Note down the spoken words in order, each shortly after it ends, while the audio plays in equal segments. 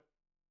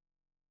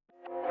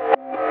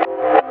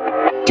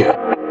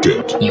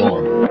Get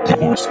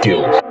your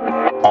skills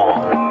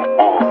on.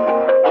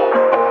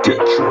 Get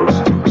your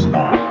skills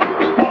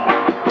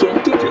on.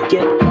 Get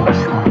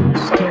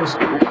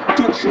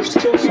your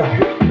skills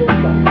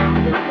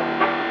on.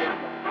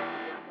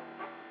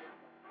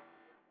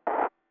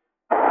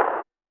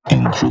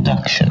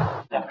 Introduction.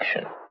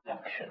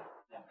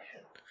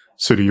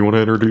 So do you want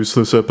to introduce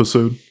this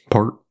episode,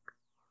 Part?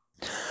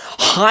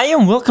 Hi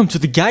and welcome to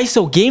the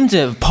Gaiso Game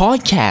Dev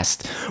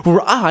podcast,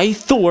 where I,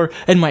 Thor,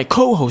 and my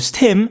co-host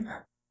Tim,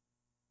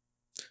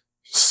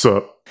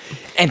 Sup?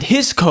 and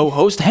his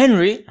co-host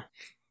Henry,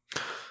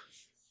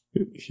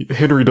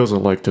 Henry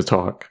doesn't like to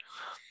talk.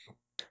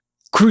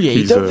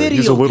 create a video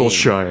He's a little game.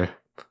 shy.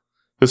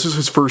 This is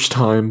his first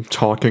time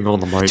talking on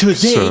the mic, Today-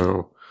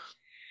 so...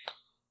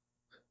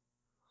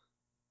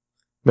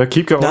 Now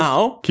keep going.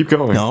 Now, Keep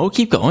going. no,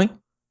 keep going.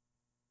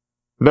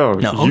 No,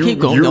 No, you, keep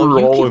going. you No, were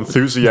you all keep-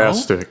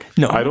 enthusiastic.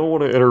 No. I don't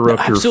want to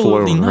interrupt your flow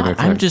Absolutely or not.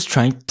 anything. I'm just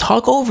trying to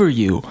talk over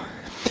you.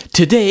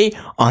 Today,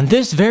 on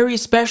this very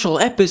special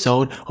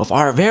episode of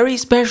our very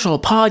special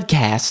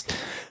podcast,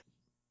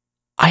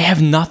 I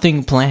have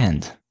nothing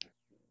planned.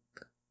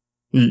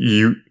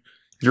 You're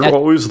That-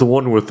 always the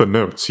one with the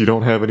notes. You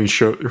don't have any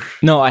show...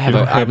 No, I have You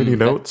don't have I'm- any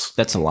notes?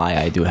 That's a lie.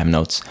 I do have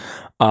notes.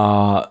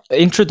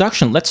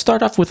 Introduction. Let's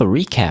start off with a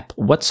recap.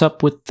 What's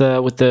up with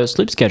the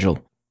sleep schedule?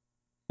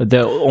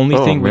 The only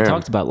Oh, thing we man.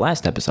 talked about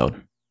last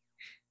episode.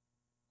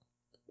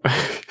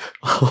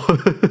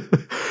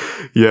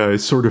 Yeah, I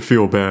sort of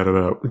feel bad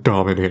about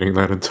dominating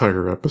that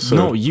entire episode.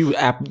 No, you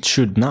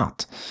should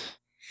not.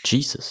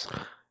 Jesus.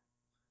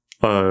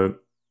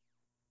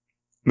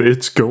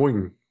 It's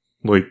going,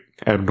 like,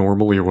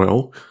 abnormally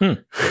well.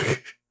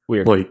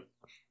 Weird. Like,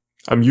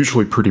 I'm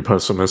usually pretty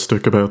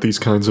pessimistic about these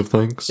kinds of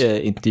things.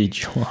 Indeed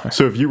you are.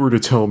 So if you were to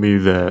tell me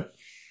that,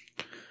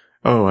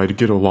 oh, I'd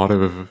get a lot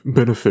of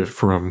benefit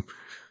from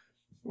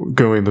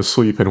going to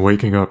sleep and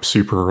waking up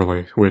super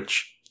early,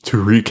 which, to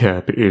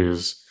recap,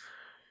 is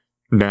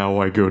now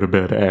I go to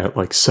bed at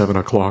like 7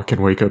 o'clock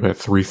and wake up at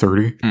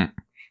 3:30.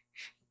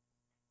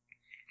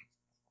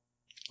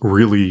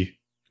 Really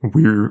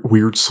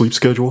weird sleep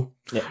schedule.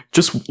 Yeah.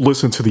 Just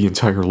listen to the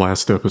entire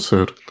last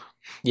episode.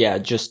 Yeah,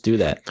 just do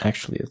that.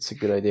 Actually, that's a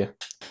good idea.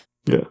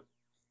 Yeah.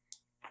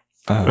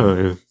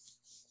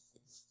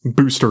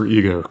 Boost our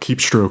ego.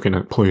 Keep stroking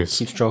it, please.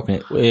 Keep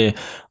stroking it.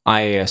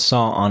 I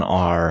saw on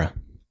our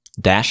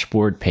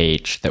dashboard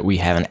page that we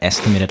have an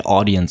estimated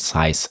audience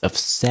size of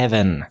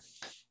 7.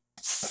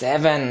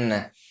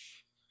 7.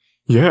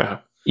 Yeah.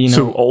 You know,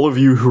 So all of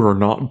you who are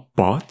not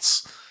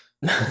bots,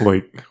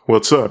 like,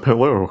 what's up?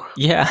 Hello.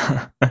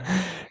 yeah.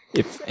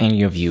 If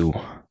any of you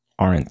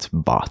aren't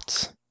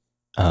bots,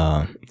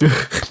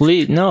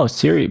 please, no,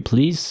 Siri,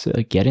 please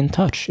get in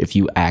touch if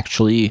you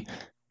actually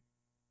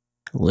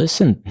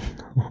listen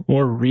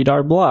or read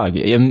our blog.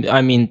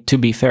 I mean, to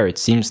be fair, it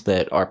seems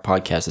that our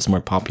podcast is more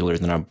popular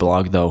than our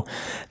blog, though.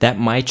 That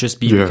might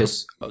just be Yeah.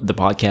 because the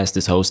podcast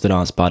is hosted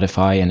on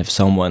Spotify, and if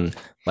someone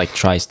like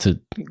tries to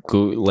go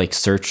like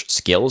search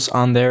skills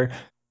on there,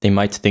 they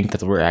might think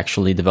that we're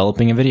actually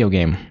developing a video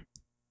game.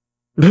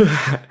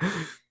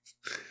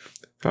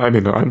 I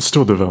mean, I'm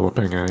still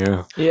developing it,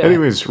 yeah. Yeah.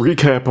 Anyways,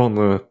 recap on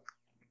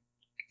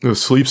the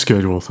sleep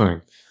schedule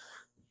thing.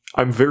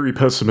 I'm very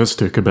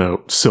pessimistic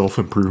about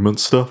self-improvement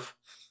stuff.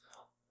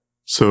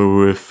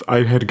 So if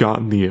I had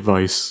gotten the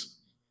advice,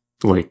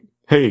 like,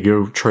 hey,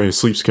 go try a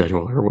sleep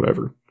schedule or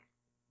whatever,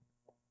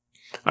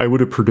 I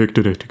would have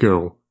predicted it to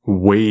go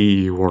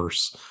way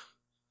worse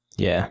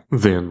Yeah.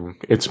 than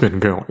it's been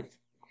going.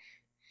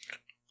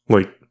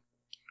 Like,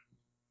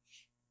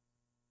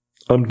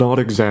 I'm not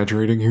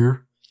exaggerating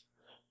here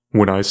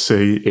when I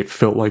say it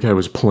felt like I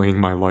was playing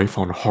my life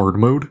on hard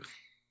mode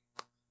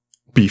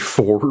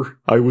before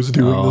I was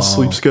doing the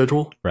sleep Oh.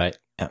 schedule. Right.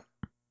 Yeah.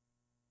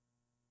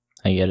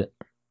 I get it.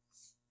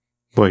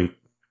 Like,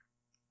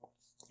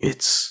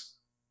 it's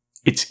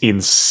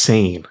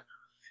insane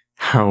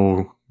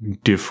how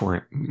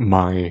different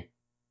my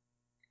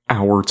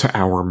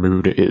hour-to-hour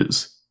mood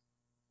is.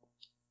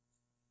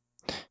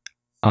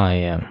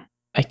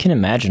 I can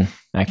imagine,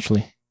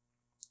 actually.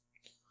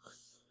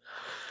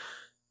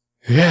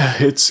 Yeah,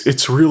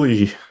 it's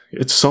really,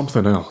 it's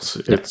something else.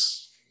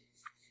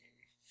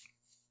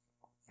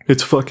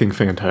 It's fucking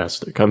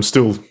fantastic. I'm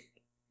still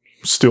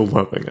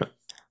loving it.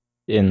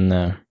 In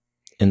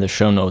the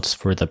show notes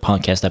for the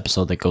podcast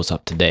episode that goes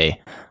up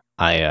today,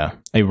 I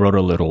wrote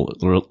a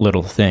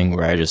little thing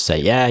where I just say,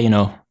 yeah, you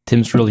know,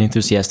 Tim's really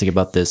enthusiastic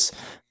about this.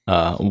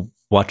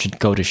 Watch it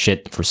go to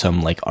shit for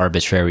some like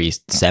arbitrary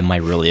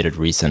semi-related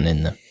reason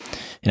in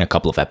a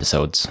couple of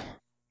episodes.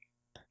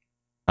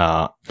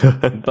 But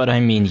I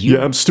mean,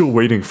 Yeah, I'm still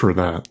waiting for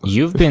that.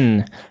 you've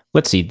been,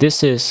 let's see,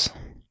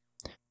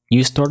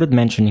 you started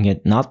mentioning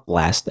it not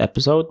last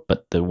episode,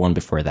 but the one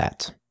before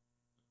that.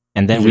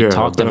 And then we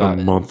talked about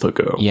a month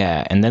ago.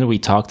 Yeah, and then we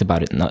talked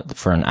about it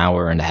for an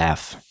hour and a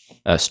half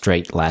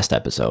straight last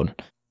episode.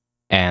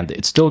 And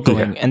it's still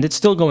going and it's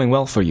still going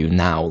well for you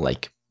now,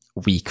 like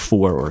week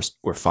 4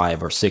 or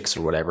 5 or 6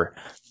 or whatever.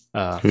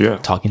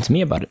 Talking to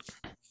me about it.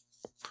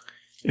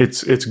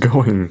 It's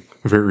going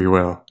very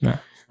well. Yeah.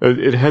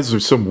 It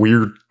has some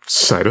weird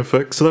side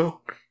effects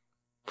though.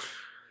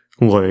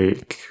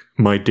 Like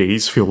my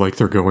days feel like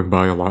they're going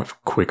by a lot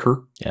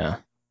quicker, Yeah.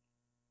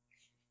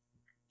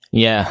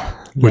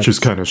 Yeah. which is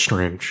kind of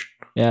strange.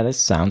 Yeah,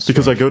 this sounds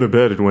Because I go to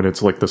bed when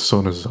it's like the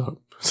sun is up.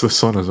 So the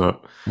sun is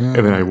up. And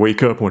then I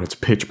wake up when it's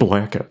pitch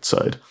black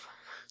outside.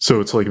 So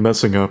it's like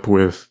messing up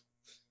with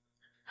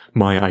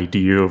my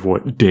idea of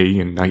what day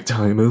and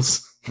nighttime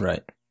is.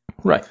 Right.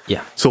 Right.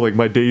 Yeah. So like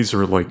my days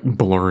are like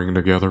blurring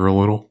together a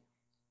little.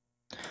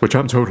 Which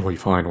I'm totally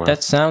fine with.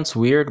 That sounds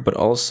weird, but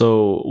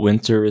also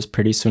winter is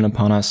pretty soon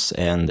upon us,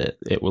 and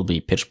it will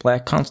be pitch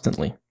black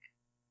constantly.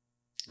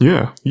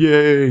 Yeah.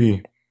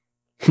 Yay.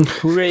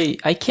 Hooray!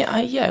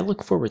 I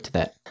look forward to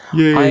that.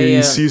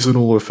 Yay,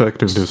 seasonal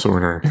affective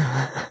disorder.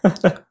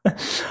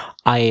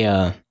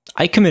 I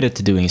committed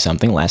to doing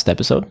something last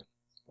episode.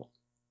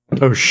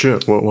 Oh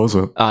shit, what was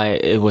it?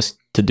 It was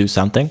to do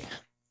something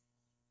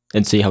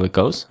and see how it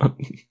goes.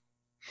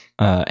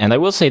 And I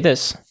will say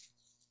this.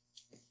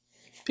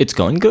 It's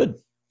going good.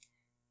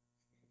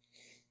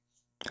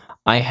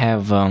 I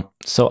have,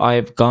 so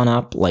I've gone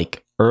up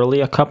like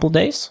early a couple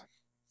days.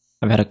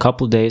 I've had a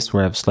couple days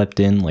where I've slept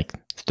in like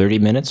 30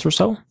 minutes or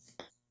so.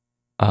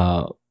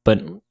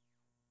 But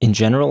in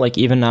general, like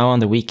even now on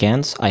the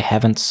weekends, I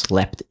haven't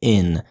slept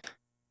in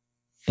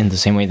the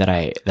same way that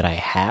I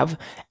have.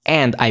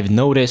 And I've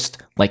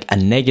noticed like a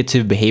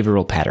negative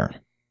behavioral pattern.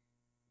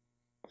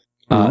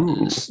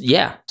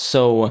 Yeah,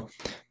 so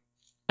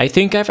I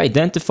think I've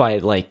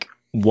identified like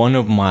one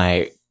of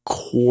my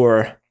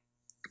core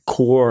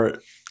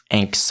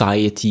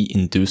anxiety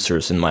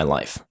inducers in my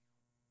life.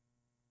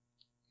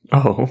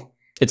 Oh.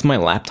 It's my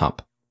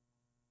laptop.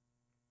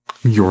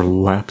 Your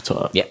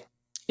laptop. Yeah.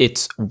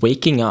 It's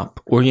waking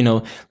up or, you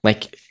know,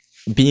 like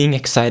being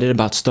excited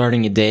about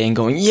starting a day and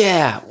going,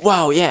 yeah,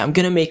 wow, yeah, I'm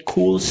going to make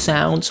cool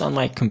sounds on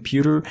my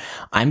computer.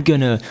 I'm going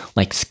to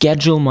like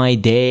schedule my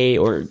day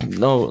or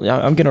no,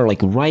 I'm going to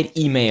like write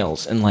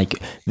emails and like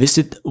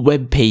visit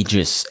web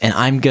pages and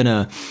I'm going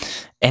to,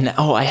 and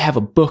oh, I have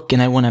a book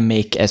and I want to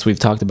make, as we've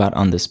talked about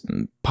on this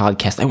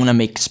podcast, I want to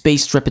make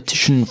spaced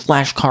repetition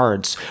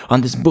flashcards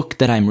on this book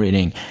that I'm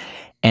reading.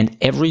 And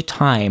every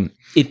time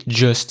it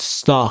just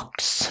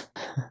sucks.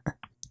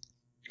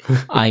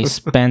 I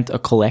spent a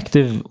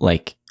collective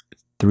like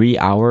 3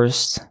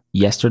 hours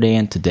yesterday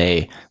and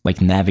today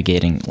like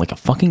navigating like a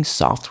fucking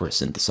software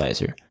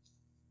synthesizer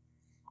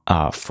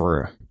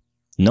for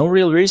no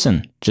real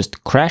reason,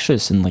 just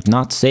crashes and like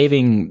not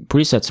saving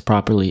presets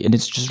properly, and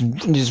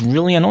it's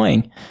really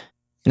annoying.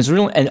 It's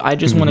real, and I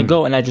just want to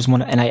go and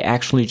I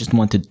actually just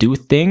want to do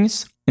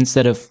things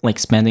instead of like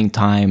spending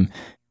time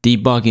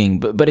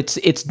debugging, but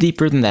it's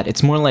deeper than that.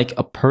 It's more like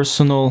a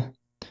personal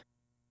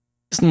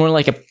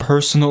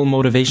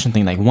motivation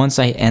thing. Like once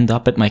I end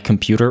up at my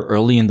computer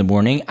early in the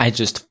morning, I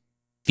just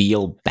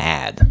feel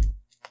bad.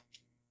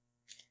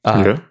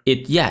 Like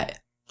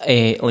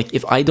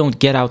if I don't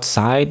get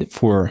outside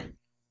for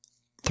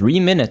 3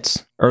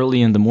 minutes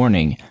early in the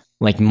morning,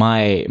 like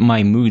my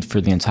mood for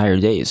the entire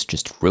day is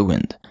just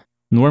ruined.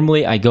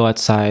 Normally I go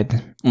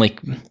outside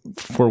like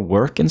for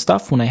work and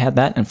stuff when I had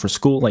that, and for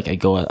school like I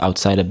go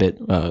outside a bit,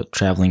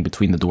 traveling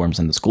between the dorms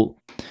and the school.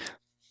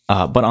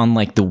 But on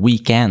like the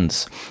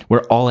weekends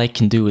where all I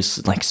can do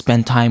is like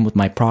spend time with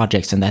my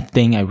projects and that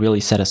thing I really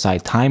set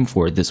aside time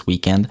for this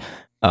weekend,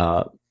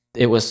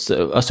 it was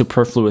a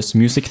superfluous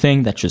music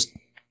thing that just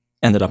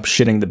ended up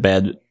shitting the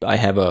bed. I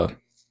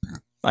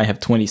have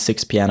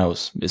 26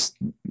 pianos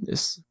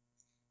is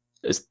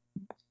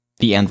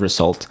the end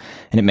result,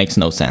 and it makes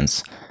no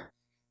sense.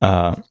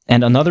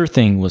 And another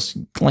thing was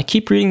like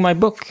keep reading my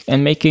book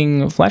and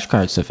making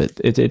flashcards of it.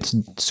 It's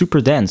super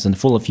dense and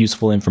full of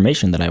useful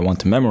information that I want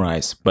to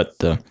memorize, but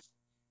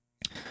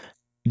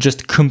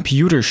just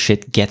computer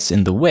shit gets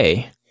in the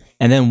way.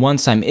 And then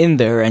once I'm in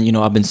there and, you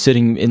know, I've been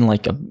sitting in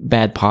like a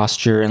bad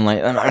posture and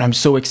like I'm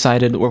so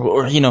excited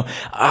or you know,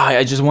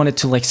 I just wanted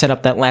to like set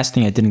up that last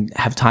thing I didn't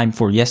have time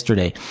for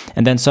yesterday.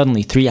 And then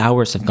suddenly 3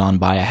 hours have gone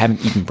by. I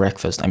haven't eaten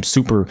breakfast. I'm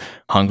super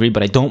hungry,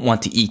 but I don't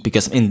want to eat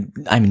because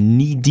I'm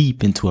knee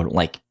deep into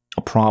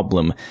a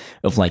problem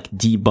of like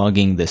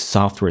debugging this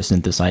software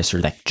synthesizer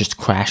that just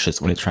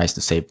crashes when it tries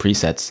to save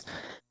presets.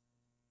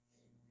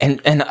 And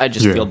I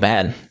just feel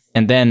bad.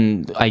 And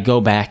then I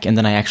go back and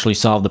then I actually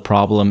solve the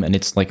problem and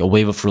it's like a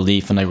wave of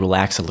relief and I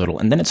relax a little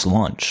and then it's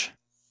lunch.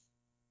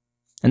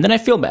 And then I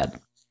feel bad.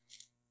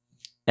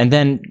 And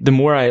then the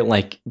more I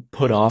like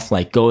put off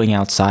like going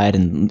outside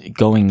and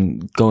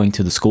going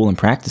to the school and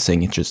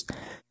practicing, it just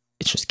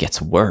gets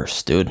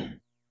worse, dude.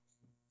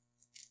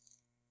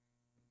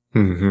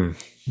 Mm-hmm.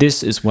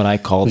 This is what I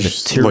call the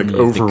tyranny. Like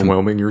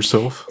overwhelming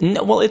yourself?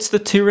 No, well, it's the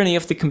tyranny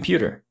of the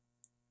computer.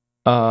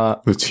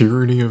 The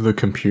tyranny of the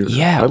computer.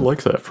 Yeah. I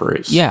like that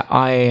phrase. Yeah,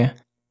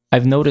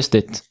 I've noticed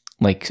it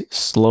like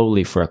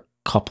slowly for a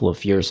couple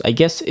of years. I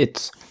guess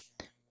it's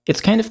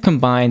kind of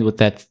combined with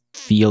that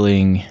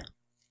feeling.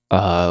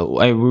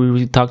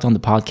 We talked on the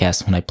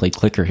podcast when I played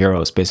Clicker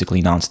Heroes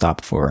basically nonstop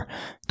for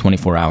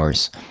 24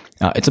 hours.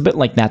 It's a bit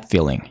like that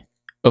feeling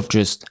of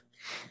just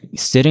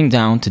sitting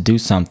down to do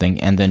something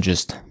and then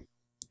just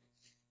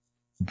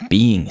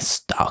being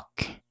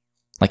stuck.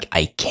 Like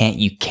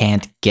you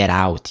can't get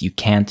out. You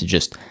can't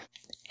just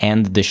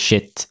end the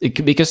shit,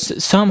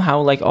 because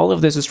somehow like all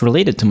of this is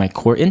related to my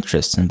core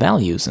interests and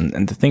values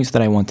and the things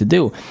that I want to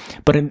do,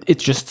 but it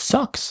just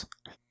sucks.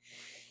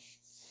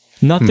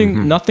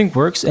 Nothing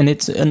works, and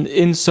it's an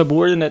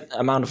insubordinate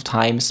amount of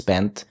time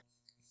spent.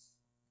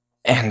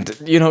 And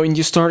and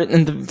you start it,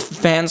 and the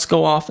fans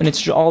go off, and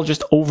it's all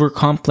just over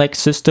complex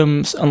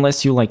systems.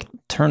 Unless you like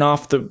turn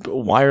off the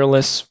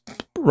wireless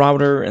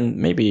router, and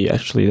maybe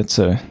actually that's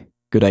a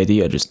good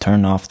idea. Just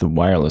turn off the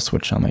wireless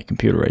switch on my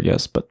computer, I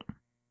guess. But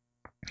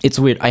it's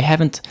weird. I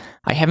haven't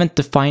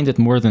defined it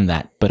more than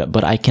that,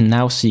 but I can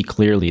now see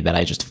clearly that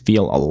I just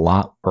feel a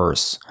lot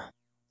worse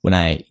when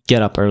I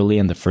get up early,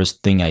 and the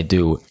first thing I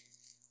do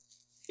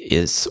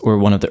is, or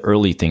one of the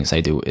early things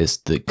I do is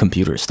the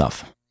computer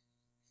stuff.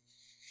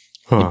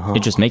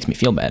 It just makes me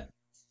feel bad.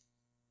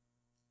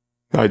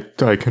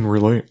 I can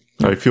relate.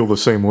 I feel the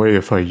same way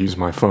if I use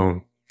my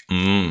phone.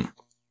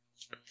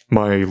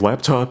 My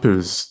laptop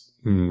is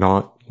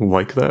not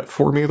like that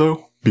for me,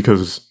 though,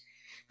 because,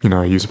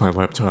 I use my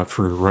laptop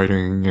for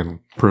writing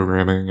and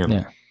programming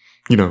and,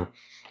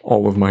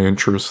 all of my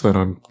interests that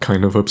I'm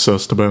kind of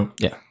obsessed about.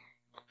 Yeah.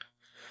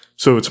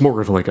 So it's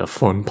more of like a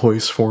fun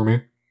place for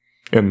me.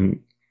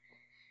 And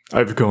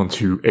I've gone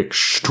to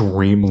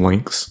extreme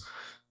lengths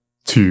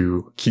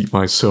to keep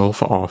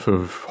myself off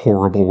of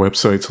horrible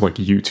websites like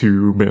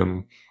YouTube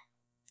and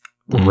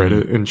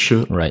Reddit and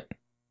shit. Right.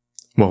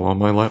 While on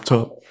my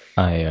laptop.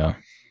 I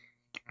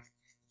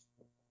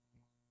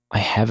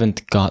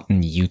haven't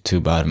gotten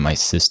YouTube out of my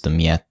system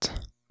yet.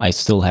 I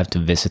still have to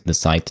visit the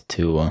site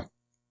to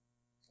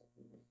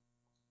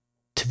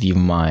view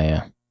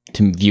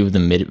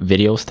the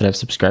videos that I've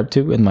subscribed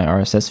to in my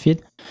RSS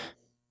feed.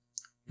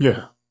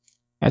 Yeah.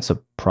 That's a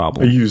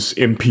problem. I use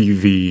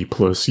MPV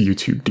plus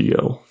YouTube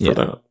DL for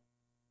that.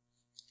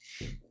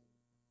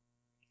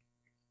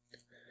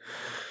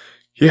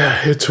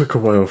 Yeah, it took a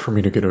while for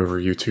me to get over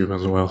YouTube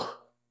as well.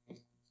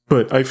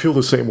 But I feel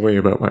the same way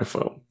about my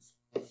phone.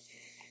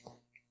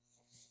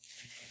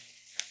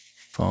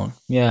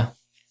 Yeah.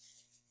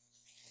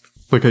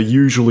 Like, I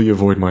usually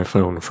avoid my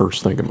phone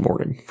first thing in the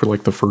morning for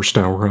like the first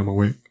hour I'm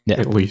awake,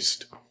 at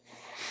least.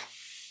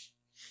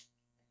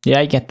 Yeah,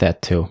 I get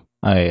that too.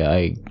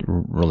 I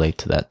relate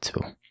to that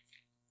too.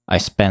 I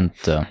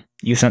spent,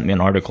 you sent me an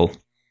article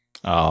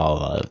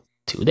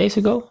 2 days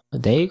ago, a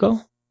day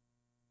ago,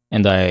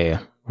 and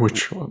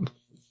Which one?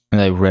 And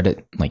I read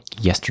it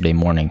like yesterday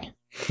morning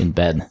in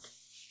bed.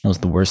 That was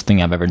the worst thing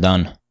I've ever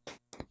done.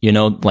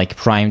 Like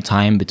prime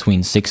time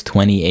between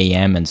 6:20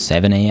 a.m. and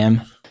 7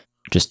 a.m.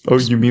 Oh,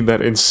 you mean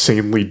that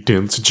insanely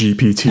dense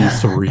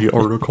GPT-3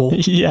 article?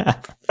 Yeah.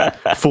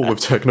 Full of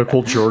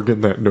technical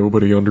jargon that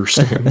nobody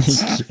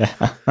understands.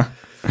 Yeah.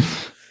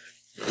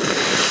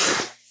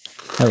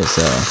 That was,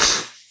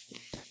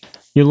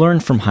 you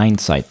learn from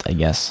hindsight, I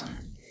guess.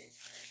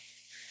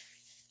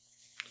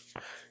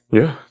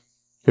 Yeah.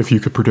 If you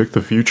could predict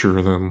the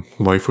future, then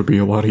life would be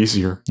a lot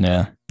easier.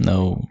 Yeah,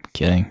 no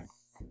kidding.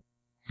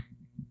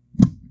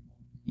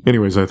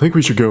 Anyways, I think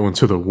we should go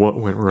into the what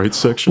went right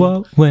section.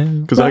 What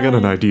went Because I got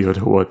an idea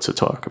to what to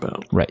talk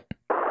about. Right.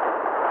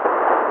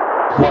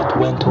 What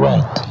went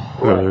right?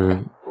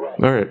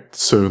 Alright,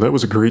 so that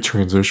was a great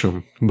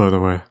transition, by the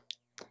way.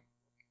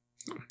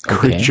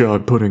 Great Okay.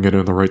 job putting it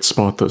in the right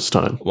spot this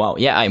time. Wow,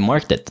 yeah, I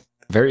marked it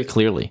very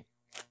clearly.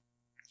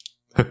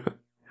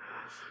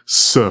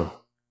 So,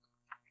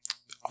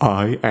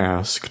 I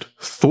asked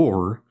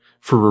Thor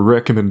for a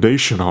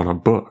recommendation on a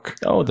book.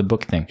 Oh, the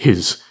book thing.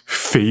 His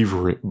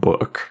favorite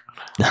book.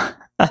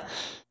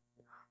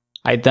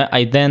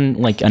 I then,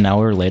 like an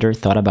hour later,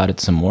 thought about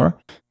it some more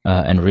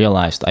and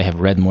realized I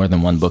have read more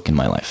than one book in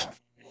my life.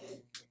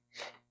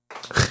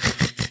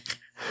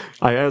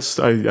 I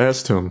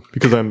asked him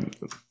because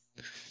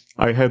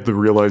I had the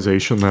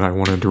realization that I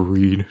wanted to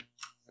read,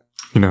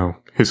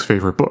 his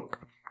favorite book.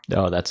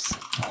 Oh, that's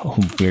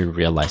a weird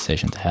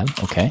realization to have.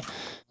 Okay.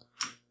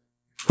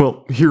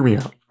 Well, hear me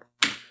out.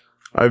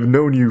 I've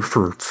known you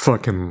for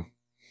fucking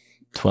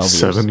 12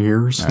 years. 7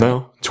 years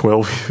now.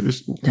 12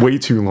 years. Way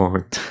too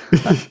long.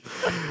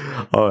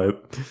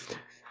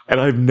 And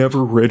I've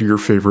never read your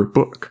favorite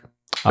book.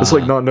 It's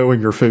like not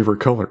knowing your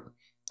favorite color.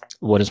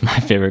 What is my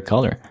favorite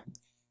color?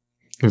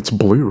 It's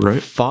blue,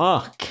 right?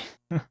 Fuck.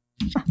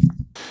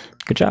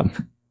 Good job.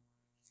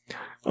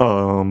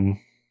 Hold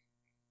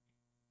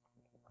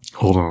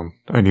on.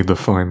 I need to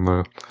find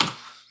the...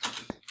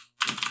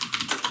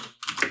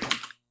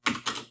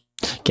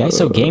 Guys,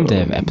 so game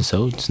dev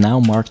episodes now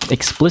marked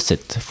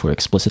explicit for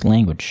explicit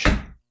language.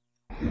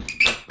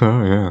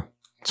 Oh, yeah.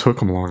 Took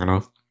them long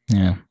enough.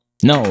 Yeah.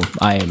 No,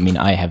 I mean,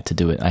 I have to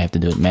do it. I have to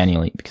do it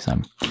manually because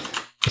I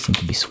seem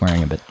to be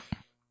swearing a bit.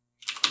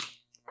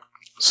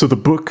 So the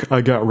book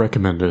I got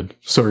recommended...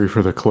 Sorry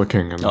for the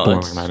clicking and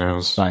blowing my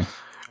nose. Fine.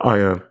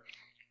 The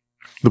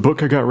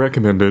book I got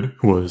recommended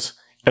was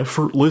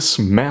Effortless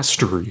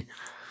Mastery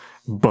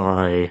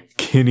by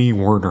Kenny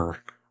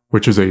Werner,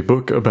 which is a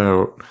book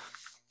about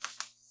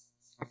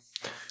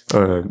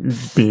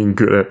being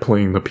good at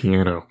playing the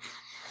piano.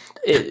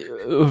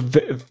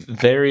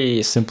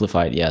 Very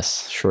simplified,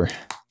 yes, sure.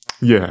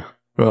 Yeah.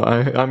 Well,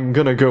 I'm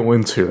gonna go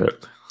into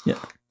it. Yeah.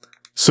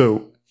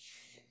 So,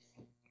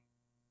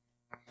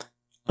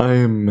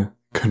 I'm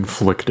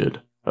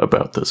conflicted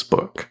about this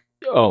book.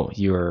 Oh,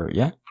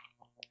 yeah?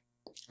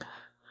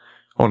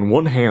 On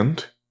one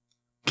hand,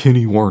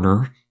 Kenny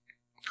Warner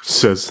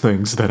says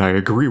things that I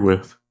agree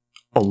with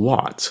a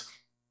lot.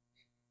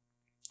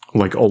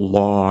 Like, a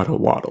lot.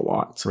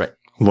 Right.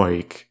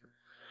 Like,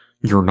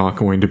 you're not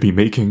going to be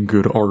making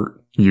good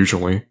art,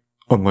 usually,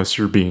 unless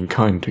you're being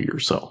kind to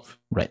yourself.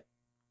 Right.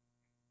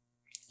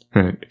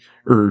 Right.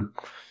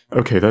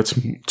 Okay, that's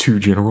too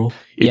general.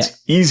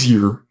 It's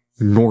easier,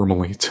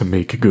 normally, to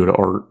make good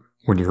art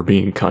when you're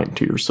being kind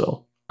to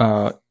yourself.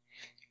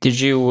 Did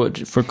you,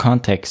 for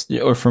context,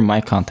 or for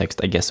my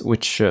context, I guess,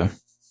 which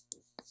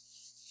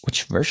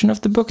version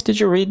of the book did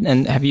you read?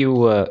 And have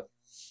you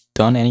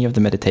done any of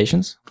the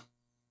meditations?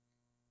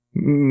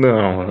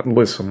 No,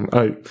 listen,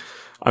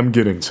 I'm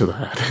getting to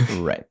that.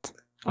 Right.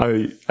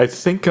 I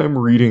think I'm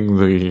reading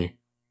the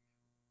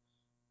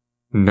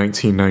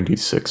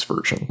 1996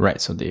 version. Right,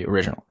 so the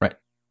original, right.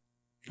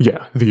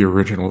 Yeah, the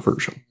original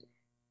version.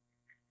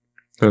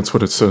 That's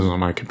what it says on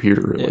my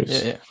computer, at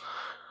least. Yeah.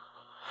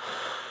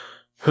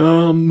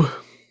 On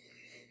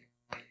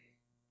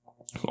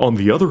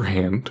the other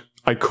hand,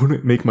 I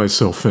couldn't make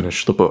myself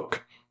finish the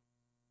book.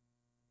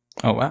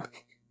 Oh, wow.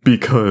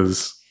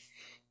 Because,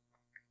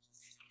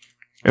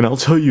 and I'll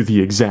tell you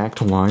the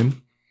exact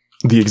line,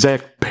 the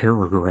exact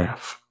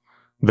paragraph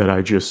that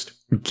I just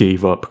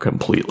gave up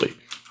completely.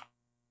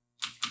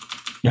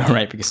 You're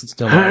right, because it's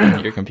still not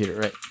on your computer,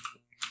 right?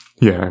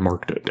 Yeah, I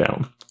marked it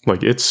down.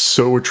 Like, it's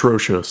so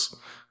atrocious.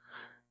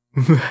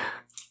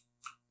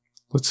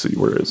 Let's see,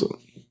 where is it?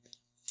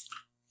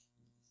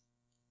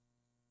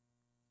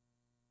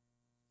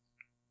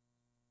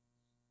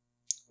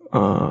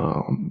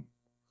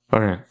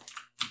 Alright.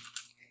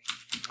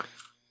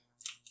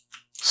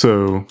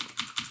 So,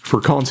 for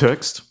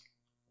context,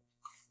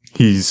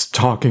 he's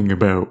talking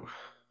about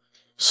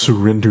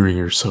surrendering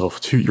yourself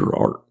to your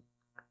art.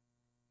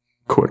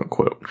 Quote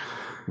unquote.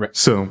 Right.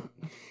 So,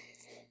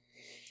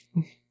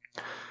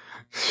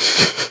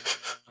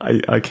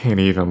 I can't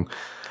even.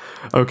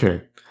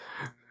 Okay.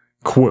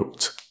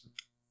 Quote.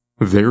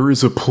 There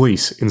is a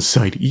place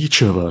inside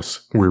each of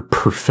us where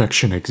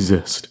perfection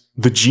exists.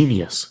 The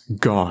genius,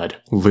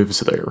 God, lives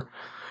there.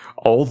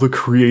 All the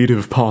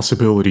creative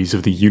possibilities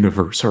of the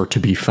universe are to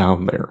be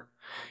found there.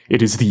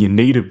 It is the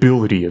innate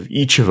ability of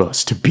each of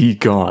us to be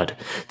God,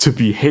 to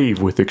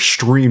behave with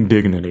extreme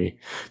dignity,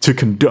 to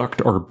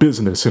conduct our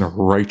business in a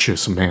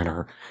righteous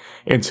manner,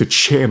 and to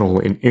channel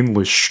an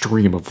endless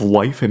stream of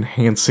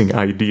life-enhancing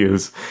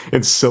ideas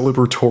and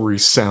celebratory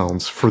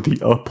sounds for the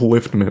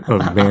upliftment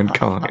of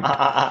mankind.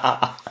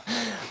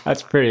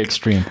 That's pretty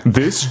extreme.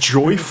 This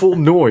joyful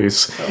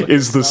noise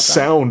is the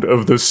sound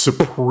of the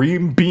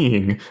Supreme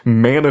Being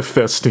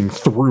manifesting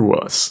through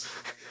us.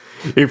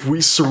 If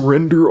we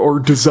surrender our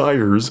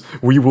desires,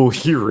 we will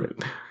hear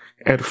it.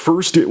 At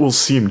first it will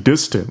seem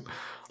distant,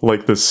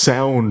 like the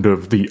sound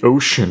of the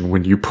ocean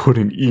when you put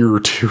an ear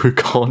to a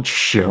conch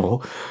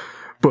shell.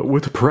 But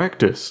with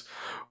practice,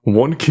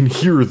 one can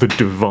hear the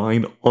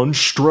divine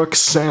unstruck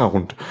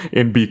sound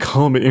and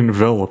become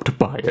enveloped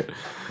by it.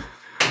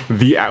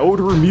 The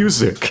outer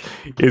music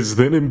is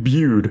then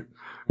imbued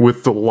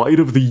with the light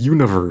of the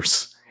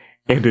universe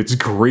and its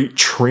great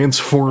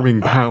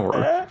transforming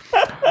power.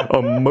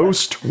 A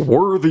most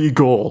worthy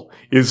goal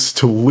is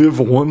to live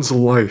one's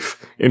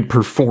life and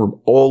perform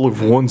all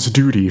of one's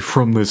duty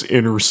from this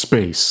inner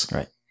space.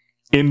 Right.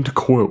 End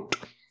quote.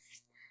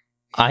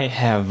 I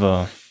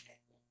have,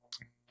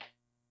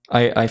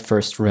 I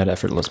first read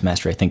Effortless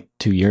Mastery, I think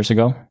 2 years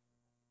ago.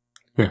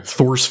 Yeah,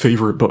 Thor's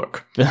favorite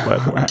book, by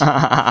the way.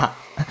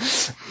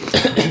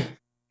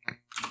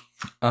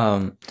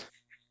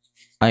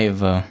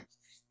 I've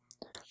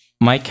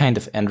my kind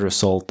of end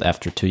result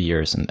after 2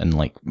 years and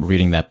like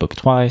reading that book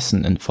twice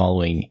and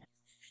following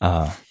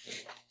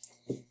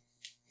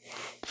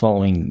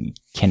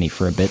Kenny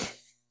for a bit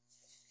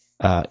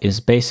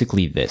is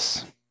basically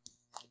this.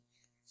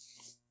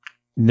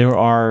 There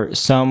are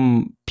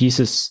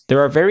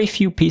very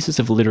few pieces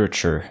of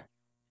literature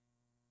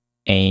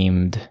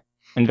aimed,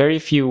 and very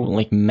few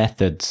like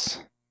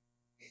methods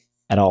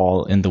at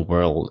all in the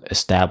world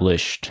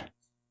established,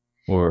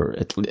 or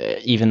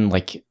even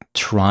like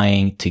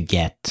trying to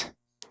get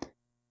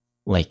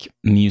like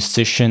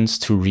musicians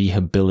to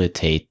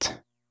rehabilitate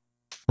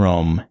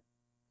from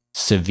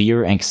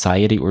severe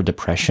anxiety or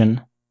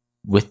depression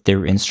with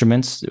their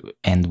instruments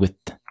and with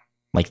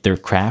like their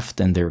craft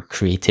and their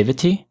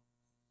creativity.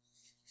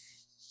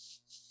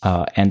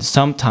 And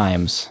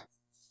sometimes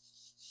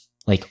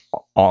like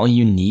all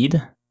you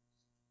need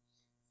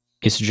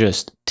is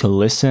just to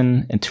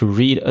listen and to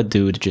read a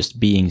dude just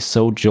being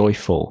so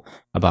joyful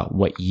about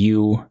what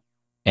you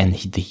and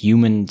the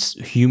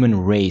human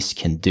race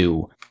can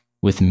do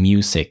with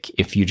music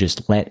if you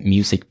just let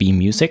music be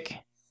music.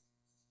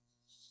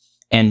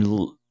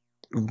 And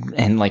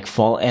and like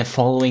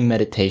following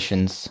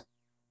meditations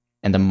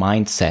and the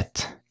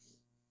mindset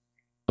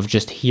of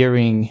just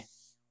hearing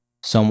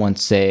someone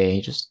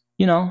say, just,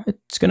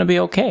 it's gonna be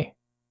okay.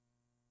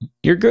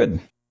 You're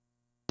good.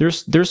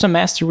 There's a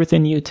master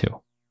within you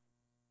too.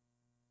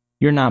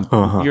 You're not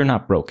you're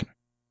not broken.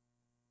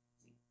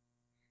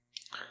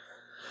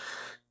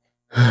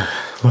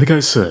 Like I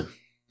said,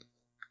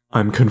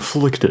 I'm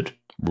conflicted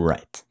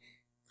Right.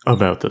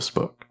 about this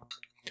book.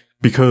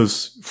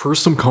 Because, for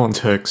some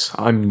context,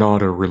 I'm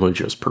not a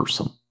religious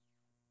person.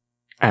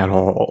 At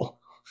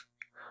all.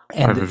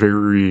 And I'm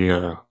very,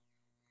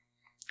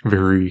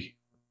 very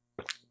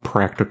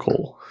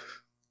practical,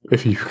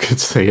 if you could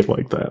say it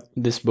like that.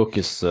 this book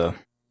is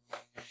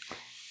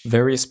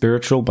very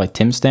spiritual by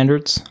Tim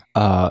standards,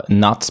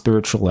 not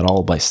spiritual at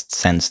all by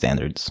Zen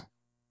standards.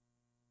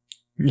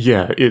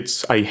 Yeah,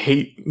 I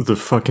hate the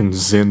fucking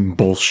Zen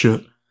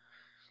bullshit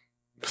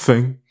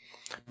thing,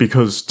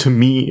 because to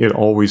me it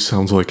always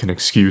sounds like an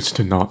excuse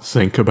to not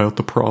think about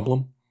the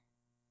problem.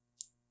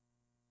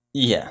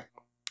 Yeah.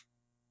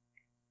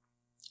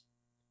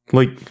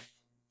 Like,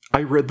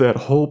 I read that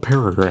whole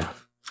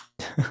paragraph,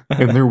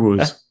 and there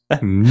was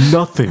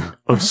nothing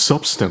of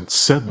substance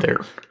said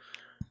there.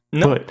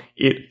 No. But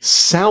it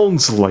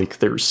sounds like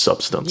there's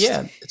substance.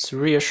 Yeah, it's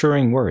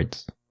reassuring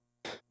words.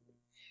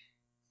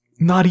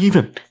 Not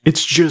even.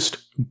 It's just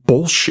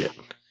bullshit.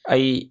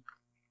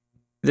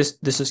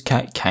 This is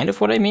kind of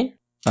what I mean.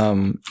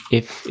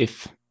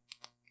 If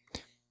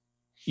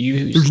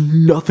you There's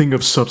nothing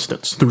of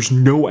substance. There's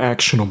no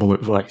actionable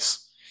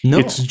advice. no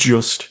It's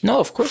just no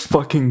of course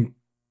fucking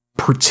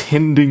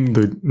pretending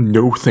to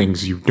know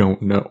things you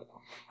don't know.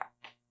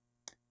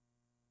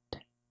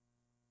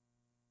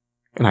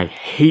 And I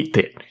hate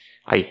that.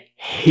 I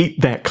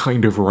hate that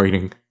kind of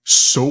writing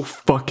so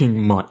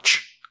fucking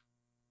much.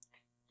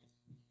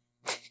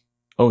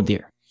 oh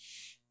dear.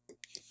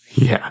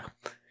 Yeah.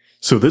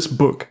 So this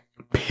book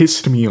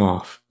pissed me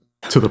off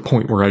to the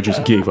point where I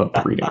just gave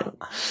up reading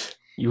it.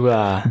 You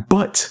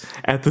But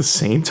at the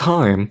same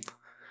time,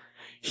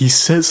 he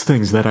says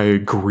things that I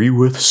agree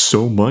with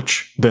so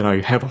much that I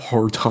have a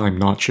hard time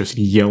not just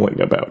yelling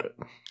about it.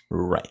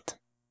 right.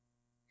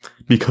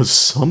 Because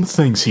some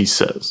things he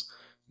says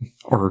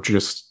are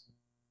just,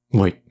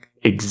 like,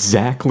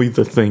 exactly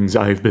the things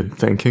I've been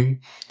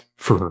thinking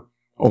for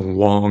a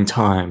long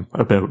time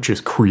about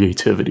just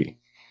creativity.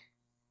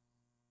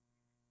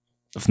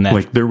 Of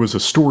natural. Like, there was a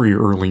story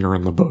earlier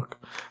in the book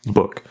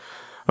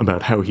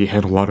about how he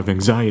had a lot of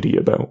anxiety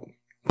about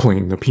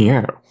playing the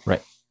piano.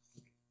 Right.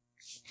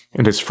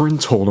 And his friend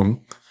told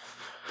him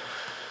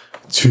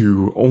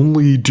to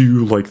only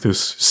do, like, this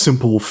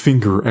simple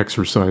finger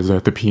exercise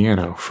at the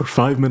piano for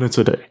 5 minutes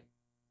a day.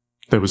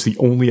 That was the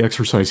only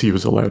exercise he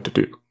was allowed to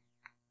do.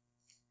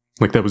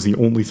 Like, that was the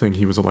only thing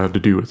he was allowed to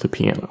do with the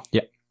piano.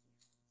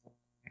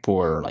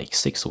 For like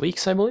 6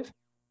 weeks, I believe.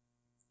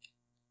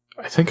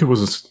 I think it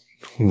was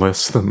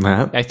less than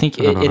that. I think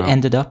I don't it know.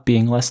 ended up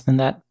being less than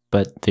that,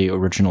 but the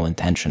original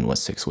intention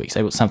was 6 weeks.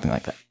 It was something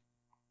like that.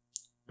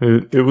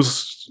 It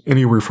was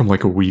anywhere from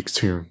like a week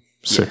to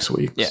 6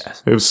 weeks. Yeah.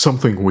 It was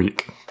something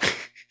week.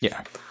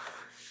 Yeah.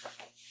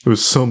 It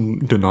was some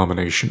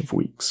denomination of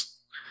weeks.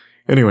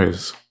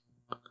 Anyways,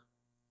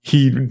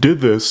 he did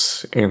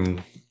this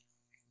and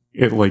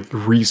it like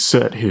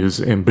reset his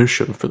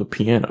ambition for the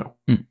piano.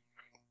 Hmm.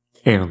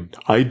 And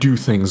I do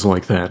things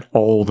like that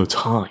all the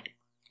time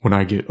when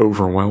I get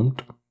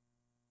overwhelmed.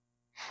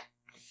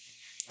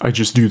 I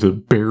just do the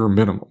bare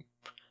minimum.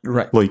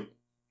 Right. Like,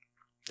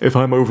 if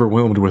I'm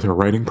overwhelmed with a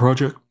writing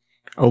project,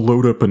 I'll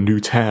load up a new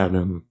tab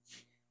in,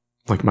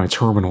 like, my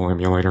terminal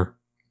emulator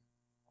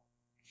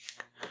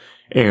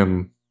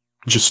and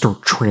just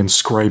start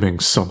transcribing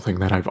something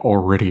that I've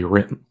already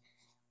written.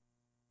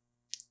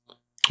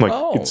 Like,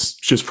 Oh. it's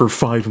just for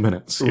 5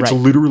 minutes. It's Right.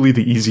 literally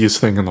the easiest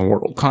thing in the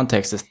world.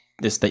 Context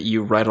is that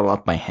you write a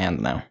lot by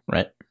hand now,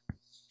 right?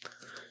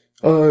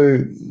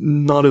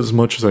 Not as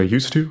much as I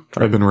used to.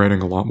 I've been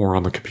writing a lot more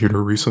on the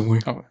computer recently.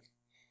 Okay.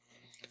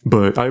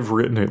 But I've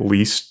written at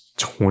least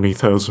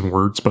 20,000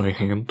 words by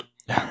hand.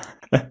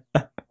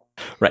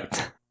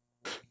 Right.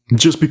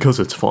 Just because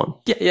it's fun.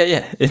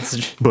 Yeah.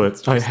 It's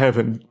But I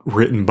haven't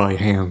written by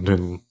hand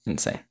in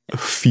insane. a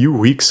few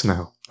weeks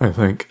now, I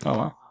think. Oh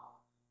wow.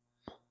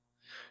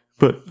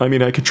 But, I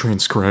mean, I could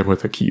transcribe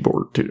with a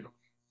keyboard, too.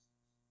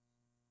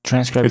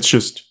 Transcribe It's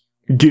just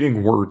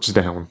getting words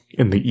down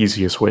in the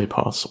easiest way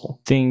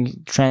possible.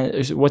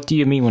 what do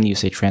you mean when you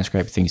say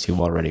transcribe things you've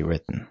already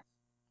written?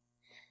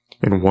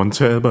 In one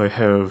tab, I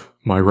have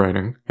my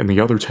writing. In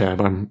the other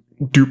tab, I'm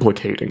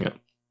duplicating it.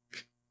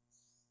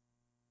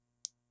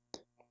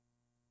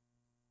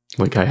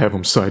 Like, I have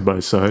them side by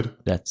side.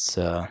 That's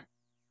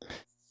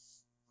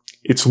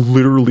It's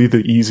literally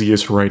the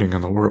easiest writing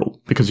in the world,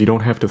 because you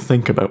don't have to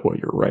think about what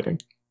you're writing.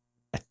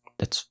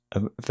 that's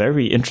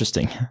very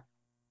interesting.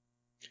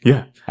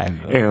 Yeah.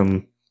 I'm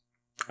And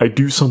I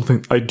do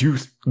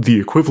the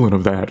equivalent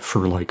of that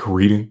for, like,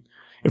 reading.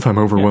 If I'm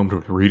overwhelmed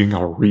with reading,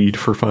 I'll read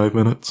for 5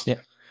 minutes.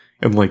 Yeah.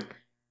 And, like,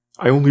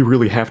 I only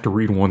really have to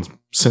read one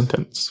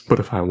sentence, but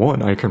if I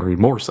want, I can read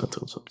more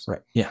sentences.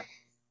 Right. Yeah.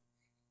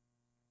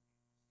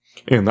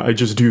 And I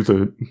just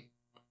do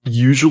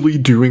usually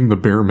doing the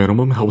bare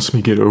minimum helps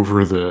me get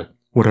over the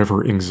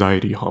whatever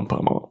anxiety hump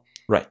I'm on.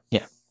 Right.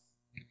 Yeah.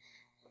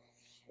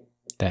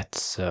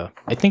 That's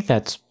I think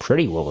that's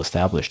pretty well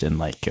established in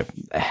like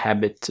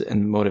habit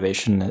and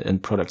motivation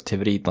and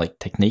productivity like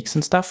techniques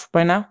and stuff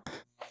by now.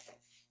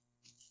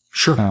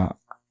 Sure.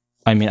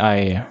 I mean,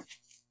 I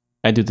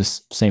do the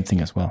same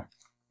thing as well.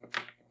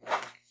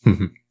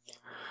 Mm-hmm.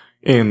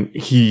 And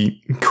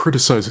he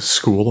criticizes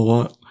school a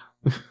lot,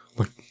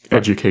 like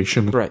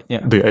education, Right?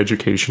 Yeah. the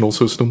educational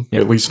system,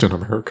 Yeah. at least in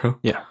America.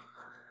 Yeah.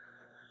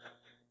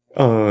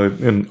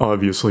 And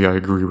obviously, I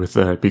agree with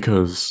that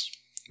because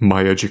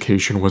my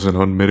education was an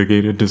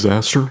unmitigated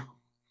disaster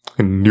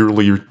and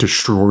nearly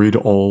destroyed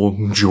all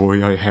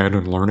joy I had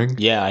in learning.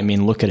 Yeah. I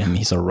mean, look at him.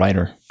 He's a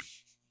writer.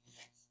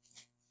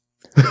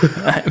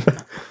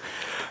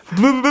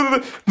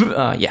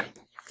 Yeah.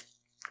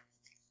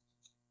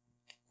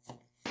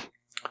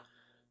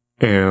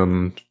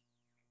 And,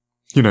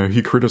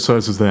 he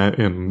criticizes that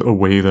in a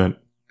way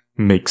that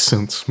makes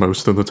sense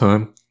most of the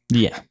time.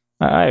 Yeah.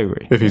 I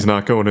agree. If he's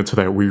not going into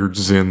that weird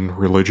Zen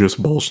religious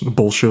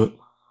bullshit.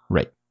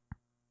 Right.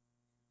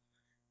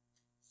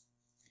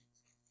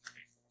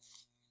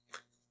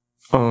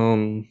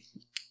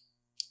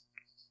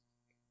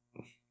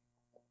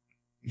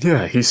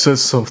 Yeah, he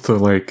says something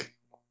like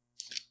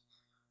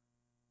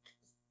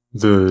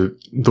the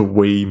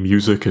way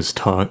music is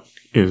taught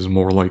is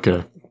more like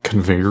a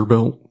conveyor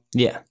belt.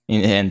 Yeah.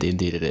 And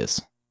indeed it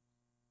is.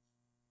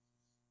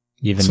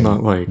 Even It's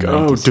not like,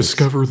 96.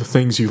 discover the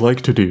things you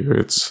like to do.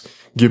 It's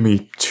give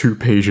me 2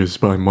 pages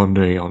by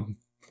Monday on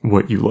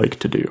what you like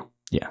to do.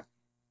 Yeah.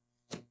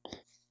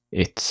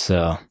 It's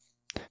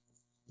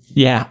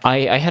yeah,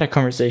 I had a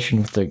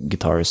conversation with the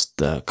guitarist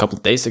a couple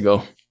of days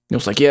ago. It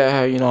was like,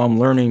 yeah, I'm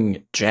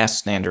learning jazz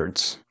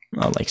standards,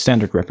 like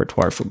standard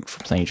repertoire from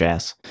playing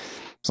jazz.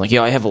 It's like,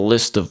 yeah, I have a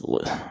list of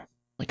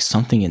like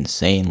something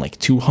insane, like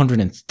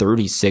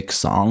 236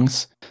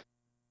 songs.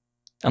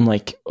 I'm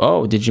like,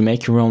 oh, did you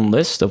make your own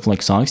list of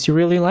like songs you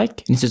really like?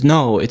 And he says,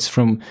 no, it's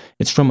from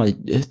a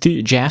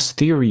jazz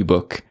theory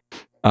book.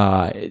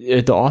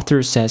 The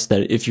author says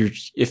that if you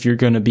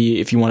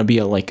want to be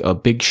a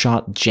big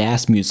shot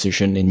jazz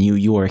musician in New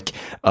York,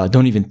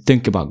 don't even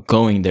think about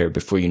going there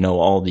before you know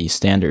all these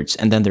standards.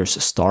 And then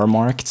there's star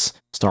marks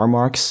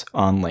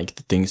on like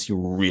the things you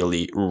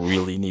really,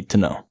 really need to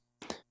know.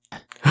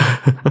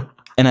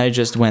 And I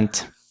just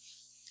went,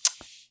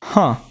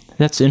 huh,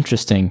 that's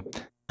interesting.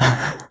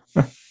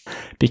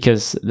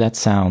 Because that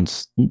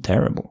sounds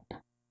terrible.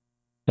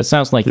 That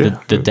sounds like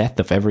the death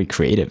of every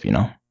creative,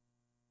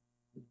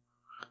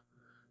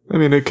 I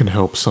mean, it can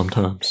help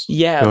sometimes.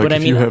 Yeah, like but I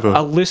if you mean, have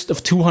a list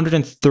of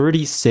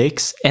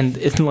 236 and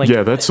it's like...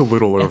 Yeah, that's a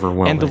little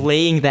overwhelming. And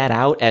laying that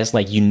out as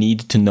like, you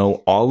need to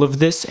know all of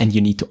this and you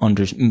need to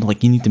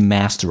you need to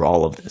master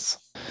all of this.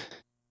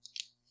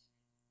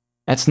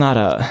 That's not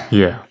a...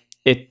 Yeah.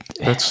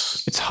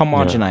 It's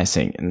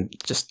homogenizing and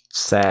just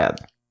sad.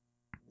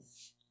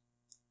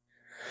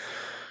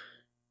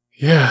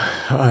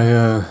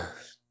 Yeah,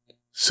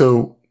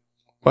 so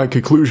my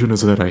conclusion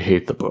is that I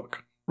hate the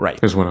book. Right.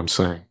 Is what I'm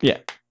saying. Yeah.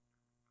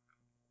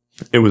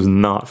 It was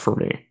not for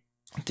me.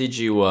 Did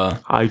you,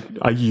 I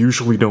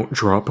usually don't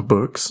drop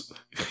books,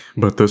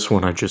 but this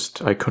one I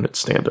couldn't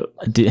stand it.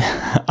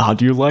 How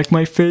do you like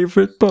my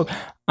favorite book?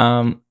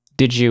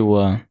 Did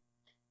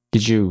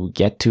you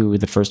get to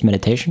the first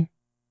meditation?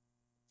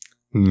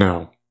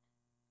 No.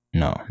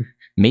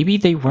 Maybe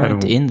they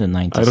weren't in the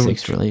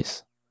 96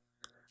 release.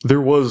 There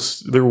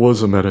was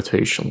a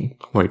meditation,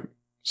 like,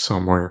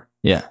 somewhere.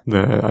 Yeah.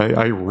 That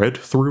I read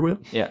through it.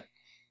 Yeah.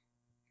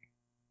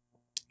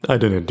 I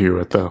didn't do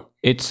it, though.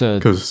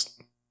 Because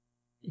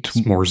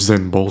it's more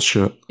Zen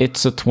bullshit.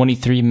 It's a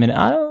 23-minute...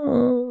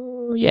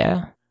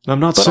 yeah. I'm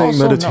not saying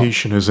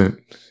meditation is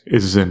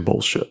Zen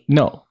bullshit.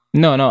 No.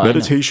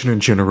 Meditation in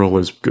general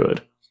is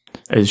good.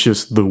 It's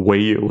just the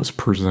way it was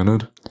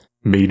presented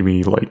made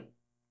me, like,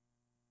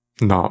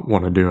 not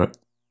want to do it.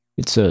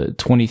 It's a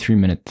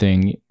 23-minute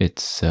thing.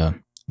 It's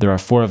there are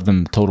 4 of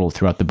them total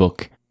throughout the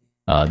book.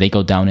 They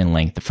go down in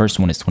length. The first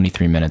one is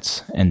 23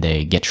 minutes, and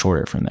they get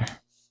shorter from there.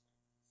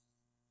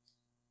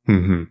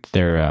 Mm-hmm.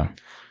 They're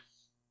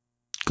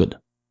good.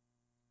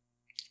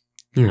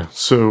 Yeah,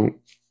 so...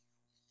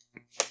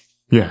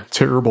 Yeah,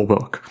 terrible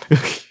book.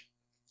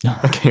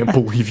 I can't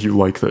believe you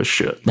like this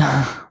shit.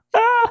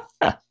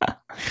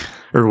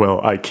 Or, well,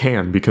 I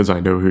can because I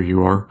know who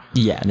you are.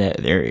 Yeah,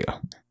 there you go.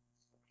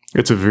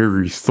 It's a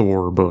very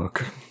Thor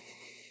book.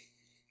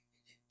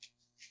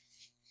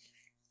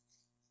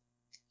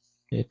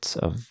 It's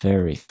a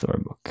very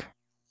Thor book.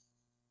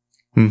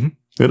 Mm-hmm.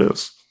 It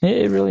is.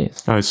 It really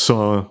is. I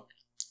saw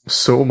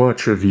so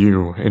much of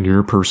you and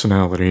your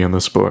personality in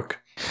this book.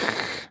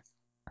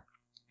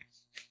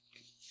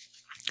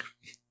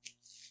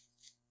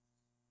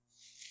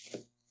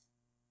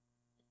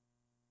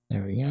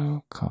 There we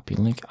go. Copy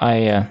link.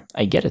 I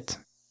get it.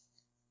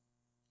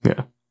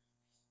 Yeah.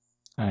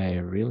 I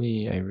really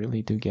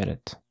really do get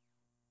it.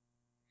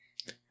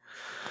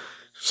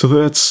 So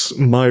that's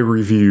my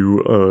review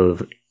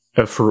of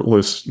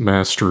Effortless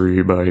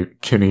Mastery by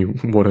Kenny,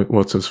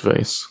 what's his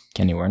face?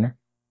 Kenny Werner?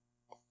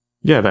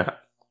 Yeah, that.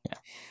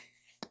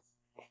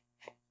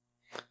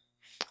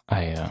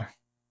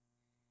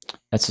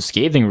 That's a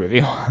scathing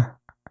review.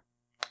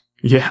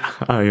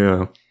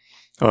 Yeah,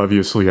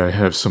 obviously I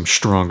have some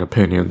strong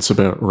opinions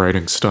about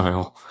writing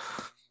style.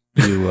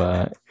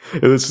 You,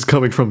 This is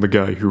coming from the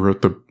guy who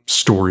wrote the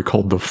story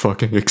called The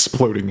Fucking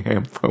Exploding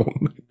Ham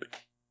Phone.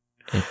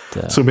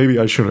 So maybe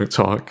I shouldn't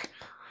talk.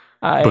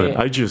 But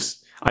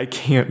I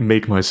can't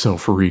make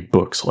myself read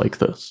books like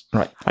this.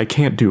 Right. I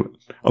can't do it.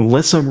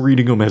 Unless I'm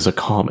reading them as a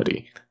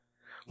comedy.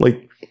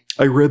 Like,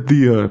 I read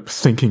the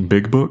Thinking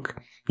Big book.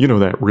 You know,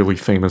 that really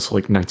famous,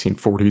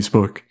 1940s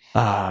book?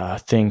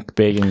 Think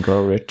Big and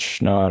Grow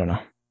Rich. No, I don't know.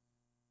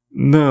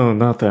 No,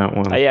 not that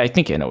one. I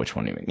think I know which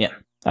one you mean. Yeah.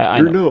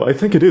 I know. No, I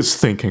think it is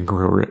Think and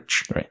Grow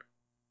Rich. Right.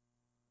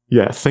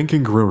 Yeah, Think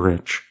and Grow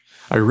Rich.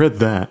 I read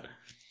that,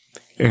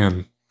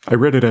 and I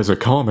read it as a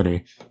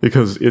comedy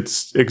because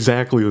it's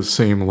exactly the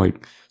same,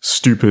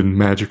 stupid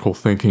magical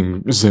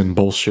thinking Zen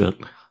bullshit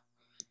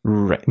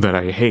Right. that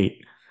I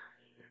hate.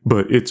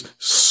 But it's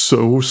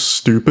so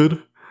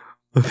stupid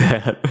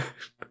that,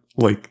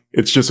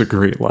 it's just a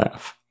great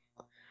laugh.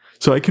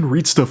 So I can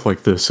read stuff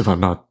like this if I'm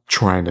not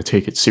trying to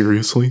take it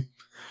seriously.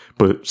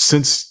 But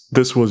since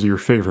this was your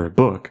favorite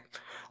book,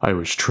 I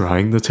was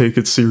trying to take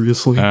it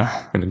seriously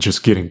and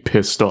just getting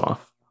pissed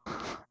off.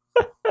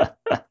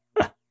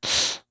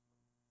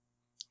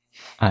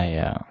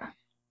 I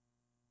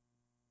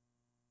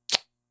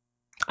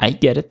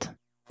get it.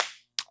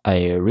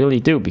 I really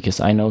do,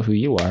 because I know who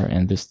you are,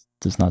 and this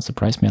does not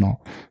surprise me at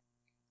all.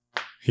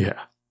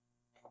 Yeah.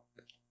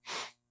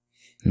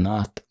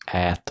 Not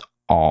at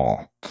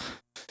all.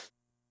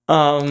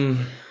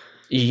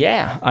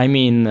 Yeah, I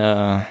mean,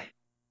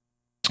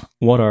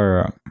 what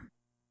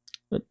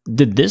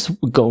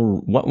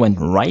went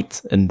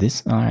right in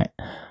this? All right.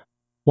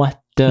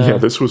 Yeah,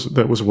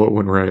 that was what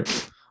went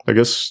right. I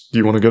guess, do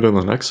you want to go to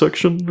the next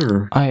section,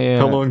 or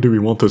how long do we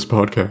want this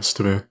podcast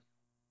to be?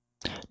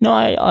 No,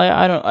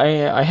 I don't.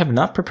 I have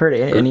not prepared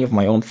any of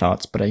my own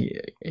thoughts, but I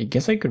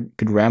guess I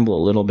could ramble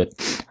a little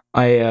bit.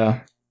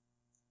 I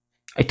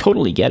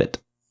totally get it.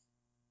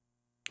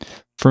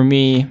 For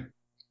me,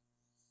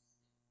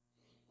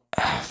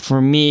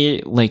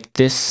 like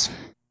this,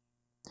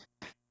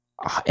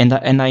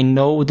 and I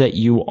know that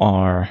you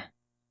are.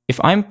 If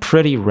I'm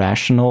pretty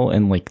rational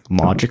and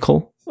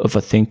logical of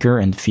a thinker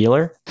and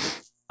feeler,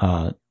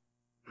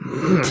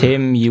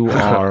 Tim, you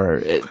are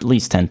at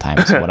least 10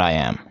 times what I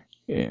am.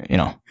 You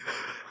know,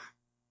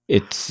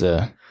 it's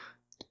the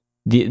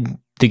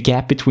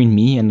gap between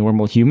me and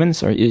normal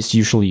humans is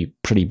usually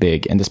pretty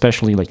big, and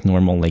especially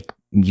normal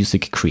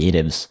music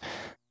creatives,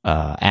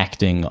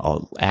 acting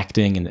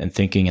and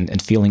thinking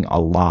and feeling a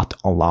lot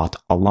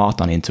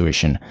on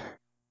intuition.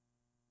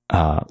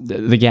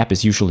 The gap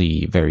is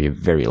usually very,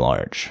 very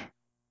large,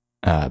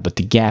 but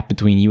the gap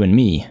between you and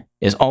me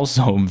is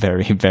also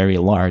very, very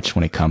large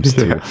when it comes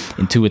to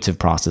intuitive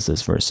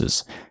processes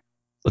versus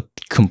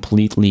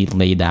completely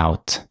laid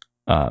out,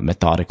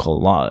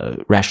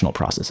 methodical, rational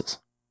processes.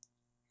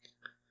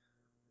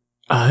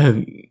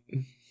 In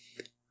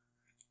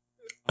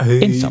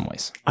some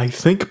ways, I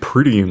think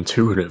pretty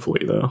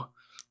intuitively though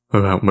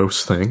about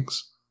most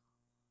things.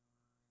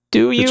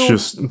 Do you? It's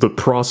just the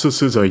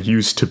processes I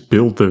use to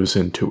build those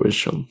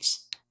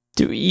intuitions.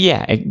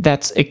 Yeah,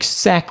 that's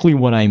exactly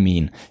what I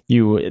mean.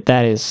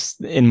 That is,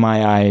 in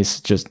my eyes,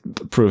 just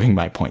proving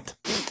my point.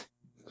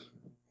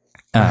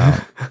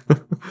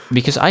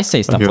 Because I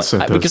say stuff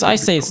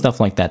stuff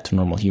like that to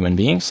normal human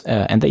beings,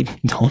 and they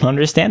don't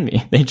understand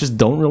me. They just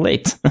don't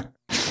relate.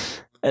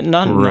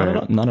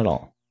 None at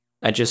all.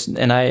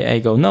 I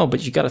go, no,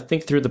 but you got to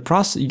think through the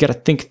process. You got to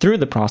think through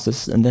the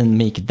process and then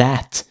make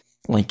that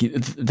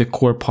the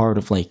core part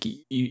of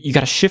you got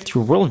to shift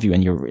your worldview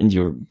and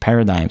your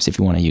paradigms, if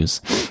you want to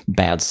use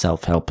bad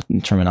self-help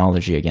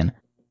terminology again.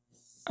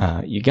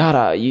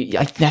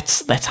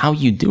 That's how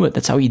you do it.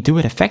 That's how you do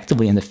it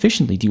effectively and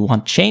efficiently. Do you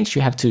want change?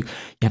 You have to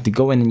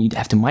go in and you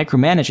have to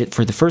micromanage it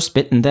for the first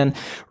bit, and then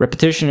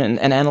repetition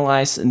and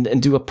analyze and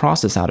do a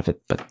process out of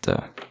it. But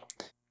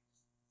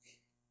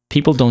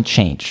people don't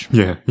change.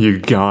 Yeah,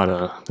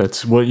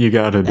 that's what you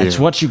gotta do. That's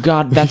what you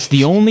got. That's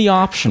the only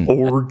option.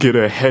 Or get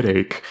a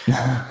headache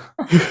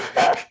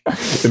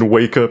and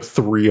wake up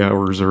 3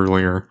 hours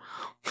earlier.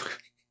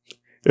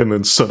 And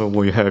then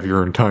suddenly have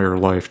your entire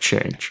life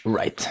change.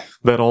 Right.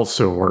 That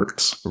also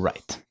works.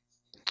 Right.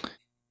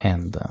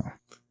 And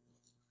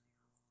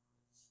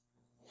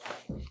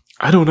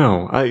I don't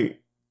know. I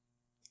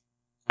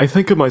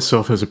think of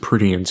myself as a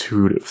pretty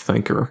intuitive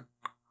thinker.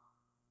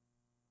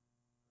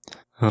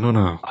 I don't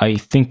know. I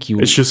think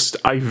It's just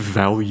I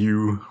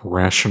value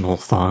rational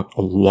thought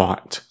a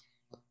lot.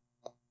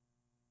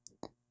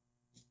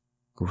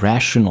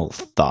 Rational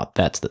thought.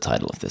 That's the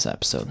title of this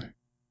episode.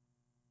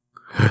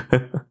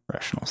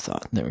 Rational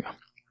thought. There we go.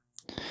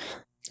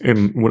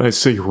 And when I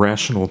say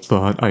rational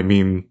thought, I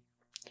mean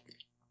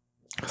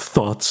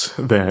thoughts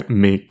that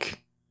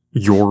make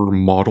your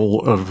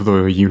model of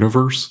the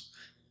universe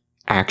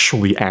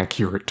actually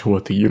accurate to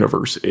what the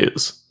universe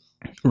is,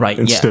 Right.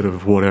 instead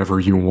of whatever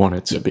you want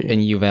it to be.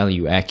 And you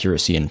value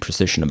accuracy and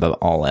precision above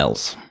all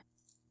else.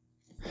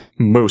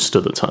 Most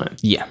of the time.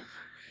 Yeah.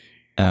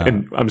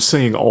 And I'm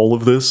saying all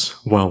of this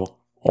while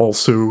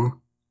also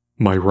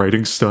my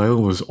writing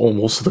style is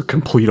almost the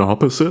complete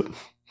opposite.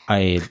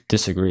 I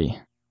disagree.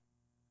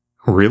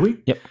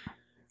 Really? Yep.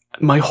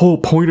 My whole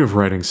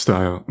writing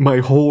style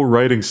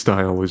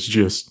is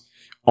just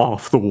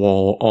off the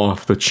wall,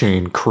 off the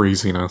chain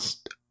craziness.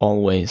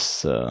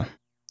 Always,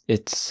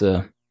 it's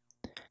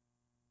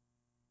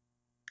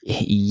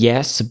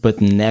yes,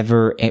 but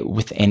never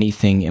with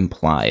anything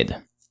implied,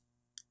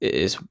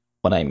 is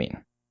what I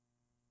mean.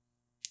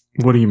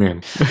 What do you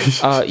mean?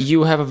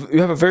 You have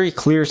a very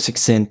clear,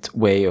 succinct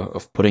way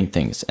of putting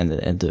things, and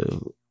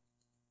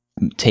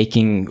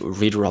taking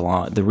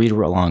the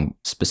reader along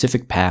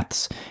specific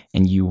paths,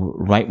 and you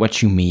write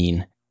what you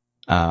mean,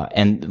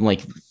 and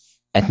like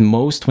at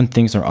most when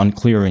things are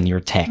unclear in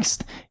your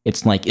text,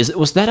 it's like,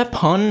 was that a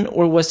pun,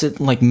 or was it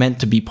like meant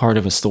to be part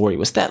of a story?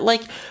 Was that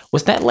like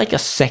a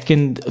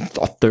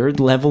third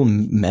level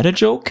meta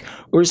joke,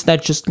 or is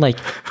that just like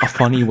a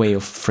funny way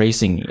of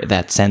phrasing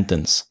that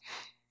sentence?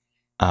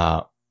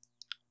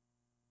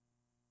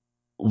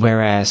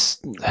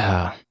 Whereas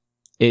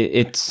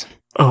it's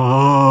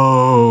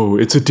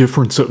it's a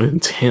difference of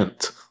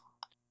intent.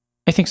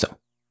 I think so.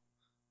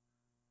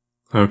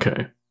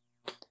 Okay.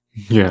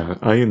 Yeah,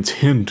 I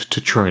intend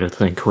to try to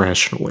think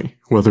rationally,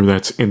 whether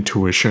that's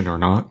intuition or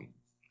not.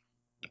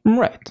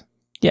 Right.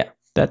 Yeah,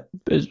 that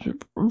is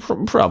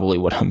probably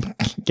what I'm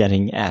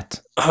getting at.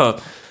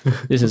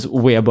 This is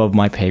way above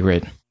my pay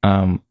grade.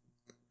 What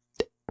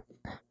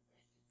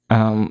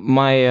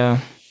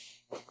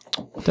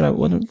did I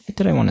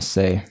want to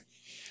say?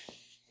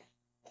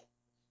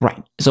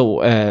 Right.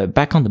 So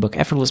back on the book,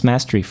 Effortless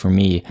Mastery for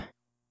me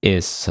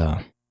is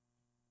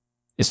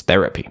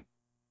therapy.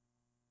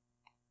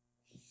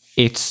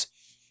 It's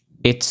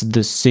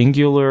the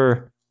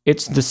singular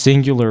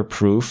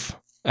proof,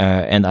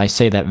 and I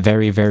say that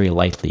very, very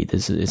lightly.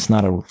 It's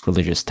not a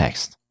religious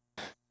text.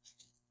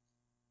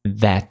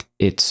 That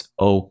it's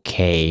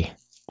okay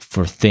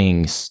for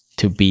things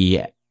to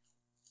be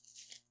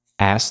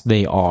as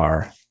they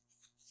are,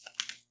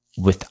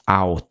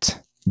 without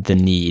the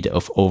need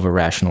of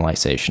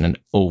over-rationalization and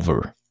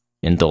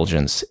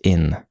over-indulgence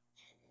in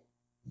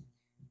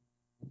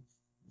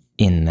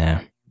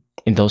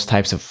those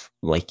types of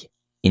like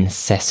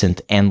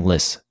incessant,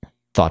 endless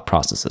thought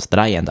processes that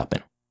I end up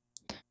in.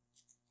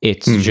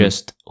 It's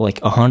just like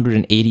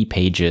 180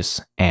 pages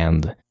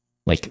and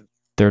like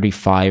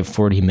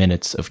 35-40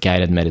 minutes of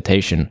guided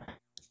meditation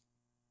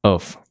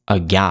of a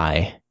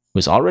guy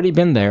who's already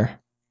been there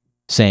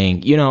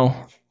saying,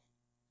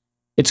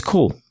 it's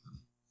cool.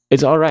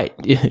 It's all right.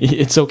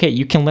 It's okay.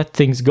 You can let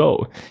things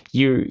go.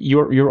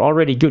 You're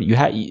already good. You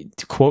have,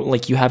 quote,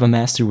 like you have a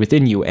master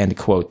within you, end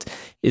quote,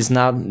 is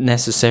not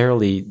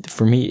necessarily,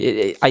 for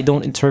me, I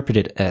don't interpret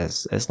it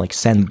as like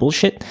Zen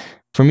bullshit.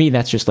 For me,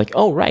 that's just like,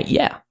 oh right,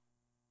 yeah.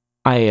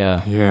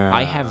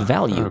 I have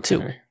value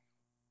too.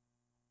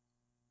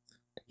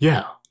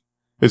 Yeah.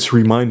 It's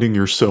reminding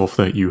yourself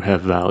that you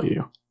have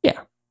value. Yeah.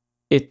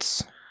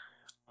 It's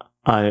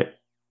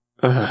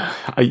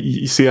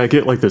you see, I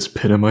get like this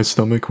pit in my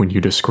stomach when you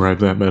describe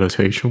that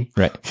meditation.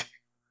 Right.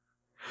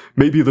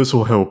 Maybe this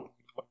will help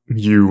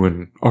you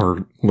and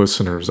our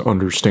listeners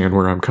understand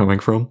where I'm coming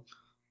from.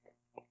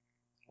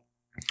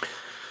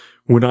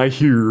 When I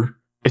hear,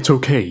 it's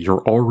okay,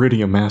 you're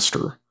already a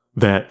master,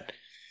 that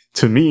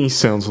to me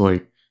sounds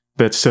like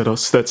that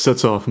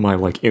sets off my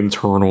like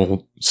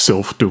internal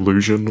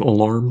self-delusion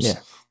alarms. Yeah.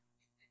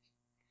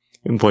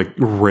 And like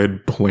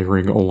red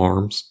blaring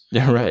alarms.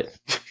 Yeah, right.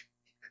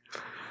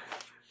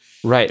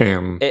 Right.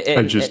 And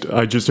I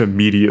just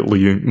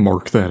immediately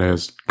mark that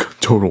as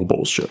total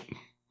bullshit.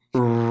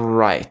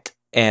 Right.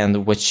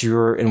 And what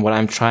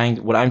I'm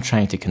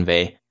trying to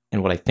convey,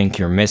 and what I think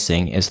you're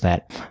missing, is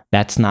that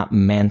that's not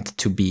meant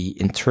to be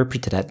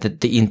interpreted at, that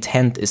the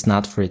intent is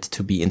not for it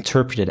to be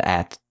interpreted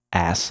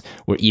as,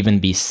 or even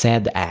be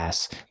said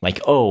as,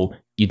 like, oh,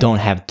 you don't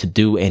have to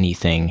do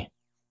anything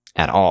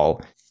at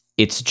all.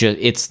 It's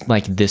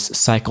like this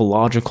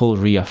psychological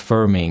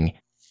reaffirming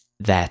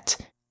that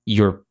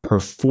your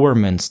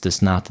performance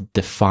does not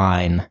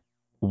define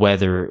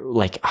whether,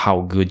 like,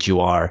 how good you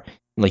are.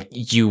 Like,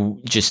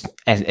 you just,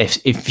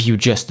 if you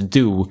just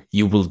do,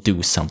 you will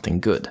do something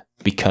good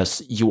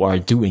because you are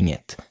doing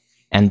it,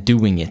 and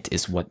doing it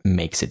is what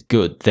makes it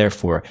good.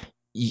 Therefore,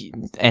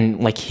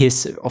 and like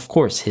his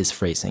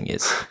phrasing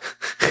is,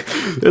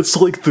 it's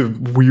like the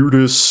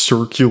weirdest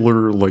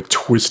circular, like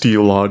twisty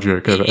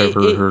logic I've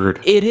ever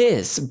heard. It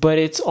is, but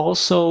it's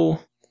also,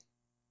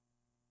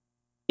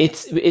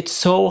 it's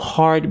so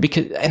hard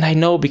because, and I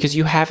know because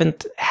you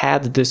haven't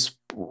had this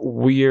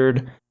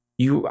weird,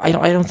 I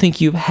don't think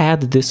you've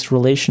had this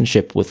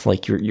relationship with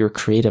like your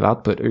creative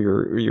output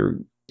or your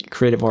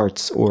creative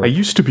arts. Or I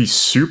used to be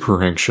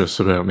super anxious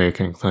about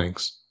making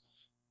things.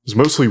 was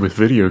mostly with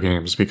video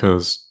games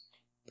because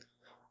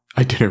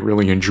I didn't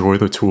really enjoy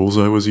the tools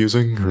I was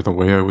using or the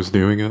way I was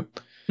doing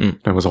it.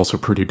 I was also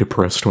pretty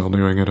depressed while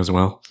doing it as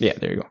well. Yeah,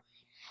 there you go.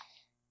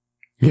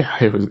 Yeah,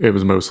 it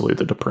was mostly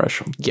the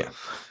depression. Yeah,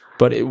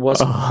 but it was.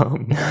 Go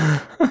on,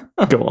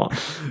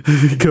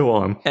 go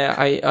on.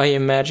 I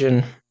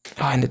imagine,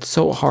 and it's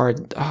so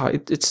hard.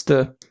 It's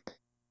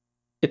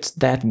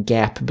that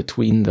gap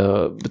between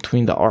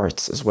the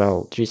arts as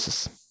well.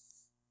 Jesus.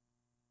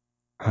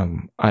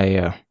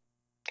 I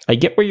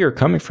get where you're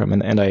coming from,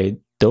 and I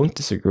don't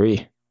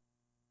disagree.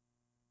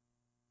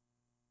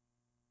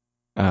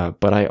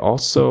 But I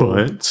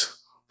also,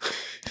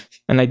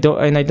 and I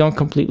don't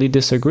completely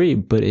disagree.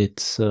 But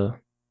it's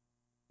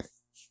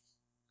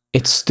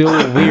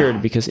still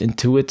weird because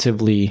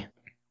intuitively,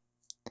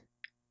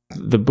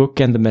 the book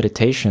and the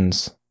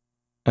meditations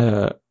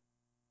are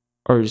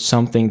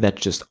something that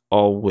just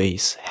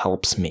always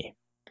helps me.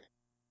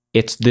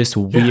 It's this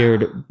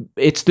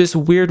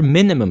weird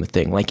minimum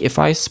thing. Like if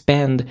I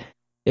spend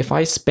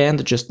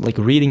just like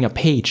reading a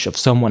page of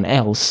someone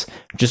else,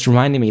 just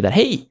reminding me that,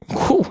 hey,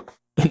 whew,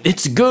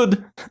 it's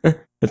good,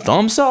 a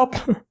thumbs up.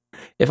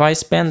 If I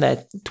spend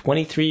that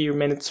 23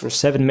 minutes or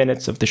 7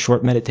 minutes of the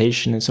short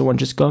meditation and someone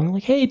just going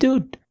like, hey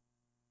dude,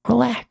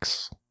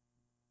 relax.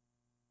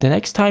 The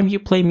next time you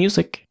play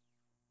music,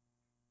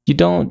 you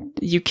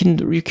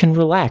can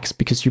relax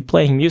because you're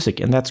playing music,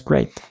 and that's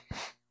great.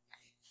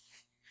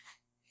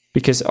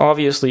 Because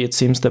obviously it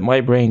seems that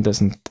my brain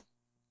doesn't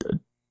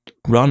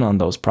run on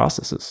those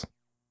processes.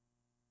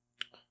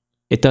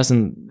 It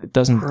doesn't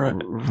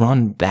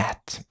run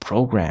that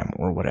program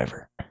or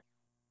whatever.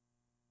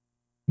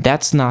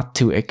 That's not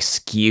to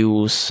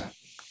excuse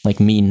like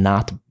me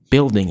not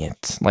building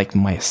it like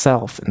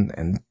myself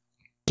and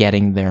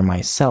getting there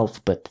myself,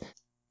 but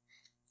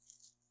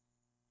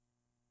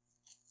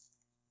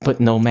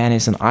no man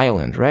is an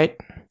island, right?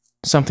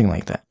 Something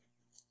like that.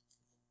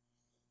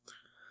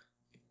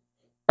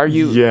 Are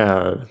you?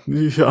 Yeah,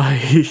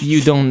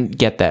 You don't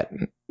get that,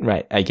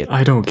 right? I get.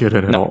 I don't get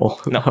it at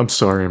all. No. I'm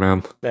sorry,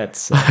 man.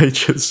 That's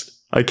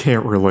I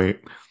can't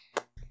relate.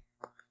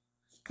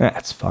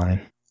 that's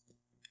fine.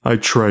 I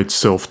tried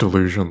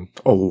self-delusion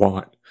a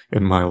lot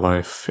in my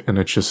life, and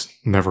it just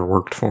never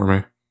worked for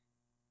me.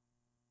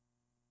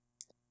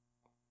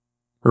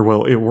 Or,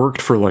 well, it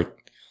worked for, like,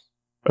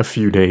 a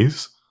few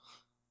days,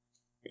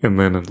 and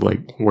then it,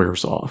 like,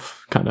 wears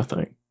off, kind of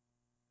thing.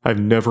 I've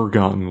never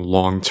gotten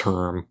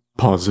long-term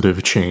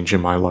positive change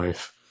in my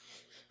life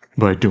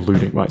by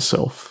deluding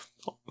myself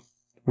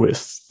with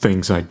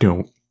things I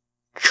don't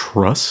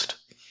trust,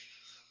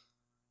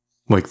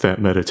 like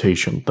that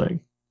meditation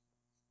thing.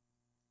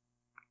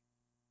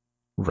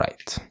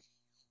 Right.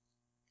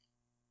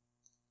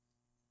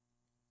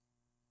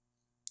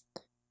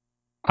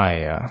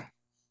 Yeah.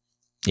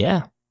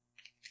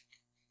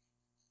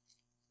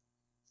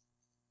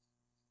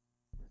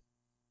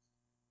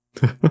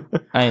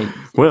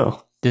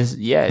 Well,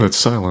 yeah. that's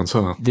silence,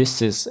 huh?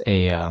 This is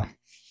I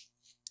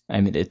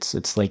mean,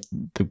 it's like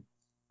the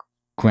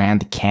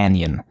Grand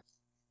Canyon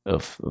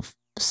of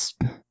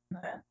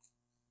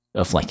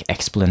like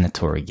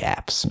explanatory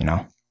gaps, you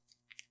know?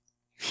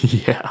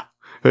 Yeah.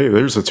 Hey,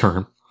 there's a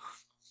term.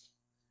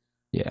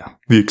 Yeah.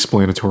 The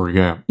explanatory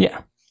gap.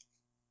 Yeah.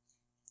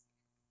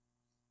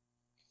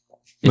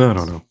 I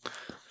don't know.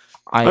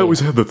 I always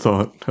had the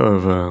thought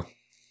of,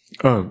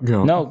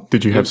 No.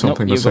 Did you have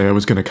something to say? Go. I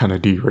was going to kind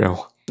of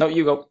derail. No,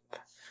 you go.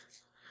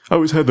 I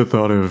always had the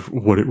thought of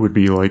what it would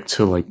be like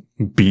to, like,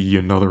 be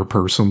another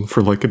person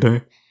for, like, a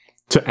day.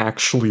 To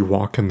actually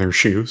walk in their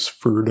shoes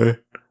for a day.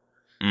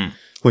 Mm.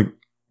 Like,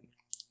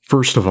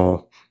 first of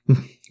all,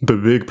 the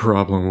big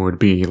problem would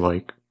be,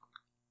 like,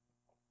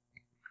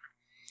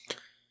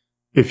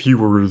 if you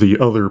were the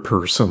other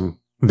person,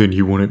 then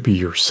you wouldn't be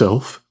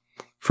yourself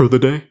for the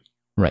day.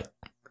 Right.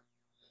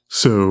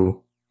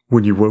 So,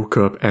 when you woke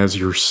up as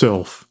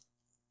yourself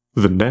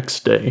the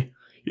next day,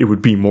 it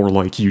would be more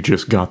like you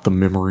just got the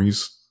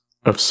memories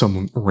of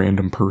some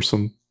random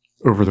person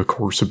over the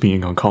course of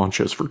being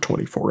unconscious for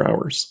 24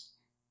 hours.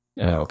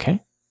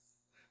 Okay.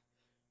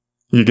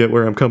 You get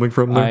where I'm coming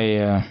from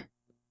there?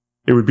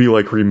 It would be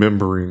like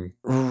remembering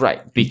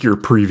your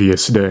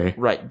previous day.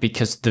 Right,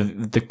 because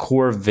the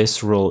core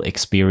visceral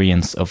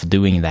experience of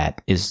doing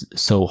that is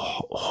so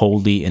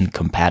wholly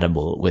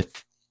incompatible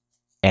with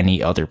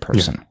any other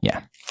person.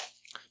 Yeah.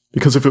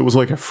 Because if it was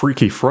like a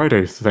Freaky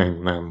Friday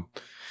thing, then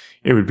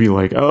it would be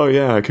like, oh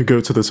yeah, I could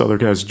go to this other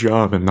guy's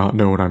job and not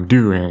know what I'm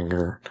doing,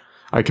 or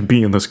I could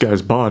be in this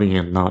guy's body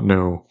and not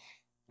know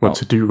what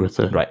to do with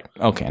it. Right.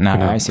 Okay,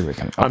 now I see where you're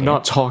coming from. I'm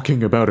not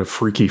talking about a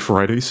Freaky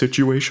Friday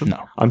situation.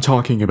 No. I'm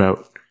talking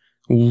about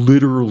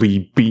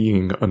literally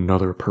being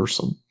another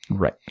person.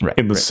 Right.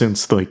 In the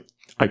sense, like,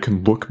 I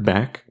can look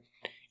back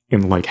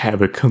and, like,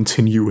 have a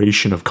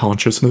continuation of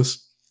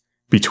consciousness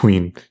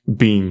between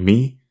being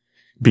me,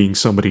 being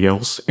somebody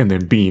else, and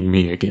then being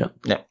me again.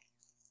 Yeah.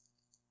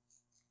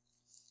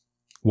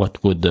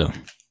 What would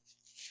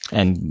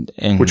and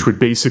which would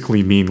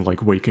basically mean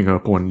like waking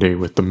up one day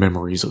with the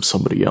memories of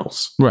somebody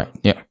else. Right.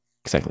 Yeah.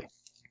 Exactly.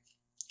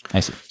 I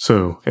see.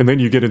 So, and then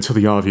you get into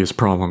the obvious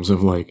problems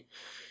of like,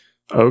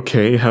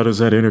 okay, how does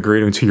that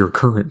integrate into your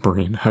current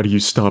brain? How do you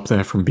stop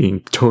that from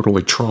being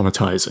totally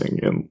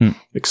traumatizing and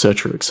et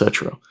cetera, et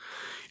cetera?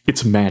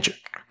 It's magic.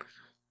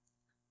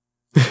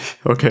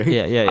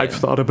 Okay? Yeah. I've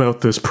thought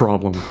about this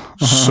problem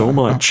so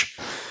much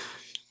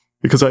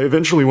because I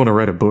eventually want to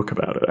write a book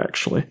about it,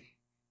 actually.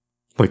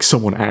 Like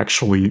someone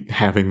actually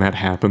having that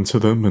happen to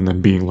them and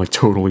then being like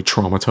totally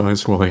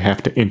traumatized while they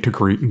have to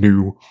integrate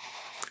new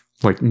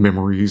like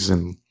memories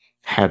and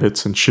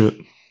habits and shit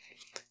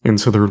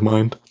into their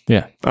mind.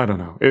 Yeah. I don't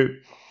know.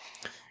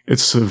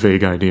 It's a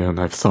vague idea, and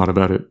I've thought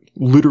about it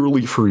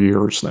literally for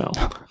years now.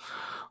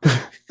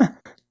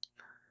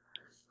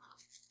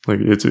 Like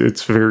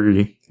it's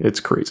crazy.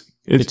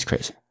 It's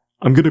crazy.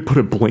 I'm gonna put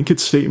a blanket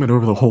statement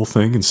over the whole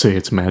thing and say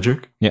it's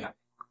magic. Yeah.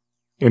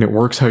 And it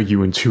works how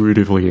you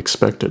intuitively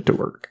expect it to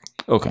work.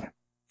 Okay.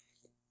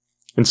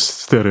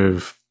 Instead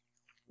of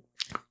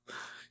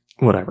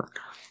whatever.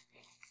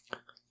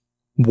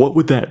 What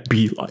would that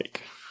be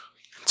like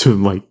to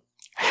like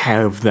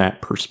have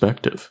that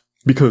perspective?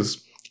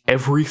 Because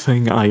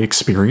everything I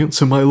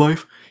experience in my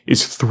life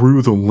is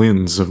through the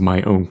lens of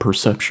my own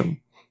perception.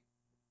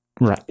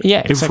 Right.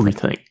 Yeah. Exactly.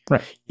 Everything.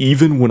 Right.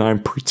 Even when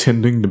I'm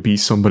pretending to be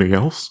somebody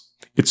else,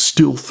 it's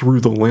still through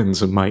the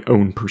lens of my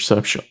own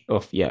perception.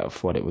 Of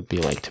what it would be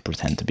like to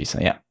pretend to be so.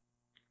 Yeah.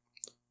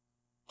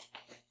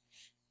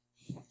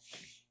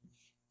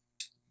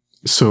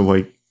 So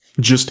like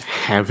just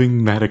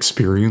having that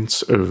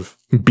experience of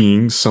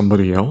being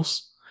somebody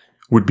else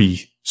would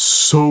be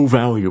so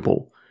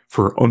valuable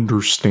for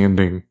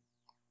understanding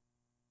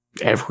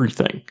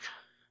everything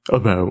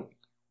about,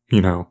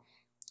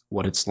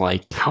 What it's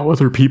like. how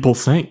other people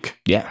think.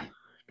 Yeah.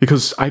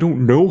 Because I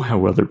don't know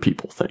how other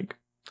people think.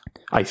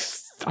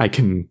 I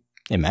can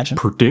Imagine.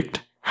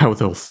 predict how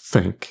they'll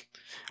think.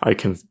 I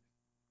can,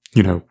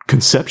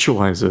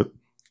 conceptualize it,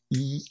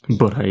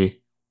 but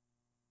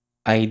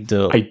I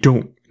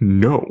don't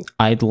know.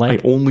 I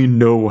only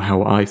know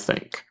how I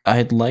think.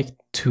 I'd like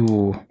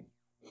to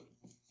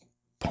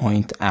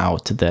point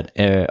out that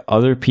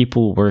other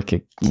people work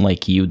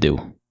like you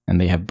do, and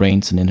they have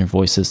brains and inner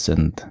voices,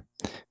 and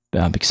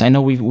because I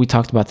know we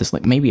talked about this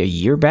like maybe a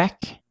year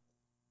back,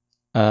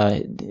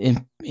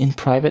 in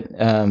private.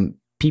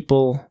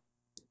 People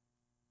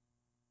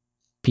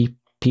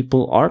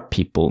are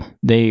people.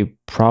 They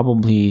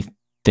probably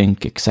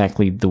think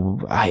exactly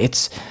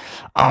it's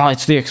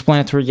the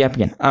explanatory gap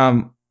again.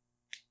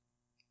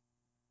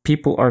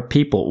 People are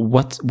people.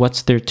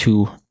 What's there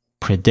to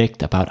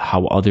predict about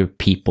how other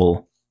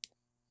people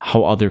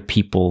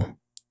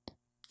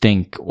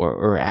think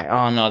or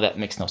oh no, that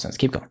makes no sense.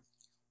 Keep going.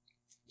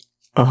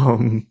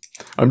 I'm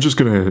just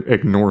gonna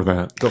ignore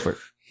that. Go for it.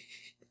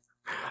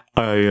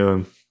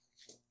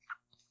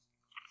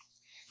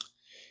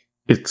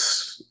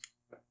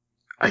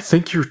 I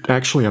think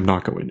I'm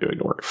not going to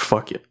ignore it.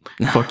 Fuck it.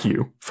 Fuck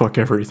you. Fuck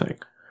everything.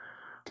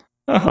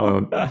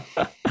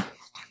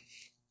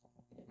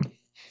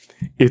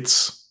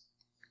 It's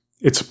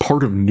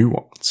part of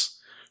nuance.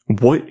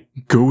 What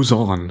goes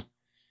on,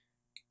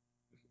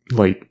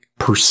 like,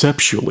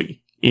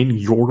 perceptually in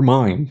your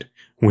mind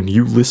when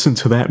you listen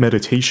to that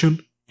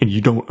meditation and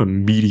you don't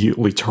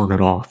immediately turn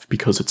it off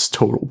because it's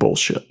total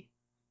bullshit?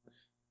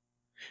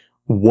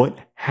 What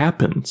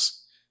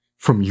happens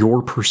from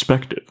your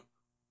perspective?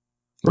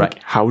 Like,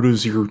 Right. how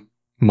does your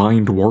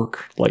mind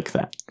work like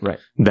that? Right.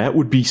 That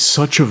would be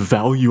such a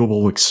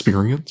valuable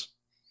experience.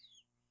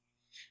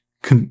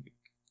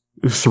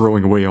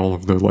 Throwing away all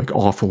of the like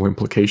awful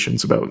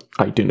implications about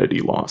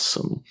identity loss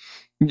and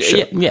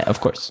shit. Yeah,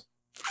 of course.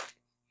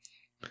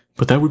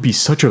 But that would be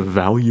such a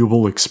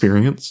valuable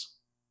experience.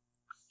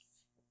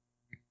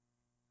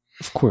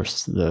 Of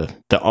course, the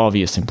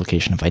obvious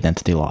implication of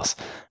identity loss.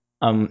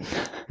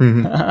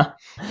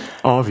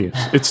 Obvious.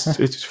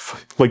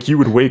 It's like you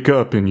would wake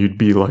up and you'd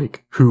be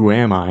like, who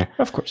am I?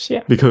 Of course,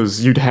 yeah.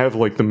 Because you'd have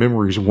like the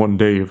memories one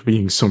day of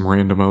being some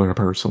random other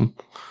person.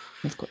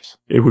 Of course.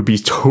 It would be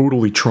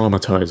totally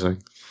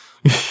traumatizing.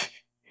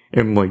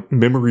 And like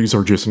memories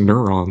are just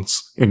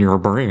neurons in your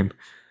brain.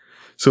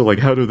 So like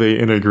how do they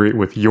integrate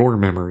with your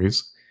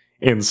memories?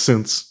 And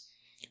since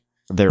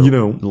They're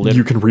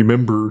you can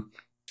remember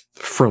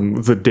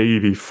from the day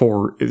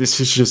before,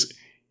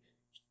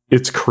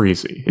 it's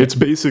crazy. It's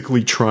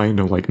basically trying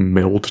to like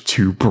meld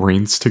two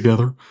brains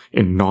together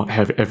and not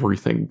have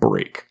everything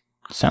break.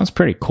 Sounds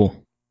pretty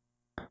cool.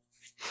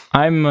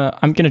 I'm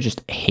gonna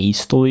just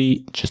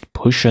hastily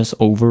push us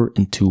over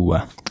into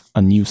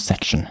a new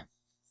section.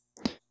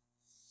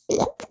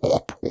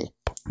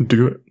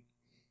 Do it.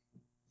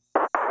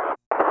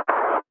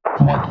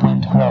 What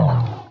went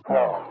wrong?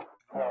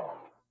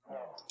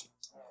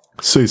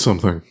 Say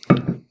something.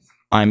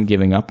 I'm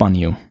giving up on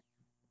you.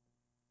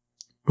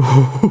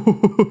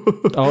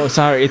 Oh,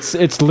 sorry.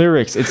 It's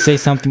lyrics. It's say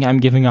something. I'm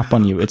giving up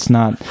on you. It's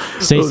not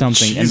say Oh,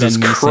 something and Jesus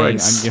then me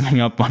Christ. saying I'm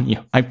giving up on you.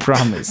 I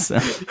promise.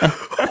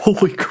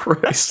 Holy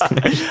Christ.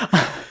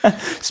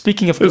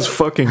 Speaking of, It's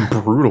fucking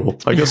brutal.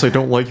 I guess I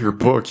don't like your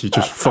book. You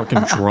just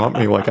fucking drop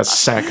me like a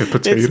sack of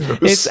potatoes.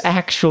 it's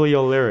actually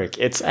a lyric.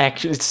 It's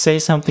say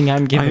something.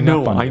 I'm giving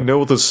up on I you.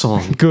 know the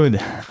song.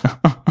 Good.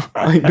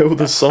 I know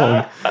the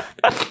song.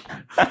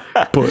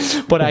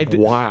 But I did,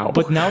 wow.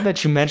 But now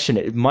that you mention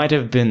it, it might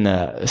have been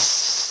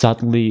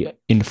subtly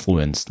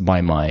influenced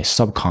by my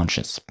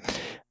subconscious.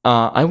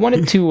 I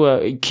wanted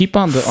to keep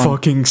on the.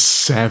 Fucking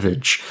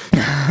savage.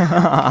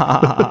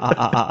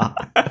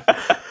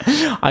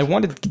 I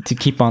wanted to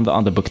keep on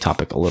the book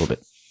topic a little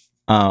bit.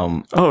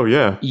 Oh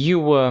yeah.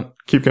 You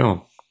Keep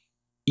going.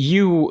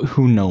 you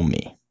who know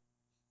me,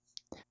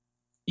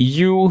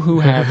 you who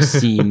have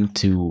seemed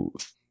to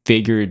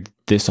figured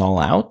this all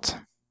out.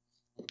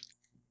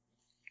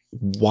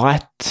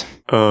 What?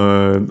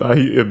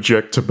 I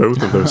object to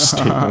both of those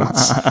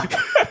statements.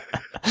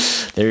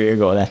 There you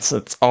go.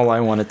 That's all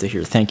I wanted to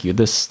hear. Thank you.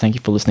 Thank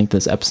you for listening to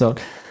this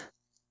episode.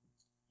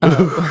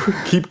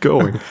 Keep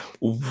going.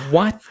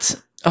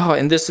 What? Oh,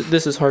 and this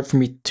is hard for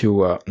me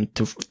to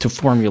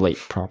formulate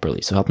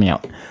properly. So help me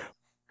out.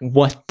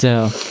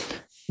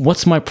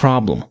 What's my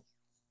problem?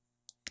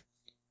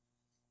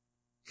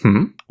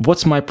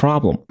 What's my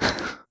problem?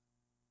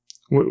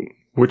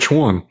 Which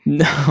one?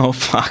 No,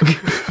 fuck.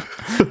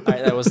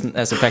 Alright, that wasn't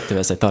as effective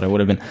as I thought it would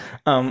have been.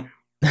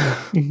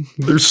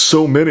 There's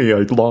so many I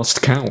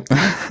lost count.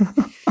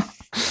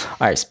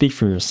 Alright, speak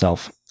for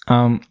yourself.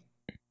 Well,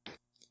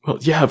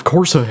 yeah, of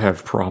course I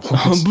have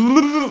problems.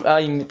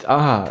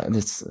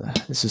 This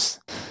is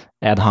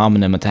ad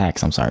hominem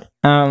attacks. I'm sorry.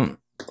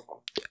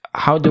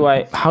 How do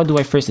I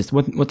phrase this?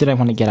 What did I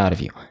want to get out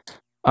of you?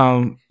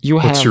 You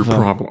have What's your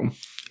problem?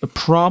 A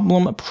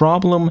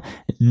problem.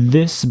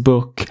 This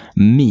book,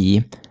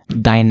 me,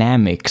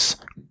 dynamics,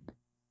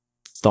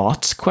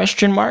 thoughts?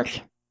 Question mark.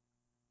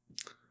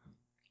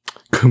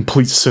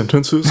 Complete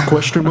sentences?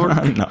 Question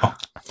mark? No.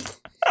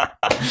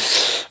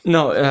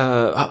 No.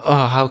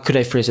 How could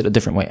I phrase it a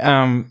different way?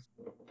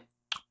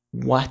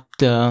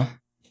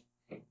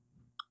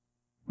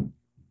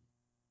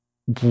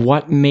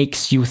 What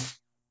makes you?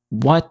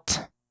 Why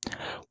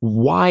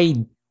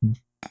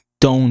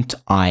don't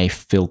I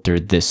filter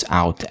this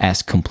out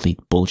as complete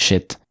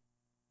bullshit?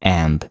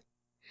 And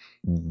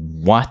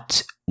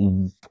what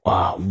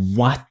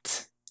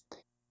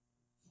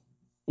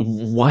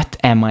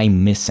am I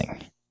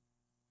missing?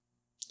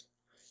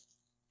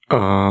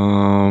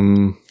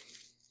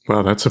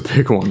 Wow, that's a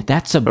big one.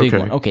 That's a big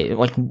one. Okay,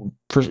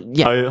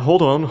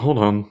 Hold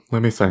on.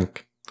 Let me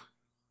think.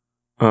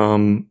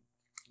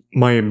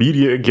 My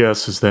immediate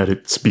guess is that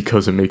it's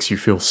because it makes you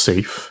feel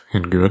safe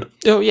and good.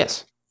 Oh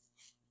yes,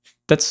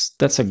 that's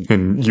a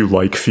And you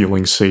like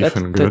feeling safe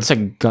and good. that's a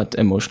gut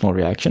emotional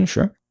reaction.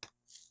 Sure.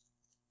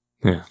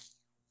 Yeah.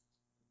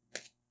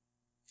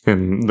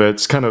 And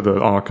that's kind of the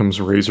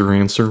Occam's razor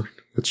answer.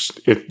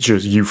 It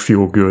just you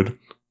feel good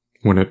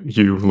when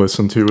you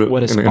listen to it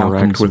What is and interact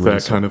Occam's with that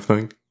razor? kind of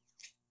thing.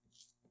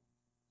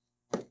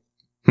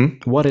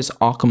 What is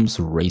Occam's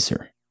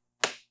razor?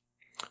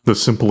 The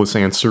simplest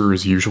answer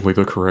is usually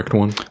the correct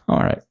one. All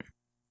right.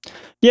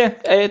 Yeah,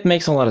 it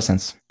makes a lot of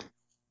sense.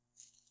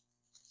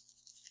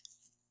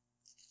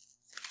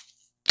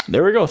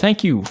 There we go.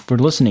 Thank you for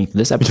listening to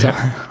this episode.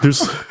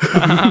 There's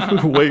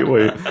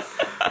wait.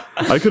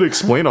 I could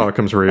explain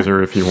Occam's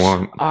razor if you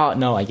want.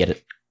 No, I get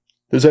it.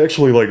 There's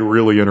actually like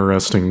really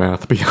interesting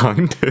math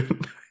behind it.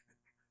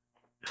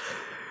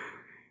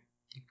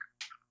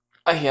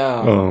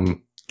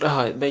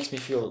 It makes me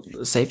feel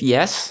safe.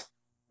 Yes.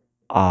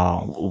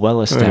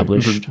 Well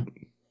established.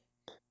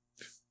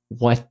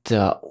 What?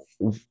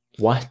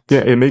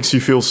 Yeah, it makes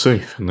you feel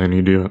safe, and then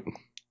you do it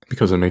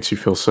because it makes you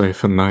feel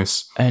safe and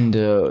nice, And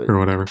or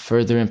whatever.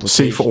 further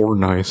implications. Safe or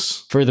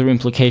nice. Further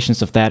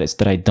implications of that is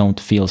that I don't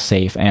feel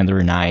safe and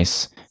or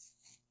nice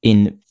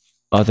in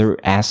other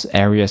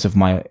areas of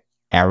my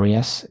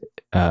life.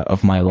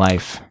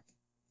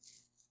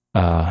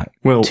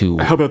 Well, to-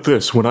 how about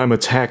this? When I'm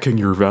attacking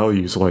your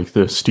values like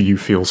this, do you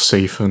feel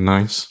safe and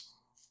nice?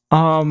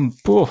 I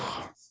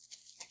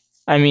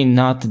mean,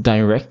 not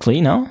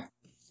directly, no.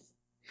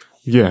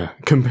 Yeah,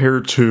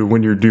 compared to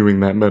when you're doing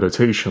that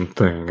meditation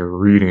thing or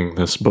reading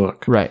this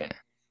book. Right.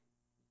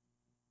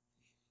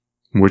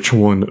 Which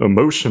one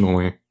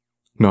emotionally,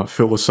 not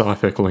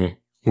philosophically,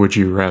 would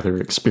you rather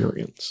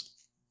experience?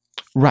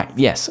 Right.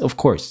 Yes. Of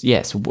course.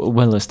 Yes.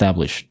 Well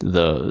established.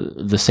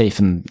 The safe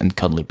and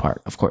cuddly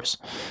part. Of course.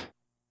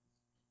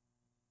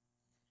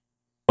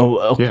 Oh.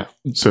 Okay. Yeah,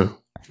 so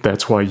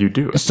that's why you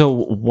do it. So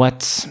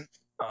what's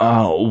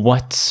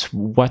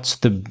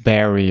the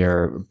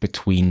barrier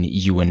between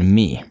you and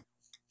me?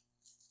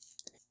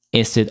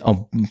 Is it a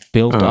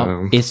built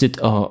up? Is it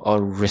a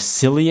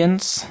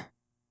resilience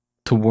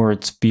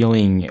towards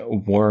feeling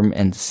warm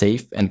and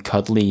safe and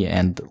cuddly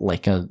and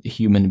like a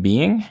human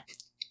being?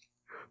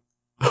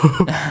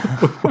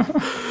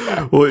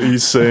 What,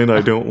 he's saying I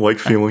don't like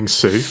feeling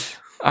safe?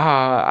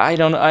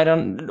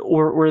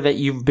 or that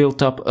you've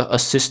built up a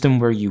system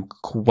where you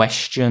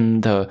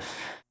question the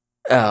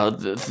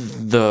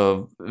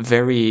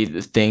very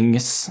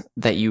things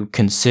that you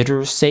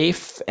consider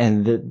safe,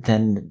 and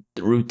then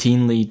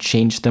routinely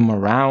change them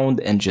around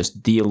and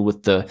just deal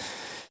with the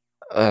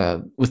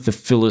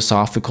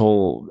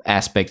philosophical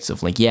aspects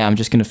of like, yeah, I'm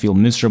just gonna feel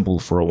miserable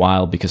for a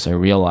while because I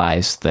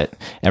realized that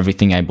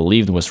everything I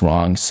believed was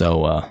wrong.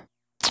 So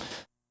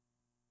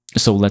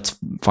let's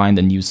find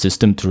a new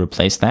system to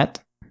replace that.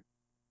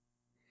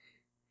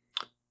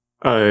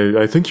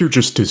 I think you're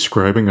just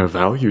describing a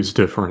values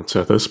difference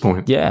at this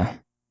point. Yeah.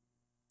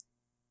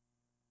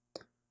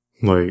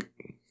 Like,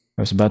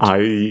 I was about to. I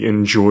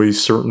enjoy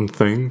certain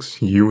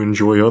things, you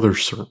enjoy other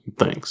certain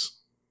things.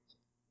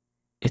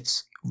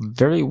 It's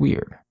very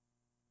weird.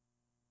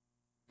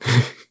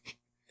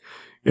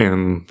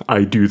 And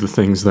I do the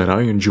things that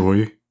I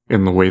enjoy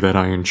in the way that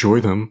I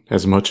enjoy them,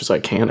 as much as I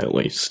can at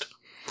least.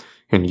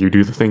 And you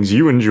do the things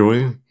you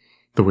enjoy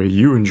the way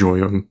you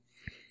enjoy them.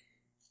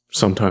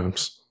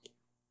 Sometimes.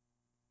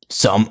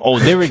 Oh,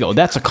 there we go.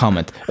 That's a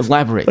comment.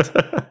 Elaborate.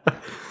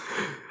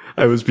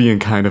 I was being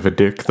kind of a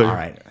dick there. All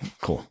right,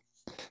 cool.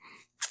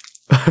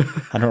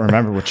 I don't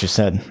remember what you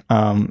said.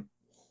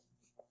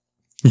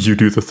 You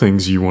do the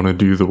things you want to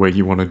do the way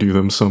you want to do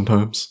them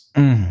sometimes.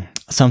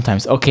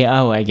 Sometimes. Okay.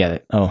 Oh, I get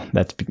it.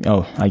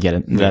 I get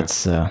it. Yeah.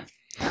 That's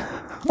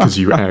Because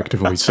you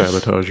actively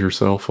sabotage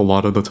yourself a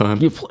lot of the time.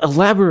 you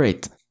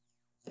elaborate.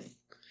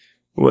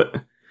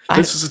 What?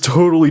 This is a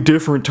totally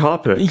different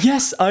topic.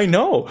 Yes, I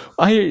know.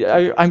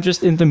 I'm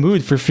just in the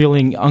mood for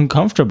feeling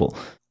uncomfortable.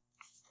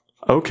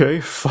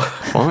 Okay,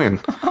 fine.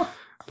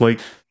 Like,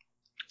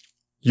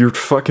 you're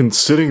fucking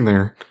sitting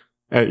there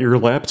at your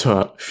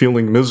laptop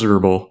feeling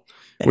miserable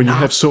when you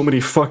have so many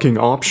fucking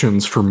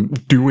options for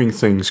doing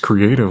things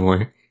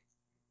creatively.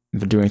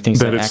 For doing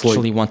things that I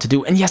actually want to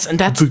do. And yes, and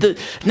that's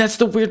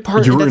the weird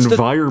part. Your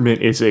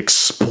environment is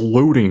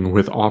exploding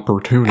with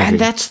opportunity. And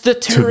that's the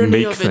tyranny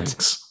to make of it.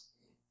 things.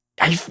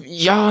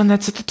 And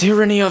that's the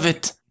tyranny of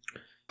it.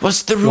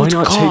 What's the root Why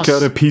not cause? take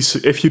out a piece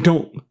if you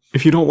don't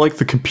like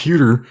the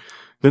computer,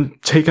 then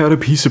take out a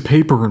piece of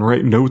paper and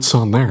write notes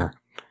on there.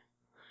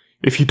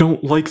 If you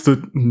don't like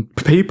the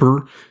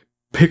paper,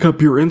 pick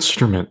up your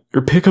instrument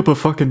or pick up a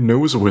fucking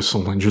nose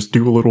whistle and just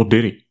do a little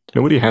ditty.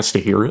 Nobody has to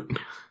hear it.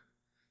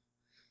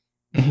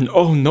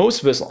 Oh,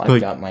 nose whistle.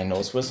 I've got my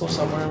nose whistle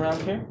somewhere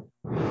around here.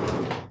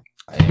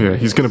 Yeah,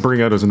 he's gonna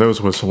bring out his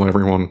nose whistle,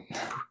 everyone.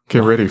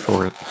 Get ready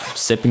for it.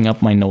 Sipping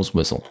up my nose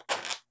whistle.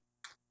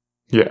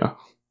 Yeah.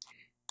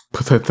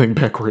 Put that thing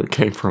back where it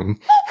came from.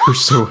 Or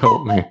so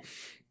help me.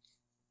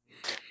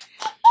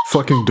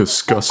 Fucking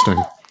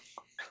disgusting.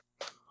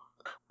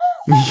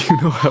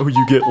 You know how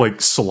you get,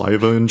 like,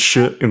 saliva and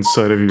shit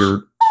inside of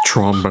your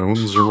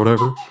trombones or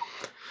whatever?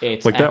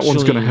 It's like, that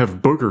one's gonna have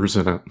boogers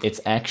in it.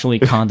 It's actually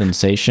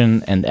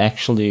condensation, and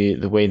actually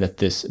the way that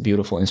this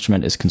beautiful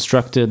instrument is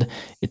constructed,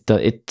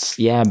 it's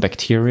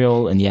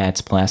bacterial, and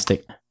it's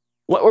plastic.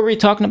 What were we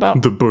talking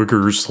about? The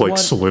boogers, like,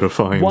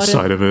 solidify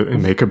inside of it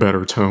and make a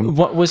better tone.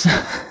 What was...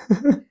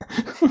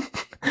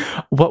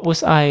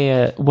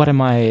 what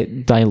am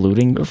I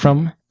diluting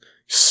from?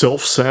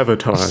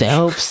 Self-sabotage.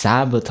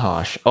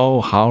 Self-sabotage.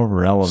 Oh, how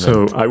relevant.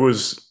 So I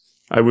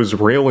was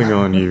railing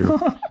on you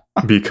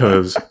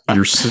because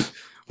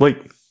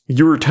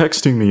you were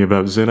texting me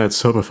about Zenat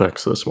sub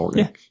effects this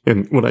morning. Yeah.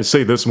 And when I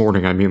say this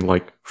morning, I mean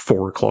like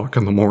 4 o'clock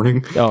in the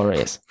morning. Oh, right,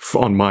 yes.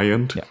 On my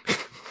end. Yeah.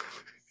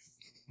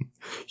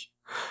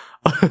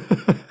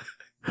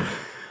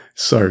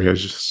 Sorry, I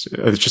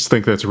just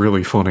think that's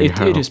really funny.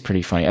 It is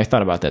pretty funny. I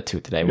thought about that too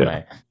today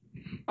when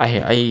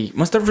I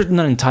must have written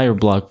an entire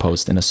blog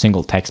post in a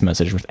single text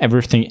message with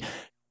everything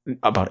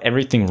wrong.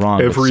 Everything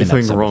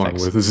with wrong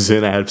with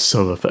Zenat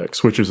sub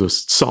effects, which is a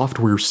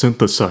software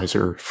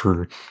synthesizer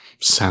for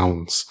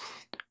sounds,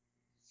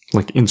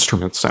 like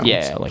instrument sounds.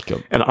 Yeah,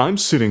 and I'm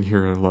sitting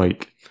here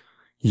like,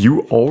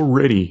 you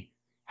already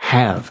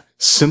have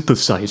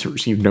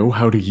synthesizers you know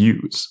how to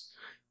use.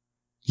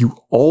 You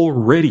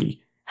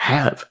already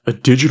have a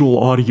digital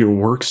audio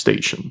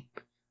workstation.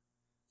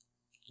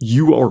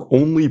 You are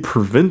only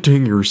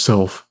preventing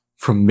yourself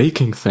from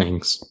making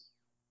things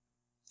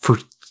for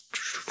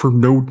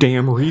no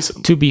damn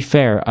reason. To be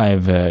fair,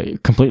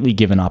 I've completely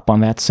given up on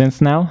that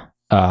synth now,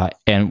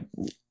 and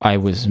I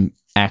was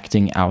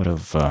acting out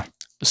of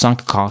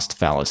sunk cost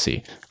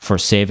fallacy for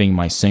saving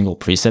my single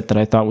preset that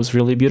I thought was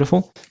really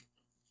beautiful,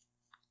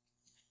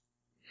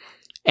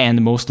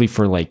 and mostly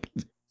for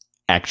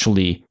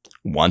actually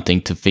wanting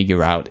to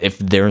figure out if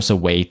there's a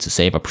way to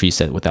save a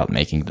preset without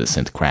making the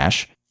synth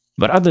crash.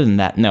 But other than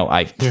that, no,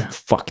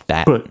 fuck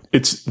that. But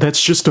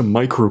that's just a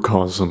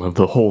microcosm of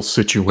the whole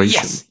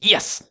situation.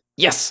 Yes,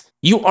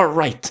 you are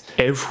right.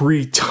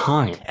 Every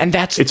time. And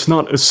it's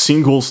not a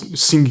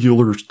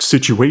singular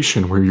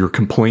situation where you're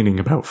complaining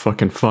about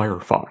fucking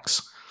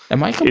Firefox.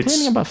 Am I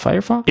complaining about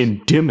Firefox?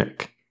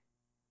 Endemic.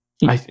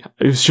 It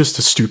was just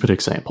a stupid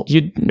example.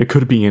 It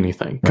could be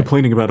anything. Right.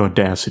 Complaining about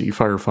Audacity,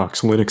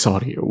 Firefox, Linux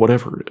Audio,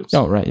 whatever it is.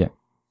 Oh, right, yeah.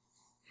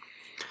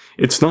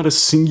 it's not a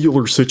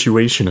singular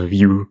situation of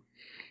you,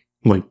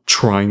 like,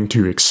 trying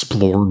to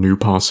explore new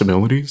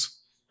possibilities.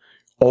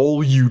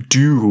 All you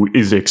do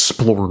is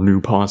explore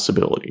new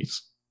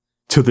possibilities,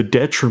 to the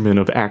detriment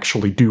of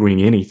actually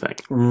doing anything.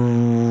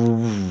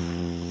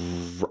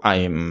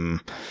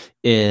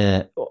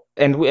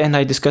 And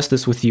I discussed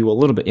this with you a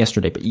little bit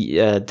yesterday, but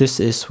this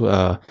is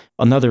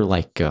another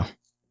life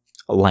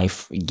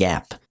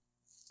gap.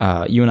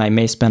 You and I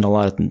may spend a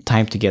lot of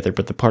time together,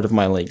 but the part of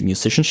my like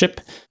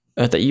musicianship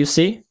that you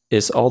see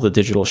is all the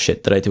digital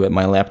shit that I do at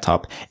my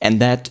laptop, and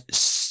that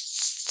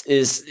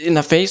is in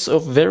the face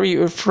of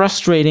very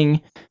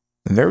frustrating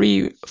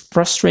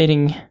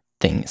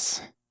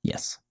things.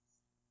 Yes.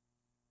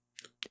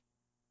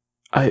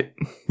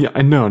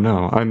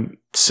 No. I'm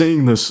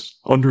saying this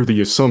under the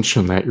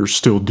assumption that you're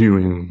still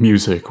doing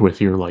music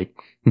with your, like,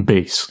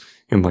 bass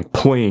and, like,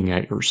 playing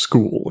at your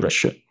school and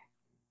shit.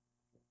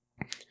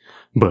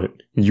 But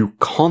you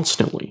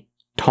constantly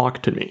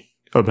talk to me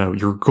about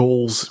your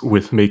goals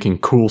with making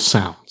cool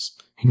sounds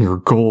and your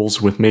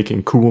goals with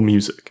making cool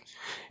music.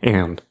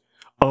 And,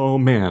 oh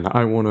man,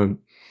 I want to,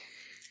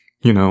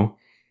 you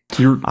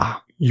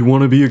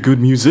want to be a good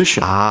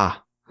musician.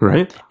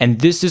 Right?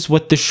 And this is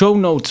what the show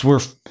notes were.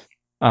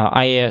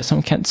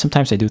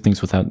 Sometimes I do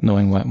things without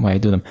knowing why I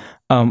do them.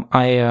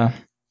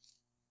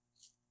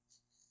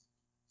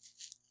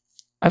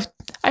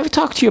 I've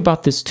talked to you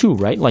about this too,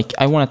 right? Like,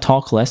 I want to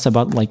talk less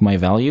about like my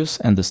values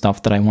and the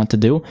stuff that I want to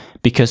do,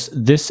 because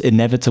this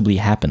inevitably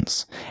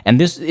happens. And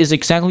this is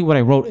exactly what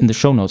I wrote in the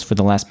show notes for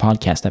the last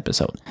podcast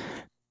episode.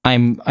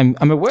 I'm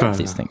aware of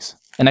these things,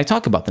 and I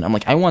talk about them. I'm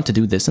like, I want to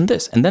do this, and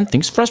then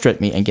things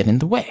frustrate me and get in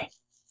the way.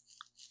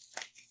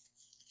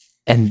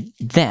 And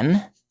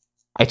then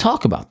I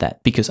talk about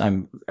that because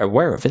I'm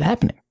aware of it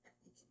happening.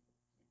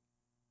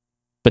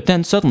 But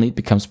then suddenly it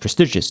becomes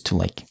prestigious to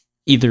like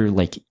either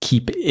like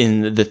keep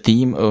in the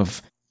theme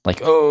of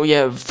like, oh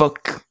yeah,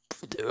 fuck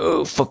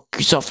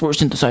software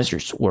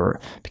synthesizers, or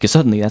because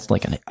suddenly that's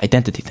like an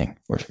identity thing,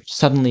 or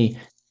suddenly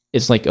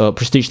it's like a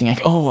prestige thing,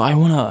 like, oh, I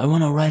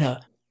wanna write a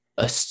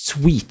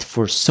suite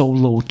for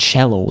solo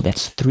cello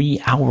that's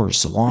 3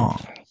 hours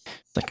long.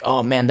 Like,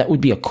 oh man, that would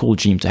be a cool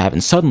dream to have.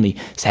 And suddenly,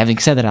 having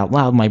said it out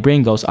loud, my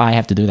brain goes, I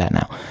have to do that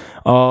now.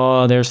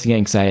 Oh, there's the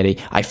anxiety.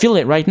 I feel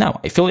it right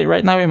now. I feel it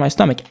right now in my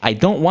stomach. I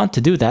don't want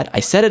to do that. I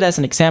said it as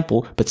an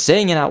example, but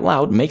saying it out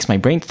loud makes my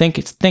brain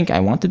think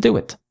I want to do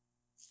it.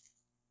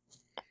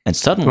 And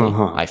suddenly,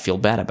 I feel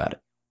bad about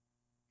it.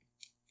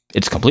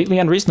 It's completely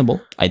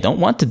unreasonable. I don't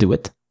want to do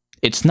it.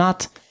 It's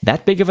not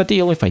that big of a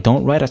deal if I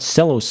don't write a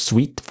cello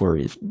suite for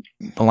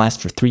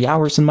last for 3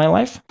 hours in my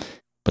life.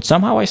 But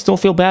somehow I still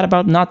feel bad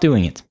about not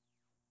doing it.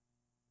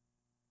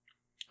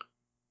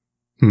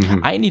 Mm-hmm.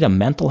 I need a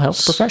mental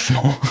health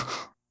professional.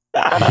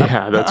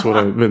 Yeah, that's what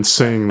I've been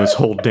saying this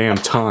whole damn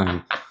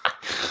time.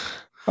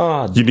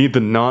 You need to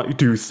not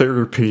do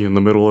therapy in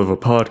the middle of a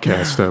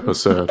podcast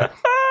episode.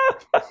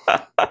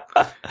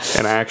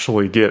 And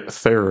actually get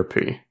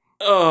therapy.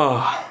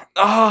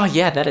 Oh,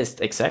 yeah, that is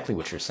exactly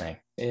what you're saying.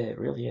 It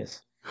really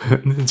is.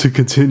 To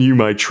continue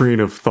my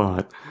train of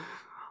thought,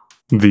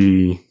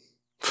 there's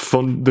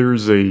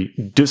a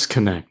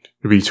disconnect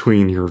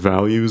between your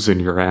values and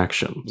your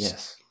actions.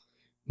 Yes.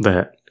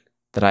 That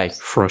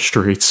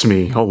frustrates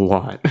me a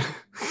lot.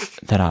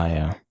 that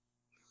I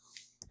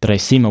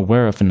seem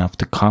aware of enough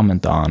to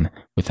comment on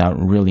without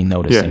really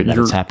noticing that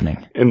it's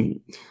happening. And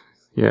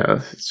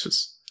yeah, it's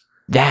just,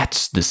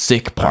 that's the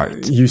sick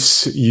part. You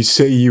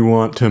say you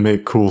want to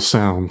make cool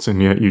sounds,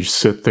 and yet you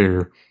sit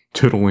there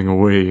twiddling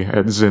away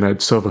at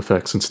Zened sub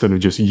effects instead of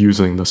just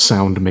using the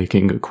sound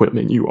making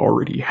equipment you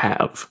already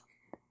have.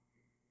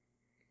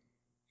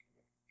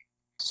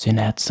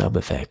 Zened sub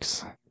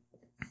effects.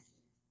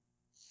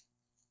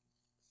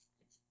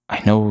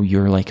 I know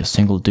you're like a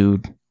single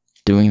dude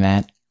doing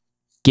that.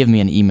 Give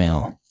me an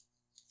email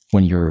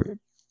when your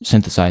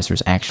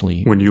synthesizer's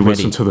actually when you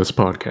ready. Listen to this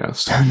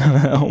podcast.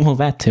 Well,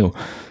 that too.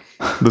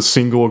 The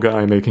single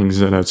guy making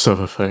Zened sub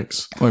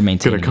effects. Or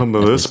maintaining. Gonna come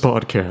to this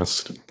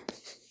podcast.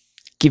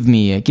 Give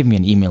me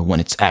an email when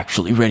it's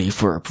actually ready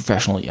for a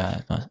professional.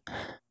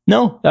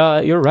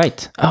 No, you're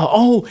right.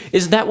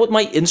 Is that what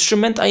my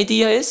instrument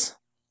idea is?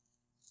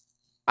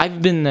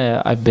 I've been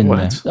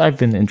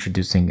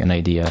introducing an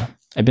idea.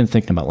 I've been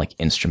thinking about like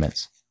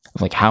instruments,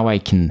 of like how I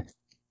can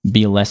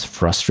be less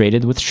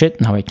frustrated with shit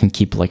and how I can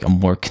keep like a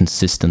more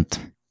consistent.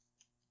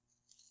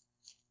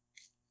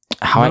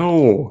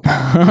 No,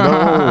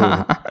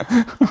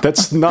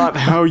 that's not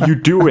how you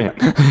do it.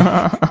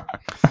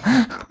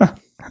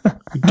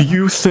 Do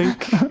you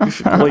think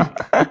like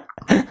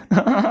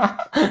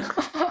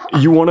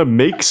you want to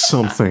make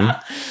something,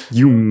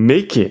 you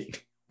make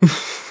it?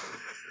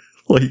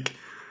 Like,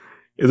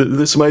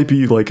 this might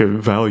be like a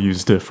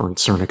values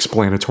difference or an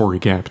explanatory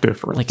gap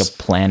difference. Like a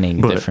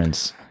planning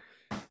difference.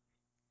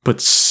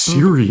 But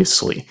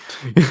seriously,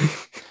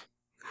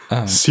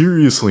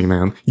 seriously,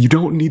 man, you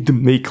don't need to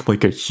make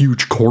like a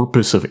huge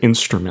corpus of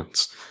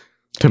instruments.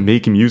 to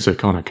make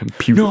music on a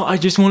computer. No, I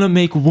just want to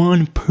make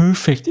one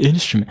perfect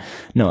instrument.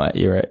 No,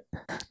 you're right.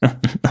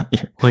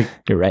 Like,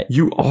 You're right.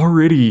 you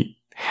already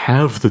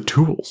have the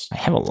tools. I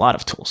have a lot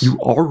of tools. You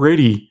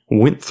already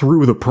went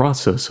through the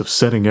process of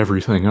setting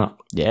everything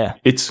up. Yeah.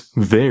 It's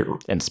there.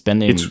 And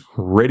spending It's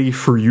ready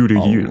for you to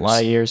a use.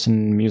 lot of years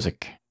in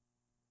music.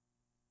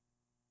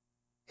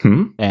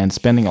 Hmm? And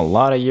spending a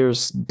lot of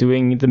years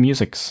doing the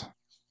musics.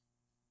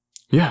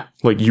 Yeah.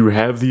 Like, you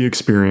have the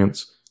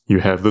experience,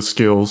 you have the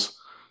skills,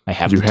 I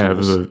have you the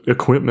have tools. the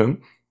equipment.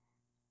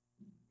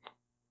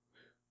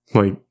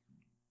 Like,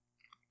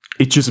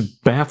 it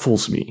just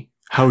baffles me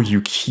how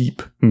you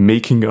keep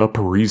making up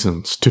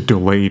reasons to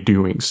delay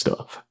doing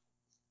stuff.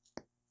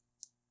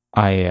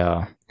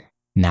 Now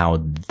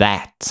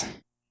that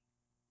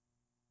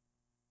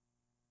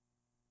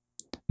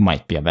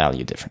might be a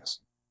value difference.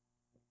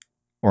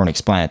 Or an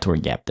explanatory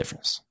gap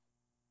difference.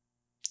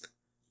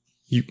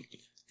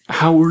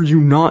 How are you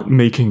not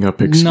making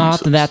up excuses?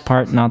 Not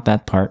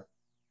that part.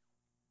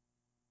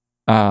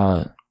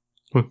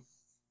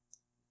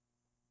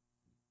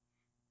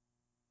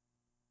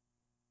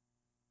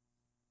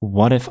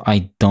 What if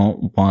I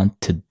don't want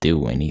to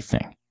do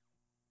anything?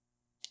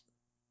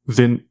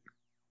 Then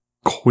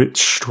quit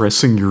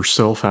stressing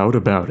yourself out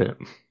about it.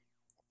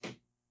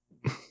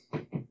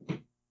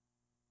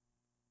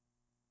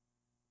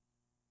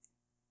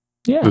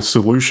 Yeah. The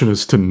solution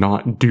is to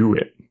not do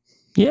it.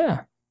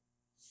 Yeah.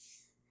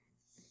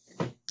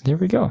 There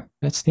we go.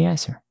 That's the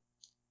answer.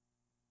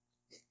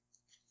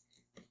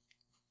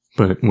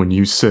 But when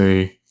you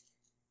say,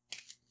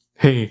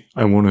 hey,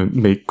 I want to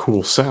make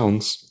cool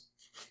sounds,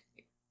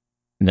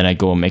 And then I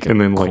go and make a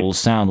And then, cool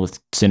sound with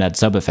Synad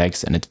sub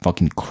effects, and it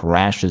fucking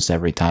crashes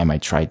every time I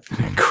try.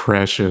 it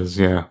crashes,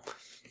 yeah.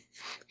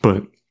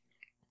 But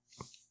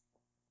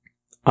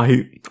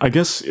I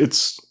guess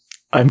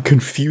I'm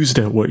confused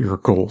at what your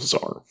goals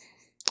are.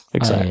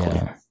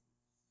 Exactly.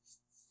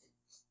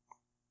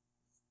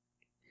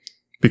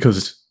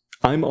 Because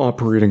I'm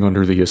operating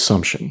under the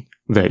assumption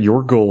that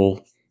your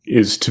goal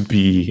is to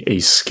be a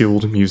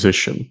skilled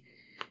musician,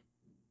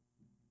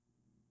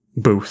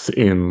 both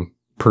in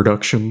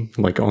production,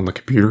 like on the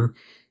computer,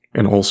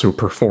 and also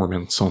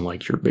performance on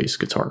like your bass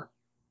guitar.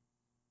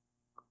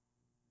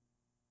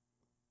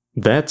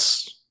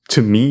 That's,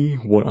 to me,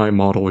 what I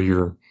model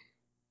your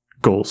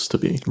goals to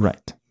be.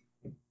 Right.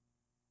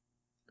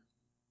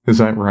 Is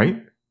that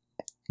right?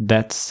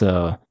 That's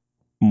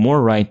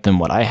more right than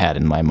what I had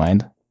in my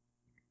mind.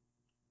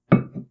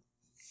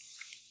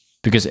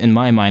 Because in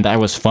my mind, I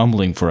was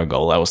fumbling for a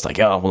goal. I was like,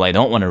 oh, well, I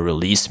don't want to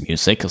release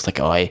music. I was like,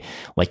 oh, I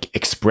like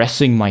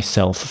expressing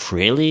myself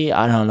freely.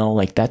 I don't know,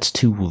 like that's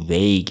too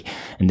vague.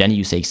 And then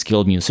you say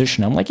skilled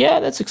musician. I'm like,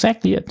 yeah, that's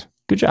exactly it.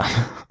 Good job.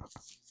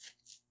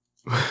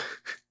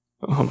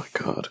 Oh my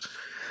god.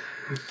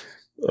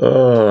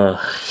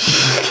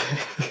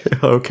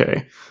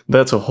 Okay.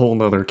 That's a whole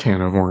nother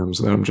can of worms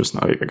that I'm just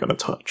not even gonna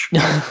touch.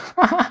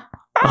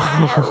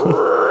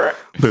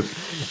 But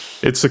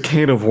it's a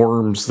can of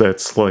worms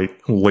that's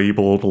like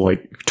labeled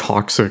like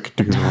toxic,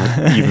 do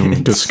not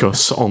even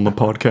discuss on the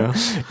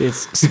podcast.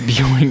 It's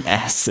spewing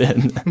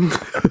acid.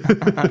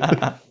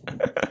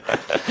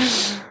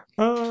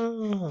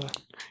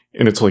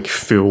 And it's like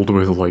filled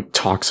with like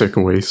toxic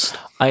waste.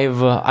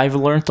 I've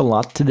learned a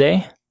lot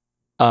today.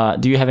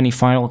 Do you have any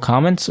final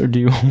comments, or do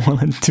you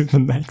want to do the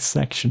next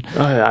section?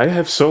 I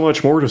have so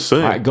much more to say.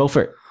 All right, go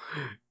for it.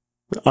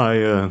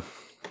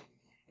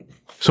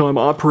 So I'm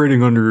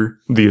operating under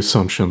the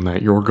assumption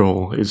that your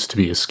goal is to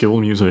be a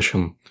skilled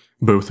musician,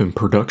 both in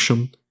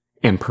production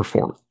and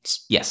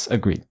performance. Yes,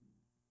 agreed.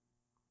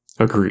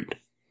 Agreed.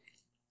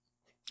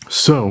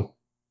 So,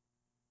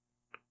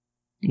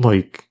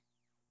 like,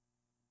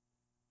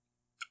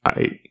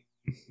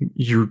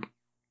 you're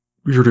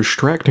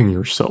distracting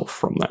yourself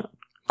from that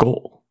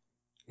goal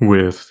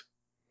with,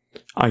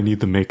 I need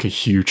to make a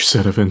huge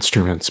set of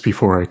instruments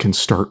before I can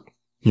start,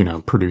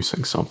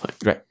 producing something.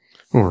 Right.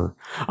 Or,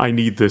 I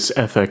need this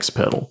FX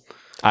pedal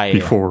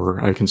before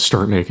I can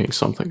start making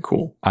something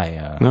cool.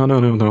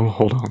 No,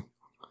 hold on.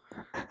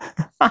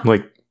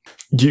 Like,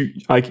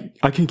 I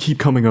can keep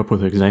coming up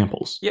with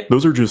examples. Yep.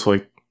 Those are just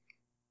like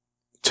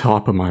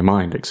top of my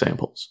mind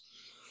examples.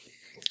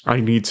 I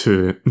need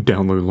to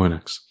download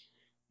Linux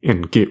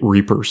and get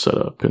Reaper set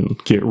up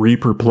and get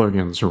Reaper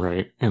plugins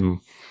right and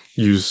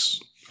use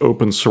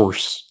open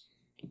source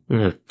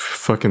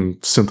fucking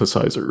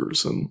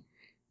synthesizers, and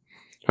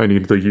I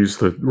need to use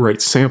the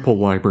right sample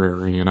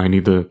library, and I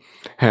need to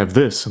have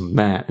this and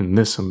that and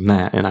this and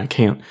that, and I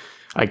can't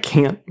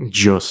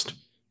just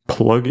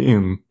plug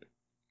in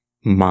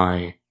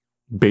my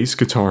bass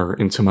guitar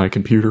into my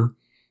computer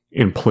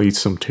and play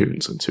some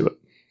tunes into it.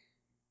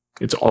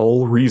 It's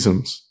all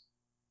reasons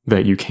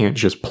that you can't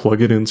just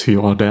plug it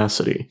into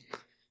Audacity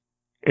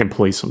and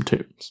play some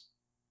tunes,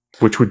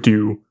 which would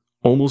do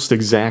almost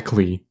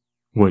exactly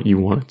what you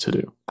want it to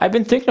do. I've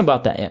been thinking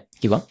about that. Yeah,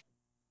 keep on.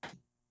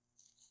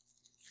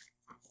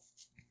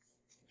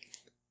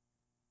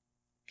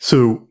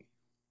 So,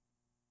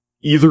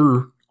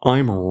 either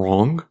I'm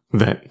wrong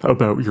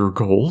about your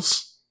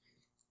goals,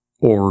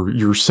 or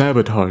you're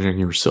sabotaging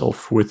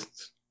yourself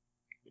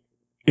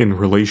in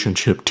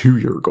relationship to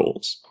your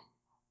goals.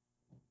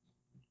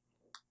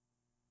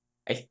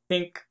 I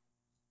think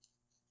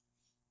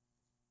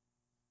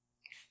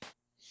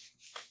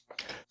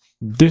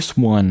this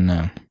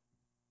one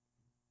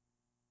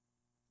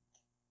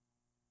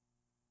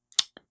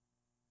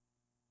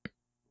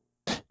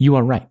you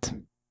are right.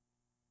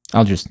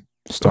 I'll just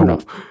start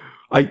off.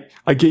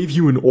 I gave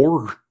you an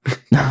or.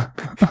 You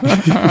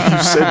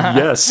said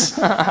yes.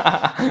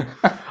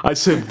 I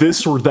said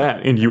this or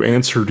that, and you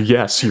answered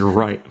yes, you're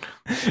right.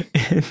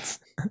 It's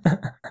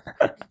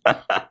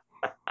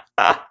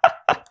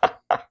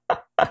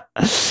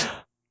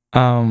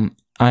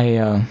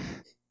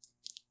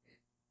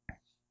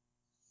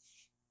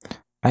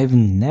I've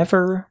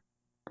never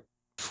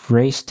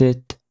phrased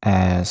it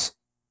as.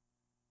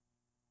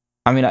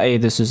 I mean,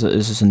 this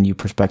is a new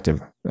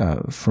perspective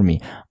for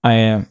me.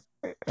 I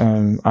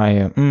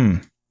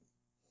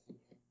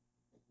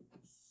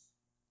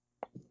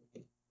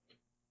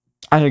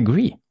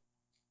agree.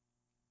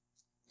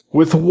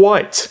 With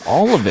what?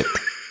 All of it.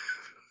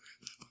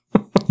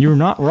 You're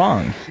not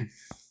wrong.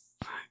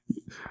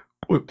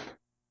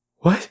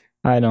 What?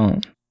 I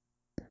don't.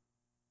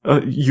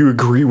 You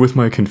agree with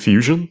my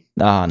confusion?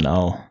 Ah,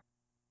 no.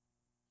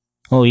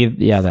 Well,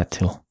 yeah, that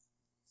too.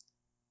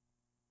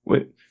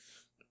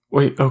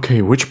 Wait,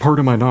 okay, which part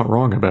am I not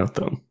wrong about,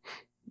 then?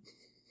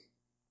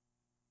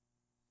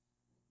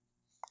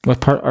 What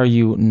part are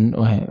you?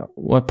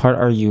 What part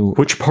are you?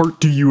 Which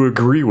part do you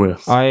agree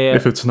with?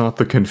 If it's not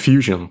the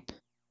confusion.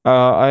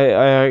 I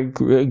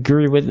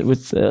agree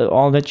with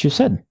all that you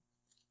said.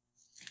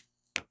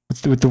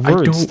 With the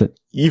words I don't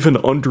even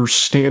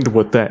understand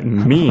what that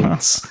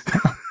means.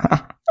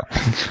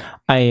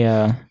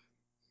 I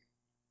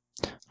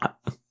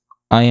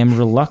am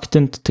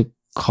reluctant to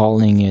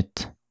calling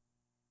it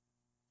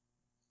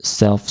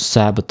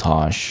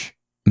self-sabotage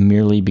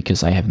merely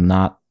because I have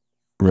not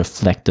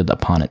reflected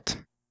upon it.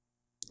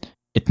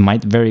 It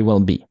might very well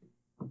be.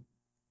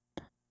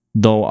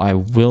 Though I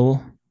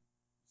will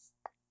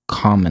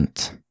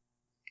comment.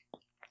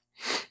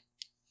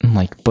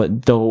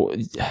 But though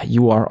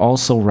you are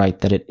also right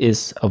that it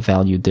is a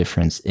value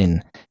difference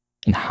in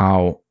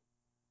how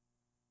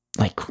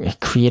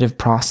creative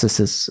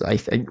processes I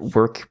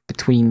work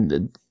between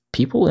the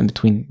people and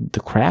between the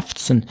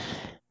crafts. And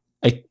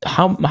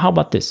how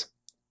about this?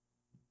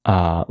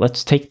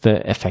 Let's take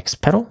the FX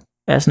pedal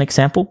as an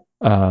example.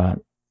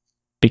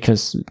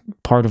 Because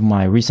part of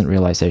my recent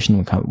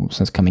realization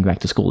since coming back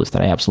to school is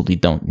that I absolutely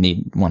don't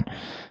need one.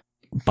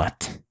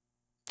 But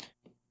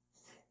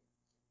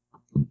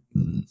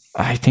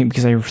I think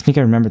I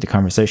remember the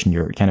conversation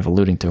you're kind of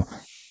alluding to.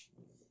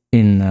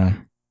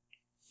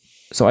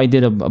 So I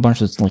did a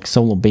bunch of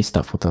solo bass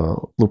stuff with a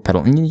loop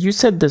pedal, and you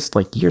said this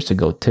years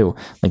ago too.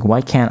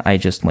 Why can't I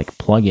just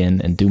plug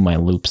in and do my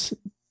loops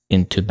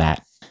into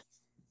that?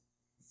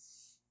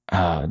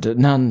 I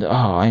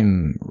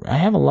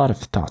have a lot of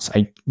thoughts.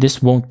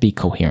 This won't be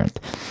coherent.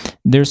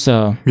 There's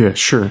a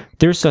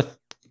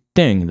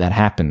thing that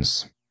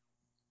happens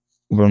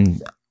when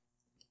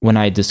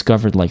I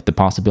discovered the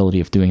possibility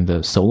of doing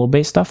the solo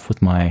bass stuff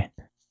with my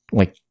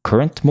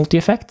current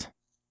multi-effect.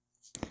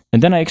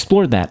 And then I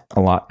explored that a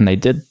lot, and I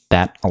did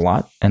that a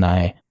lot, and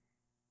I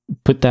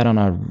put that on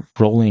a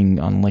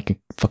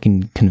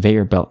fucking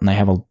conveyor belt, and I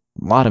have a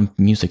lot of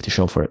music to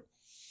show for it.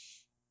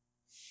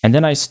 And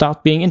then I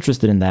stopped being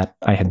interested in that.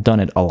 I had done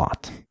it a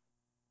lot.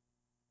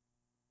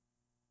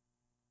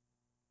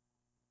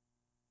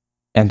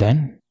 And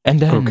then,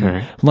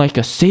 okay. Like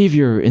a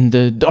savior in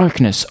the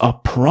darkness, a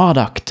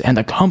product and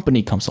a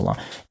company comes along.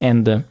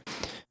 And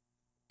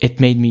it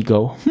made me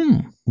go,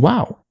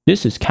 wow,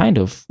 this is kind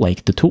of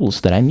like the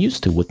tools that I'm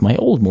used to with my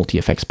old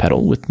multi-effects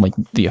pedal, with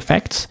the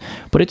effects,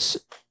 but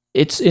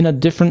it's in a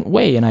different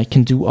way, and I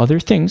can do other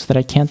things that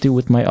I can't do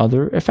with my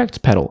other effects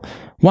pedal.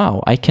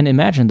 Wow, I can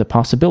imagine the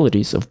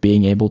possibilities of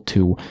being able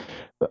to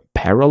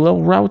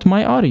parallel route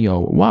my audio.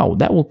 Wow,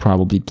 that will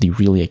probably be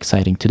really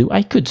exciting to do.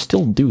 I could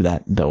still do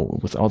that, though,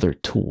 with other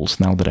tools,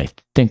 now that I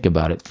think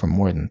about it for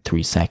more than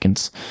 3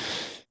 seconds.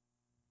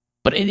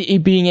 But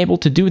being able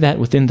to do that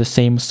within the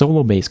same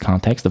solo bass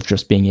context of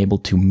just being able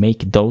to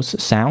make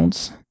those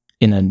sounds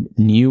in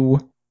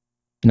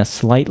a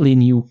slightly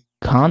new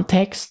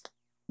context,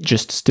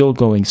 just still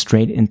going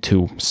straight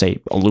into, say,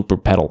 a looper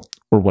pedal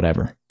or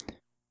whatever.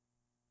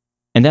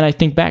 And then I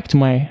think back to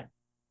my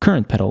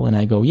current pedal and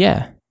I go,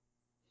 yeah,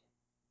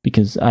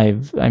 because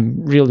I'm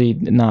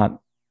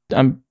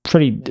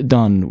pretty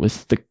done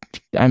with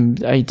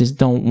I just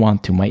don't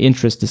want to. My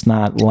interest does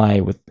not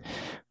lie with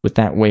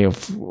that way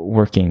of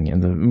working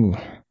and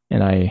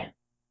I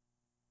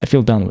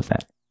feel done with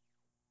that.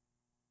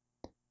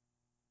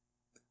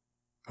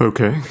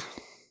 Okay.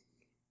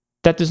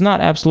 That does not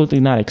absolutely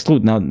not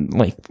exclude now,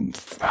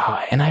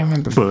 and I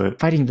remember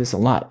fighting this a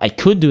lot. I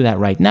could do that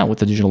right now with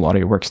the digital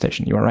audio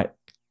workstation. You are right.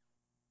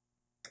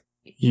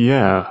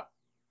 Yeah.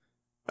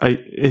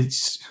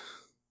 It's,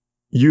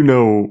 you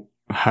know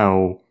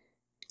how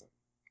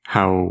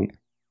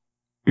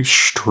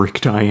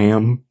strict I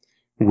am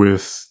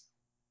with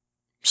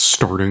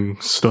starting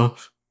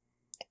stuff.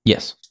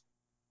 Yes.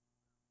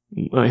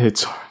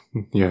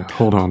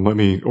 Hold on, let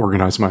me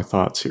organize my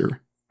thoughts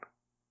here.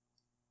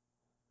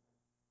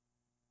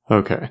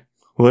 Okay,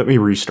 let me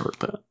restart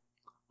that.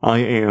 I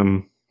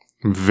am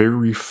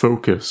very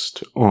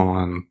focused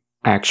on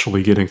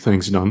actually getting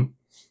things done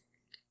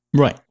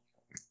Right.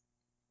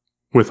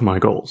 with my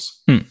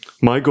goals.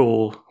 My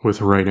goal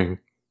with writing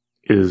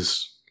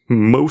is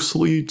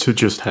mostly to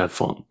just have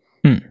fun.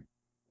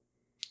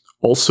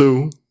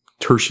 Also,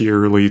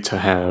 tertiarily, to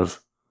have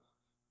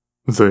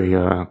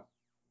the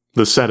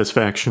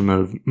satisfaction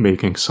of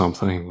making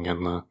something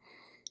and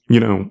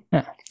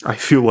I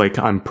feel like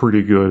I'm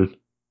pretty good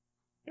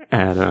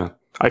at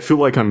I feel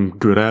like I'm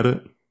good at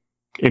it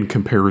in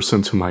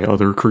comparison to my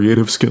other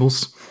creative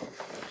skills.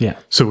 Yeah.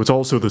 So it's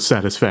also the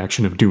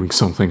satisfaction of doing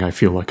something I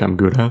feel like I'm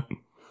good at.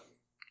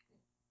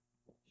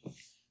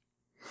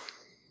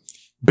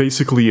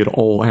 Basically, it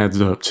all adds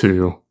up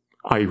to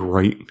I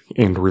write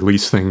and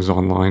release things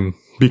online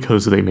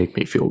because they make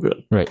me feel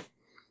good. Right.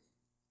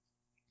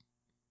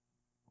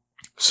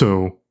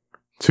 So,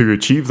 to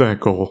achieve that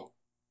goal,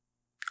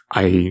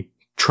 I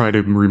try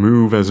to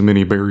remove as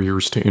many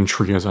barriers to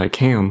entry as I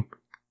can,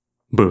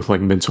 both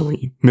like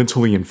mentally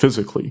and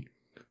physically,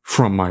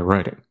 from my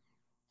writing.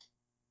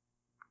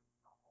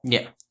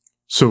 Yeah.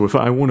 So if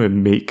I want to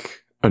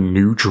make a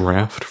new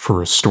draft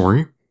for a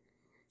story,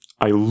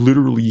 I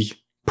literally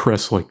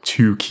press like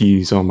 2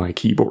 keys on my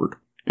keyboard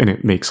and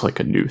it makes like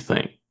a new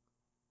thing.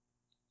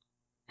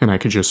 And I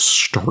could just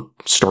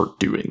start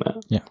doing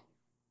that. Yeah.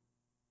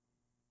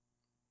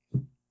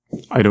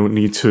 I don't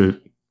need to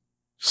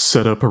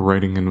set up a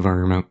writing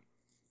environment.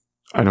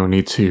 I don't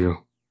need to,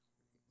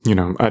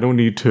 I don't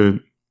need to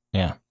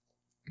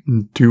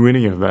do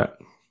any of that.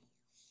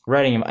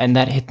 Writing, and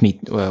that hit me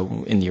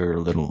in your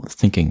little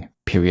thinking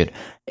period.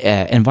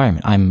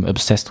 Environment. I'm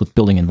obsessed with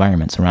building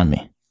environments around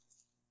me.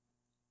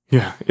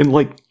 Yeah, and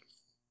like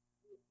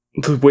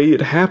the way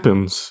it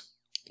happens,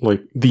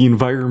 like the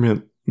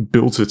environment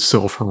builds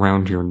itself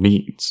around your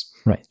needs.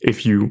 Right.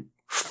 If you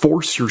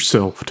force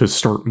yourself to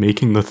start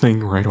making the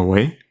thing right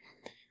away,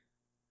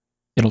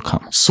 it'll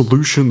come.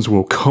 Solutions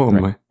will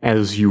come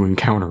as you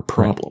encounter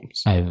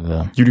problems.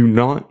 Right. You do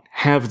not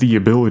have the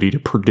ability to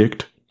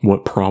predict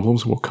what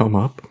problems will come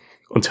up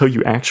until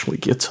you actually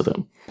get to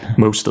them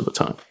most of the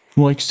time.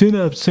 Like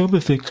synapse sound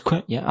effects.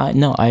 Yeah,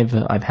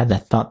 I've had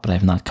that thought, but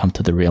I've not come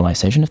to the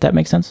realization. If that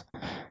makes sense.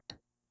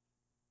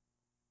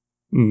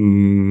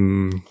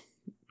 No,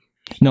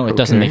 it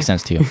doesn't make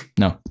sense to you.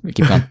 No,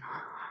 keep going.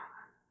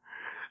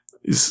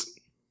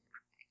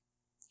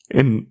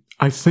 And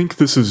I think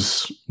this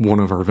is one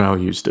of our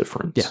values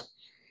difference. Yeah.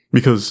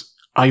 Because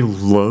I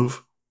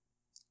love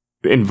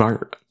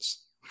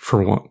environments,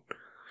 for one.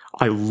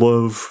 I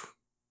love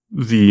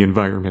the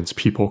environments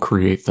people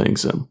create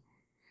things in.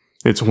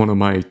 It's one of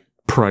my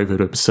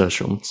private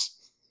obsessions.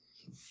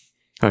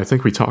 I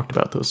think we talked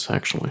about this,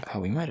 actually. Oh,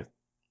 we might have.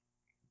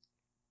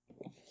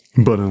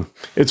 But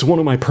it's one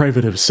of my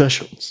private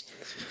obsessions.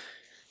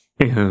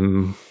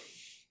 And,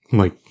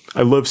 like,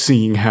 I love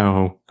seeing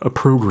how a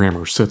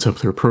programmer sets up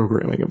their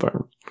programming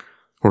environment.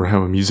 Or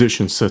how a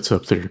musician sets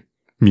up their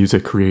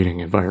music creating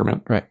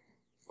environment. Right.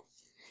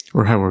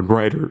 Or how a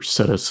writer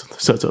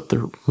sets up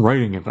their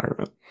writing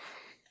environment.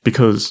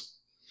 Because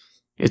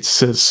it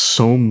says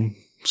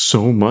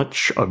so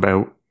much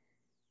about,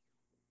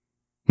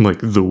 like,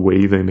 the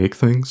way they make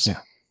things. Yeah.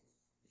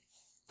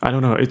 I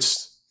don't know,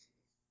 it's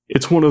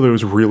one of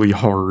those really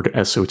hard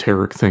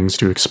esoteric things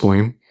to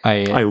explain.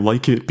 I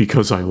like it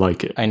because I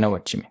like it. I know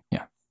what you mean,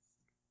 yeah.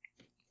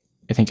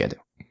 I think I do.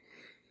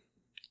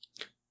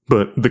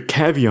 But the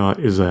caveat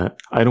is that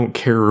I don't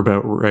care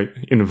about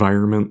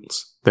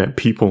environments that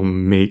people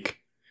make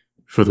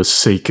for the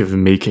sake of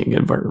making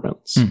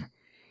environments.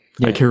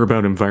 Yeah. I care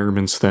about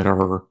environments that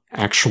are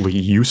actually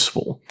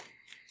useful.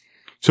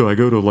 So I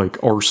go to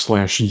like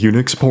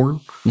r/Unix porn.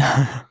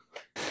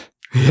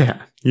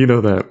 Yeah, you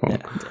know that one.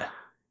 Yeah.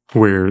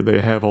 Where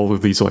they have all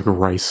of these like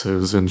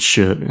rices and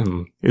shit,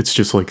 and it's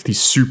just like these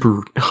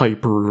super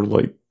hyper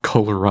like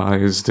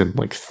colorized and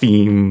like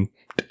themed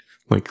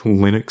like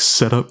Linux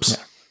setups.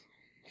 Yeah.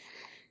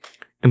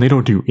 And they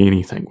don't do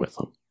anything with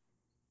them.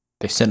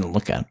 They sit and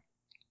look at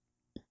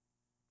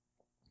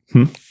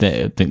them.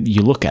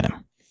 You look at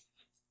them.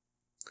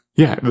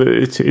 Yeah,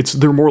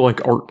 they're more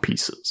like art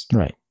pieces.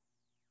 Right.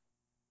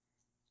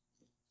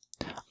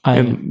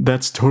 And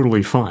that's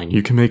totally fine.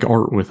 You can make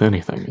art with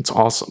anything. It's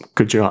awesome.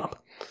 Good job.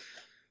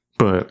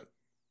 But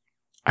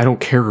I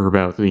don't care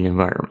about the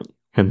environment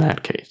in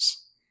that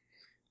case.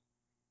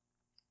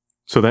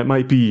 So that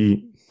might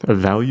be a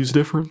values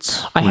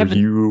difference.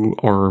 You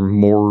are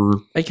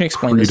more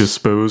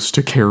predisposed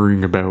to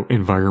caring about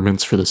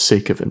environments for the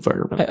sake of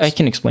environments. I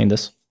can explain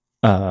this.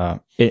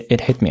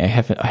 It hit me. I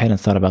hadn't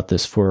thought about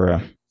this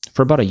for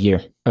about a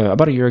year.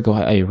 About a year ago,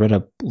 I read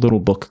a little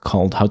book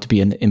called How to Be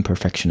an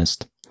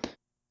Imperfectionist.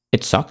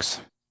 It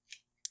sucks.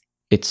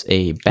 It's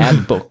a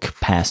bad book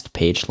past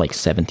page like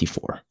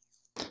 74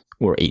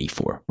 or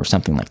 84 or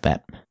something like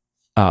that.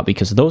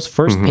 Because those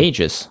first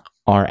pages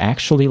are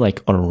actually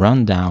like a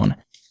rundown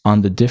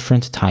on the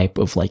different type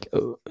of like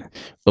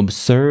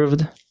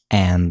observed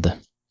and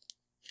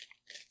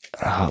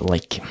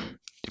like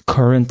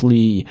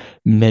currently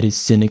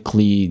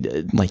medicinically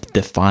like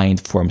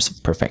defined forms of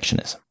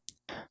perfectionism.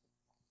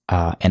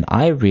 And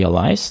I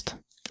realized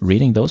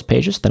reading those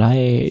pages that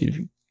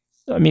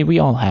I mean, we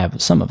all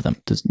have some of them.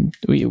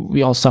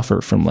 We all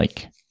suffer from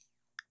like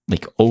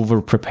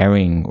over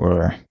preparing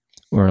or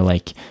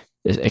like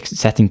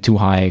setting too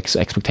high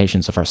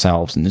expectations of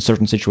ourselves in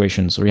certain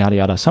situations or yada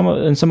yada. Some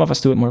of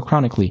us do it more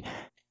chronically,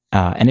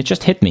 and it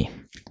just hit me.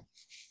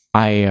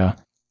 I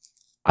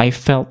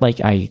felt like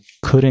I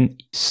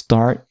couldn't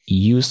start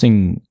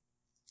using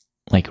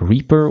like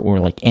Reaper or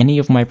like any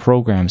of my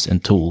programs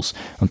and tools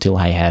until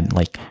I had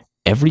like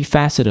every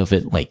facet of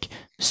it like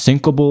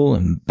syncable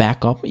and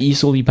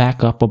easily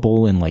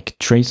backupable and like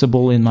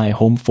traceable in my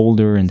home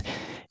folder and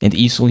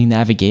easily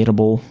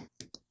navigatable.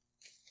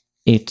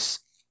 It's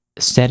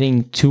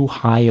setting too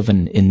high of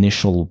an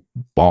initial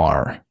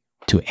bar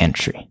to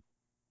entry.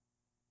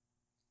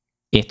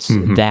 It's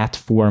that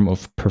form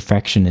of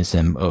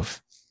perfectionism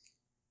of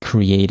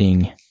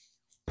creating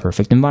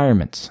perfect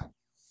environments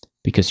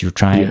because you're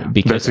trying.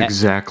 Because that's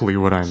exactly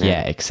what I mean.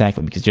 Yeah,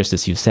 exactly. Because just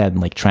as you said,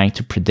 like trying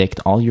to predict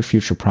all your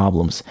future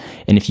problems,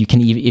 and if you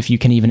can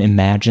even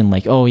imagine,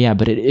 like, oh yeah,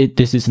 but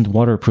this isn't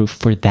waterproof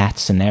for that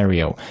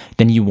scenario,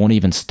 then you won't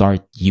even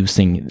start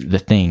using the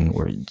thing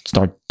or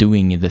start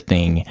doing the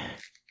thing.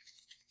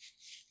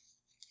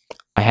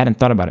 I hadn't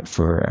thought about it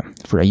for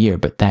a year,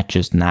 but that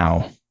just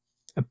now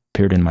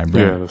appeared in my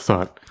brain. Yeah, the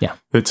thought. Yeah.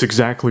 That's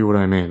exactly what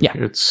I mean. Yeah.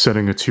 It's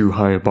setting a too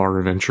high a bar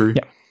of entry.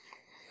 Yeah.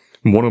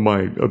 One of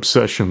my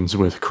obsessions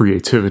with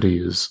creativity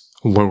is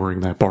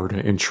lowering that bar to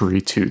entry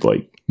to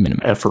like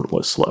Minimum.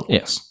 effortless levels.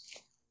 Yes.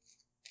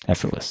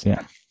 Effortless,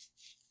 yeah.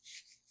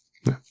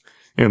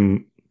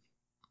 And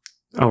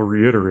I'll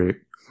reiterate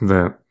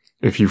that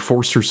if you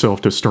force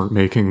yourself to start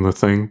making the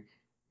thing,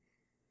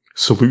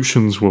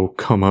 solutions will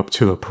come up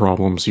to the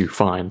problems you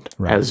find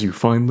as you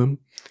find them,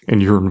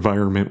 and your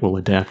environment will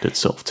adapt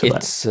itself to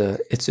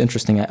that. It's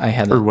interesting.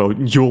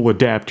 You'll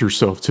adapt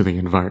yourself to the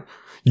environment.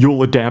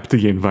 You'll adapt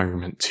the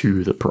environment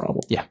to the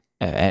problem. Yeah.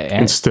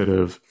 Instead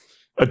of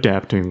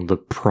adapting the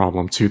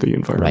problem to the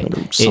environment.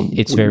 Right.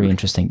 It's very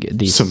interesting.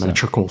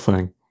 Symmetrical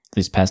thing.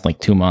 These past like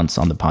 2 months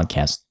on the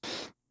podcast,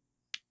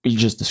 you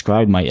just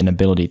described my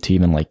inability to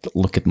even like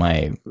look at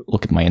my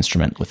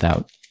instrument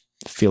without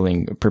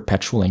feeling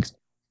perpetual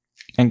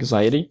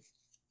anxiety.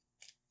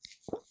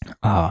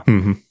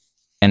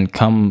 And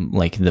come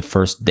like the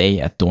first day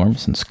at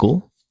dorms in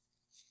school,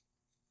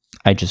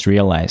 I just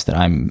realized that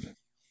I'm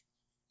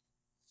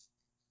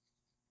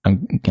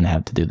gonna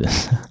have to do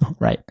this,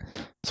 right?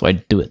 So I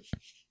do it,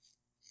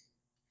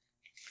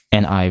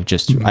 and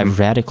I've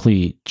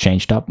radically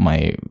changed up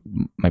my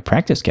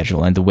practice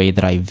schedule and the way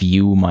that I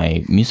view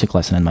my music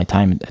lesson and my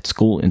time at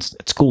school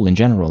in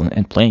general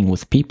and playing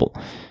with people.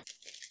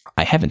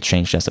 I haven't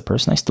changed as a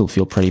person. I still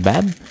feel pretty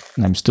bad,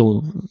 and I'm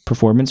still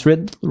performance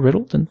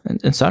riddled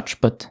and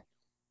such. But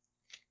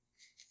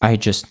I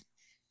just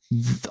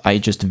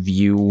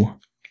view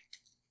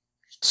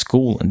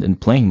school and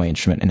playing my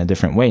instrument in a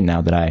different way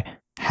now that I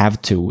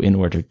have to in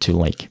order to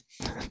like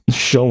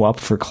show up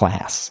for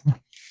class.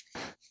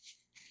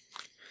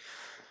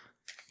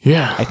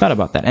 Yeah, I thought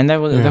about that, and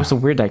that was a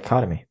weird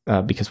dichotomy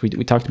because we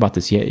talked about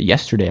this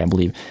yesterday, I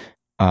believe,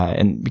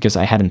 and because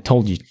I hadn't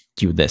told you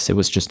this, it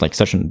was just like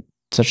such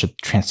a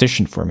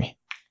transition for me.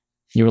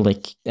 You were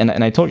like, and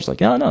I told you, like,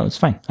 no, it's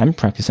fine. I'm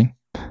practicing.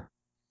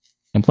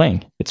 I'm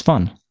playing. It's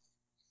fun.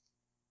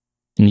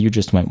 And you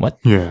just went, what?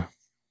 Yeah.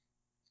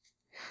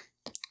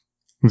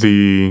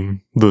 The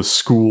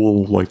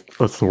school like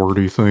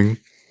authority thing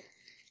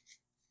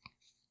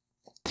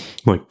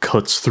like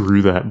cuts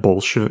through that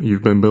bullshit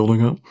you've been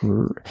building up.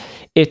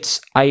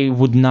 I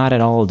would not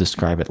at all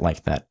describe it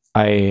like that.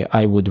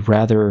 I would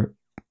rather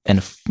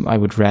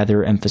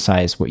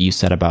emphasize what you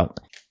said about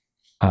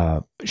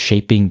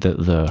shaping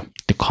the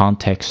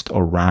context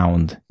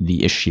around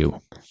the issue.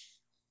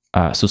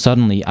 So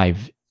suddenly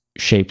I've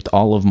shaped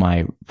all of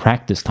my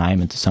practice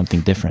time into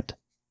something different.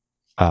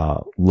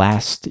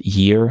 Last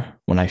year,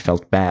 when I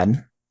felt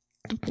bad,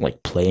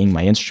 like playing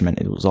my instrument,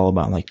 it was all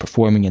about like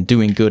performing and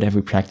doing good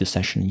every practice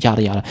session,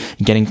 yada yada,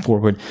 getting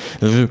forward.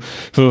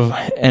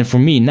 And for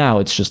me now,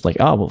 it's just like,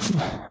 oh well,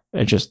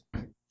 I just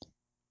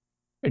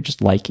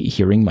like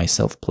hearing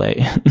myself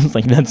play.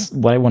 Like that's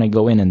what I want to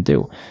go in and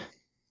do.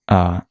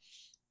 I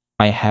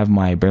have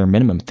my bare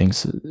minimum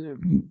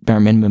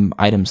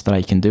items that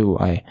I can do.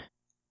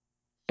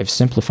 I've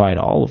simplified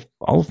all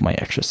of my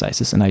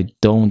exercises, and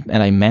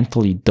I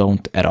mentally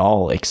don't at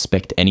all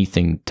expect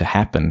anything to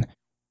happen.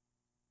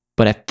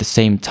 But at the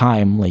same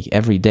time, like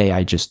every day,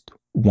 I just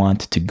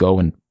want to go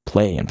and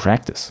play and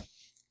practice.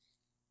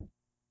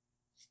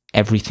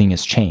 Everything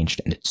has changed,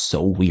 and it's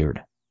so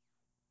weird.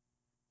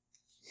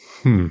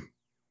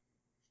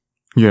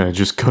 Yeah,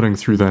 just cutting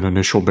through that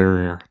initial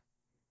barrier.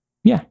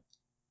 Yeah.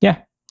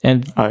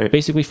 And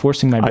basically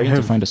forcing my brain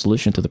to find a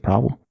solution to the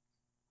problem.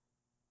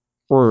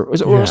 Or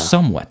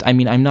somewhat. I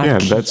mean, I'm not... Yeah,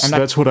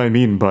 that's what I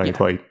mean by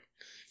like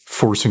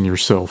forcing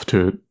yourself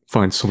to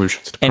find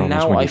solutions to And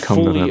problems now when I you come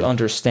to fully them.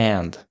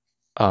 understand.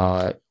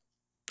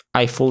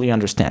 I fully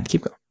understand.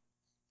 Keep going.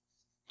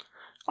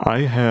 I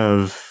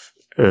have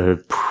a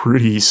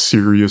pretty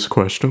serious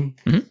question,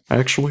 Mhm.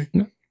 actually.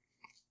 Yeah.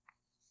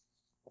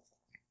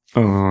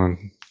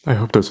 I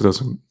hope this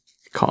doesn't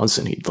cause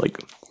any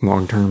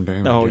long-term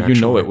damage. Oh, you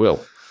know actually. it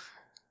will.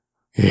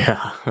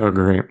 Yeah. Oh,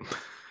 great.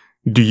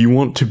 Do you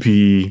want to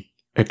be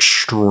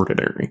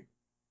extraordinary?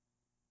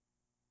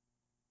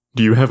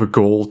 Do you have a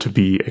goal to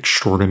be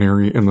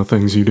extraordinary in the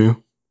things you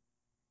do?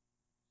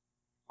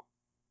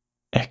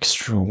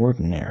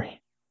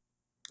 Extraordinary.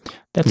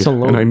 That's Yeah, a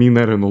low. and I mean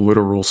that in the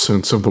literal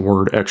sense of the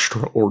word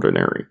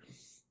extraordinary.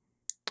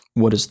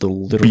 What is the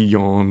literal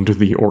Beyond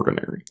the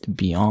ordinary.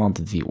 beyond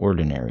the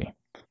ordinary?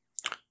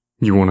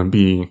 You want to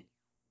be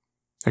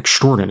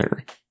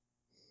extraordinary.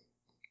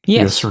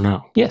 Yes or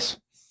no? Yes.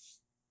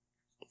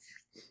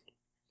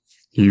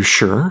 You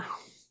sure?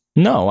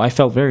 No, I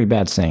felt very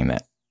bad saying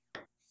that.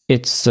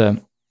 It's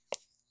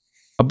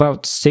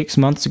about 6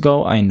 months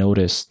ago, I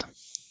noticed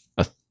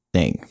a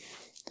thing.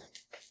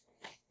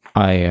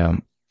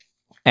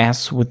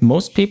 As with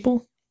most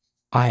people,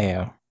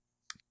 I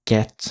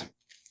get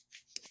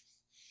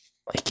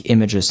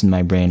images in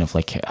my brain of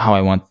how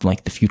I want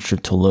the future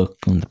to look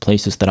and the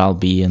places that I'll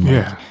be and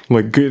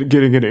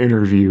getting an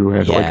interview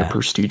at Yeah. a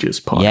prestigious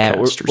podcast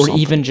or something.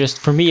 even just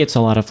for me, it's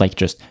a lot of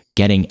just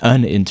getting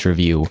an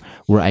interview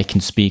where I can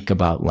speak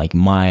about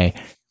my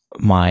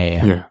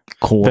Yeah.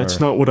 core. That's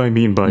not what I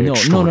mean by no.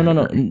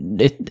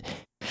 extraordinary.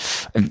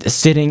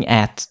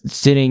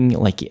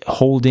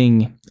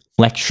 Holding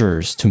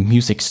lectures to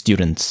music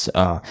students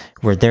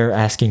where they're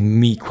asking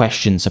me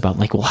questions about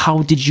well,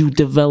 how did you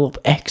develop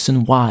X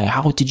and Y?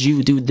 How did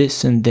you do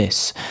this and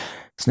this?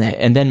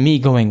 And then me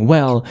going,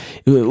 well,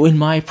 in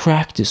my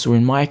practice or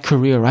in my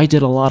career, I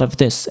did a lot of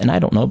this. And I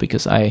don't know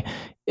because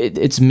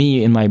it's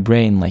me in my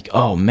brain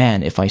oh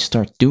man, if I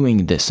start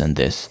doing this and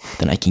this,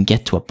 then I can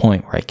get to a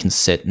point where I can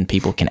sit and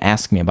people can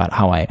ask me about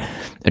how I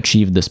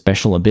achieved the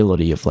special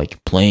ability of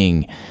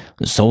playing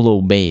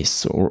solo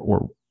bass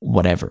or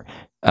whatever.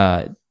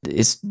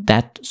 Is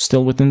that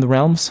still within the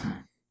realms?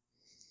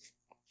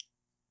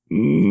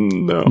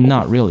 No.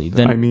 Not really.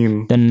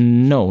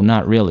 Then no,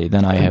 not really.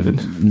 Then I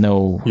have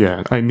no.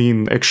 Yeah, I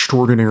mean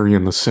extraordinary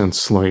in the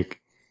sense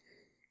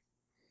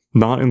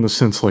not in the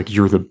sense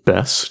you're the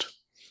best,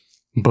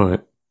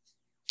 but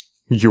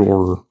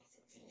you're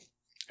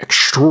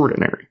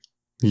extraordinary.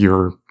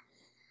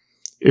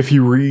 If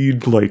you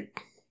read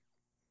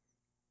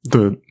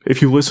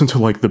if you listen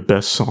to the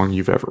best song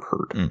you've ever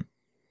heard,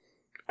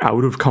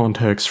 out of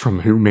context from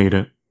who made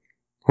it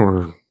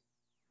or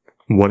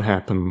what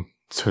happened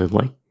to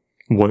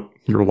what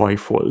your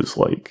life was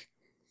like,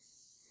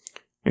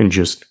 and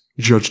just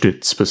judged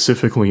it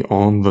specifically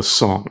on the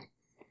song,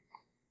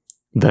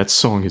 that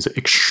song is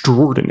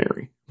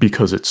extraordinary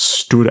because it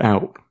stood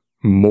out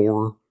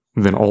more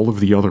than all of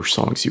the other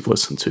songs you've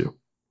listened to.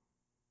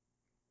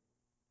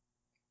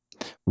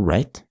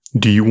 Right?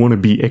 Do you want to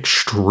be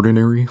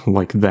extraordinary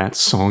like that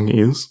song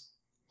is?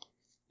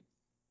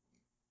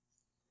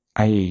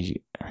 I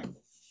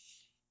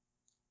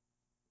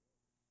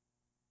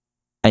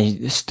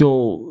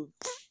still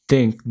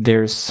think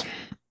there's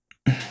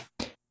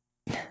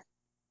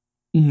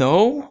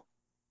no.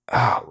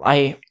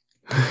 I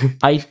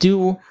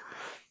do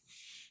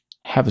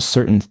have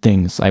certain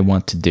things I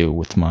want to do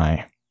with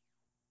my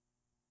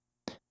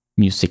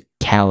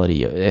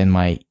musicality and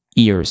my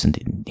ears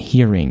and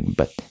hearing,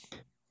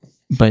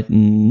 but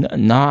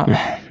not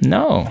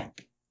no.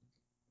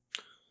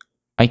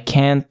 I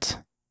can't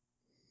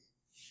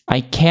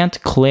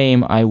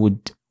claim I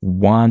would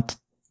want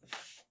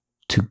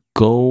to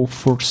go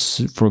for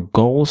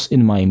goals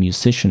in my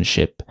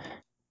musicianship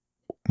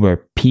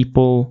where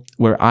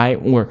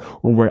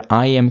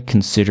I am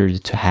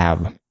considered to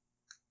have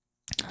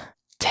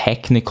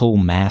technical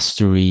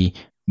mastery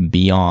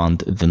beyond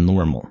the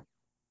normal.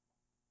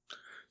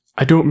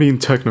 I don't mean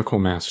technical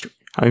mastery.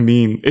 I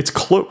mean it's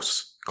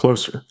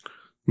closer.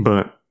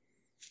 But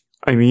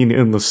I mean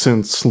in the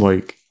sense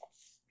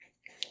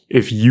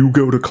if you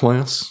go to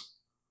class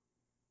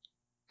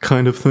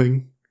kind of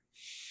thing,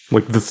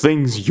 the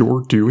things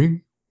you're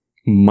doing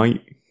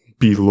might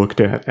be looked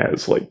at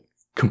as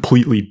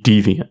completely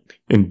deviant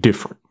and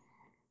different.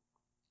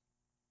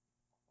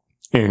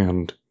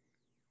 And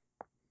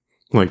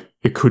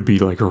it could be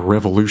a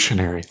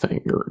revolutionary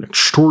thing or an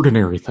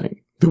extraordinary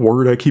thing. The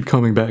word I keep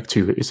coming back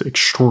to is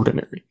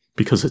extraordinary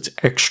because it's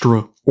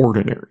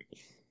extraordinary.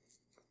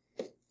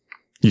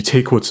 You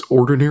take what's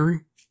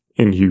ordinary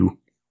and you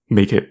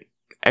make it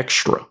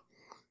extra,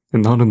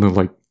 and not in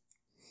the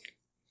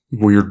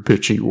weird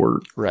bitchy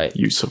word Right.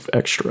 use of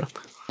extra.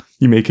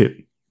 You make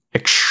it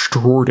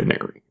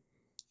extraordinary.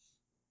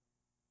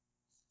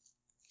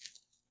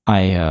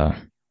 I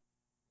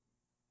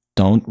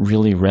don't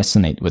really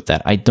resonate with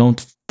that. I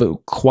don't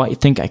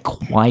quite think I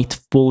quite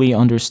fully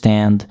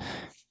understand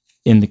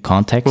in the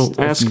context. Well, of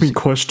ask me music.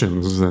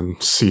 questions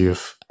and see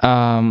if...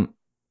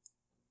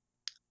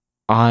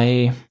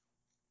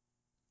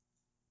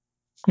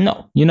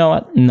 No. You know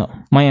what? No.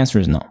 My answer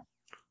is no.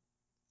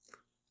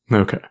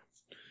 Okay.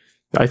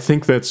 I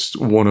think that's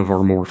one of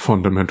our more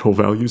fundamental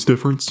values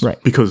difference. Right.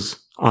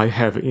 Because I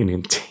have an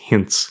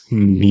intense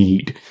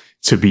need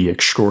to be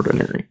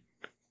extraordinary.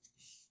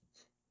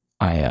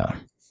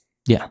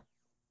 Yeah.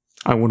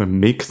 I want to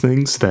make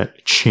things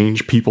that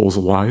change people's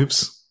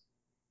lives.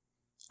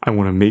 I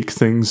want to make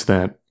things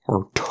that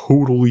are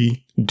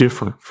totally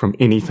different from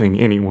anything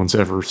anyone's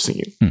ever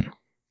seen.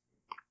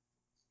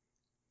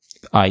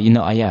 I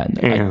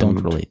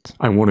don't relate.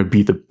 I want to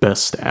be the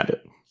best at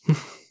it.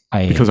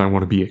 Because I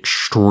want to be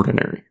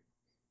extraordinary.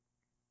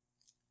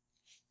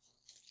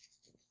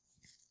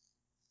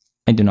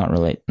 I do not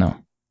relate. No,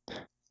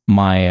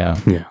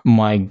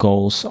 my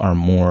goals are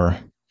more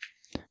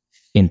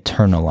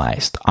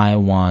internalized. I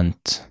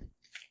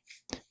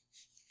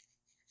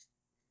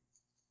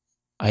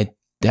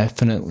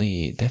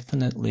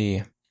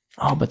definitely.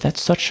 Oh, but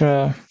that's such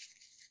a.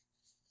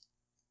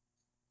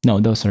 No,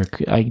 those are.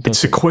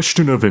 It's a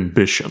question of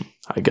ambition,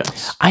 I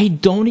guess. I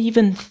don't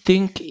even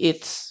think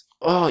it's.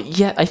 Oh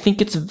yeah, I think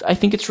it's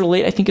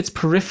related. I think it's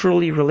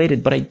peripherally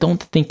related, but I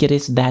don't think it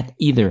is that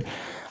either.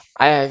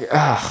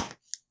 I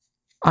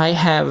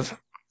have.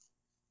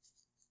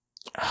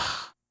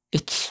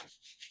 It's.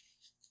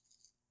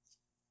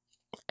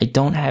 I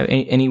don't have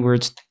any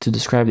words to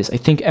describe this. I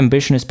think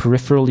ambition is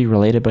peripherally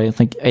related, but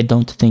I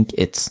don't think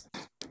it's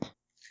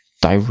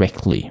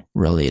directly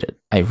related.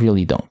 I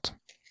really don't.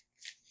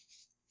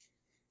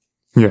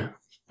 Yeah,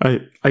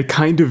 I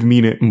kind of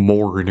mean it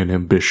more in an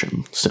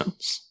ambition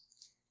sense.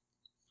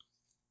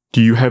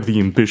 Do you have the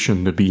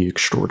ambition to be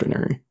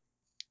extraordinary?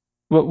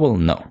 Well,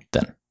 no,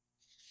 then.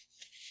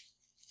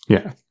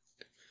 Yeah.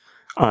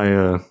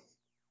 I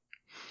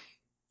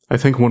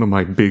think one of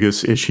my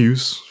biggest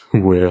issues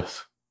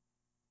with,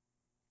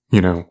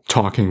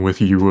 talking with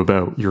you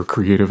about your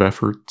creative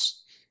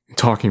efforts,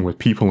 talking with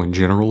people in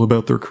general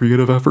about their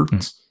creative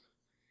efforts,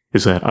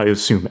 is that I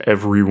assume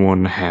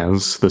everyone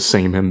has the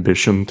same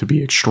ambition to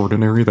be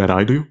extraordinary that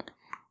I do.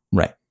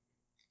 Right.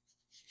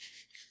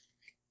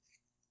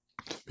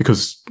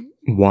 Because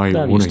why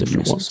wouldn't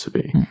you want to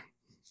be?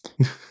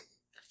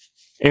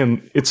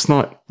 And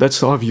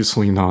that's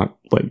obviously not,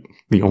 like,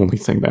 the only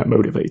thing that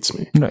motivates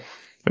me. Right.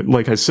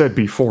 Like I said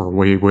before,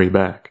 way, way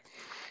back,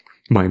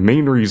 my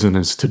main reason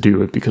is to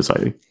do it because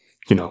I,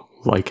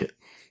 like it.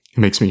 It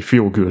makes me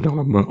feel good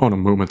on a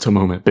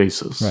moment-to-moment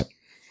basis. Right.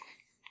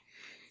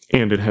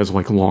 And it has,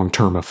 like,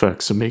 long-term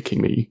effects of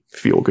making me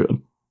feel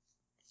good.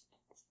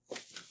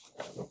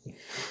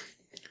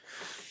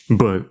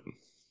 But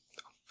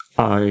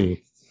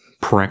I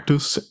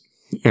practice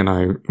and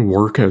I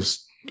work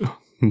as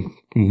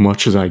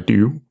much as I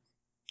do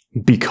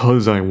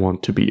because I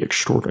want to be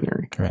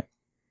extraordinary. Right.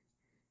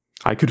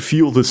 I could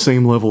feel the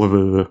same level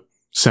of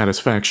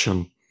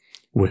satisfaction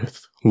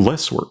with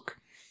less work.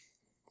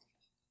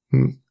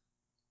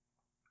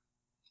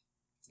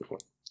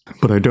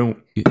 But I don't,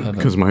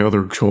 because my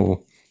other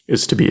goal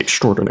is to be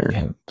extraordinary.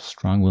 You have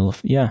strong will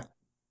of... Yeah.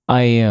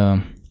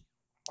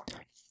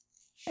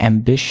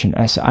 Ambition.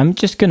 I'm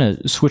just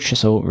gonna switch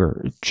this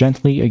over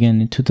gently again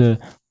into the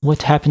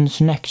what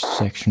happens next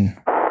section.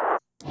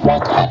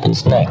 What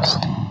happens next?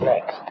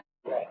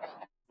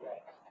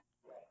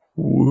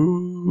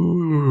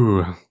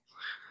 Woo.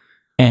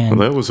 And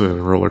Well, that was a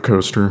roller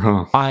coaster,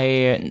 huh?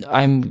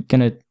 I'm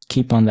gonna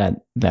keep on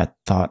that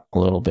thought a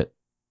little bit.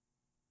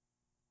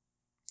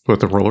 What,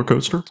 the roller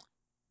coaster?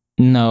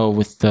 No,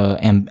 with the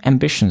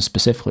ambition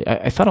specifically.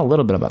 I thought a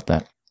little bit about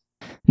that.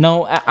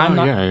 No, I'm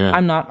not. Yeah.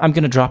 I'm not. I'm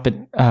gonna drop it.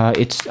 Keep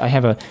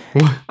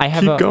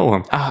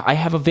going. I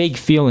have a vague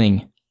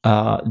feeling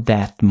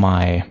that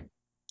my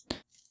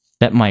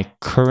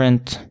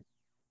current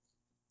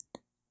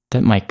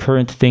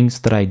things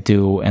that I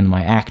do and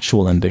my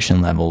actual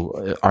ambition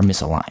level are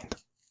misaligned.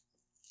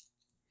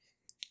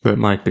 That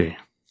might be.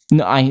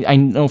 No, I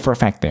know for a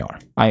fact they are.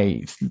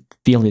 I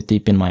feel it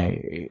deep in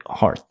my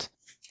heart.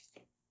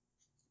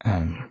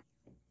 And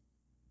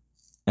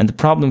the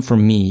problem for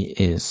me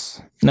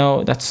is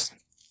it's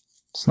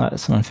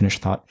an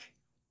unfinished thought.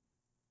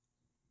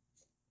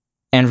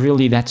 And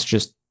really, that's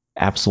just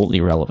absolutely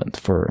irrelevant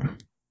for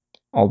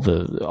all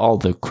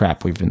the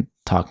crap we've been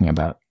talking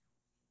about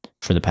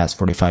for the past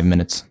 45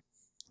 minutes.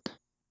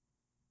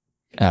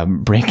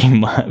 Breaking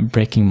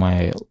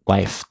my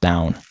life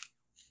down.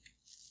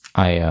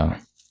 I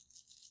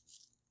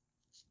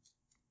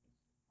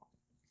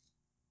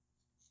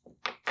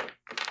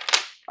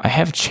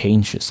have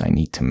changes I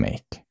need to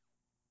make.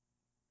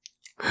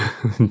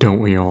 Don't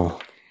we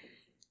all?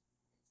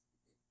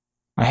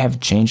 I have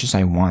changes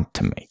I want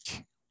to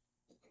make.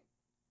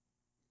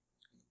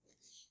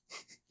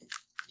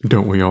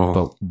 Don't we all?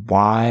 But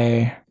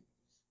why?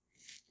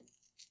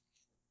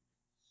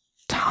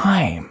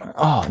 Time.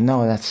 Oh,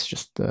 no, that's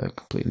just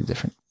completely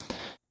different.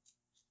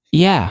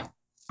 Yeah,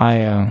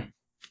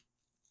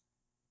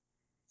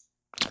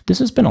 this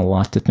has been a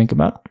lot to think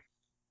about.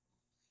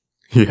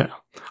 Yeah.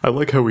 I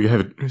like how we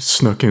have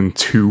snuck in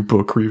 2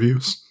 book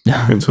reviews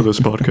into this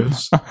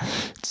podcast.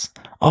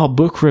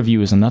 Book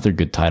review is another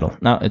good title.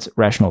 No, it's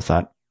Rational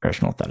Thought.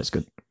 Rational thought is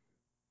good.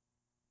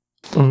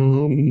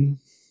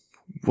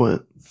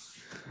 What?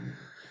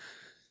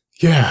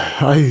 Yeah,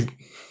 I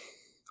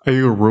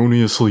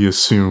erroneously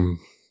assume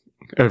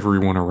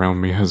everyone around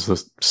me has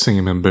the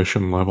same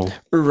ambition level.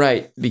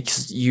 Right,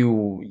 because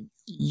you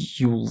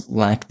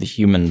lack the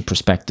human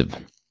perspective.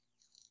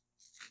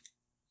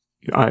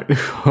 What?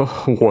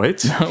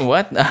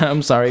 What?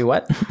 I'm sorry,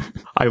 what?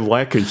 I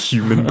lack a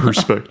human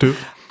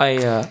perspective.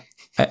 I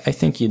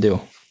think you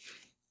do.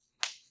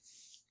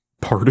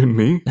 Pardon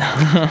me?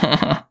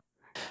 Am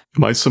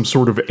I some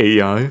sort of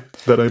AI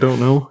that I don't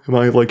know? Am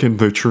I like in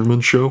the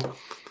Truman Show?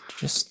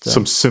 Just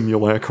Some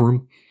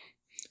simulacrum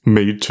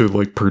made to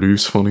like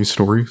produce funny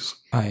stories?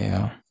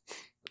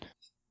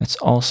 That's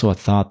also a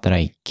thought that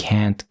I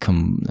can't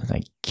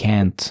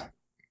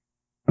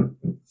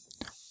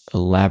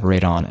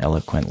elaborate on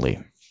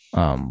eloquently.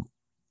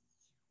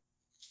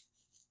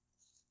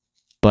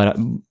 But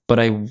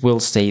I will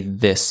say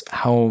this: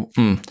 how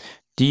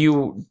do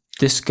you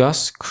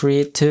discuss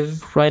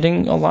creative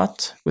writing a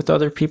lot with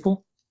other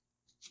people?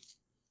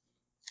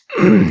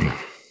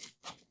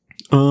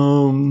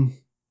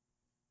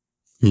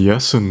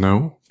 Yes and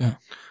no. Yeah.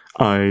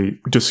 I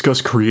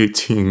discuss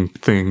creating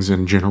things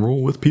in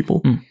general with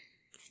people.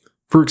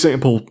 For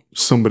example,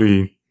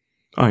 somebody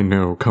I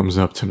know comes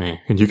up to me,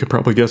 and you could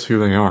probably guess who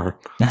they are.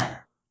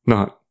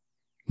 Not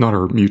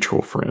our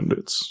mutual friend,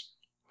 it's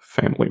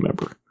a family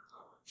member.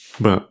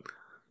 But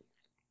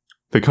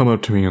they come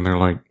up to me and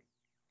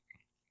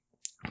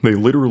they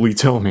literally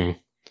tell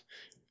me,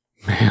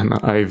 man,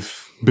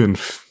 I've been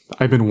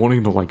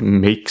wanting to like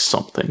make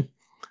something.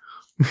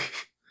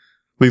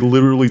 They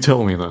literally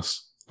tell me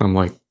this. I'm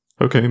like,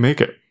 okay,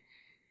 make it.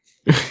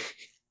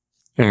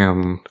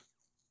 And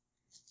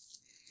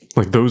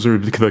like those are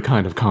the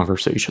kind of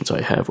conversations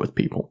I have with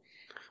people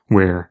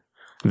where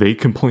they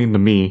complain to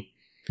me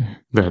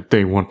that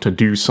they want to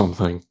do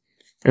something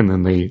and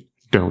then they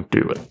don't do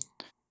it.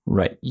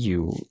 Right,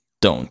 you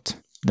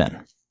don't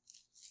then.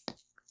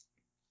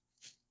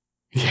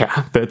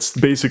 Yeah, that's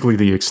basically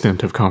the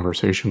extent of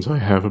conversations I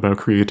have about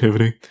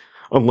creativity.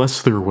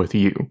 Unless they're with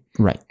you.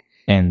 Right.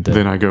 And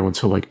then I go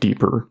into like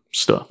deeper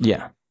stuff.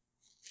 Yeah.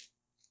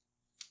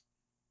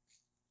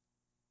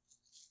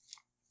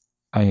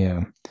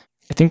 I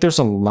think there's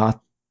a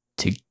lot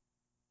to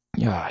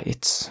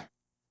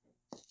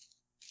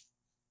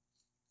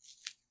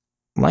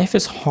life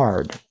is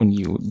hard when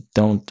you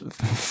don't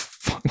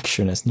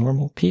function as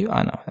normal people.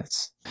 I know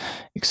that's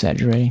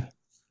exaggerating.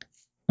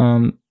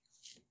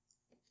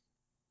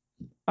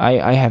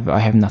 I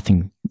have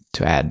nothing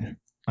to add.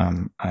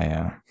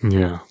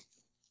 Yeah.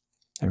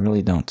 I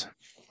really don't.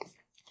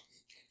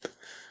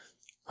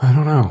 I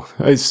don't know.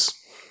 It's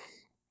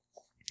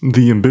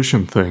the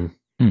ambition thing.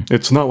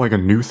 It's not like a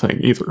new thing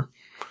either.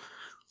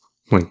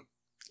 Like,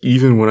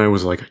 even when I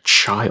was like a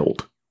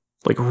child,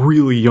 like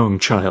really young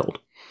child,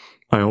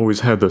 I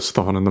always had this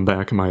thought in the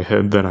back of my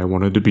head that I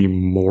wanted to be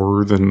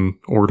more than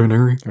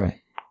ordinary.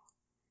 Right.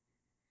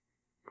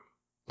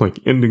 Like,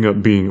 ending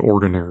up being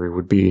ordinary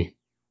would be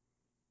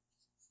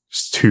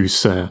too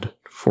sad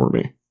for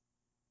me.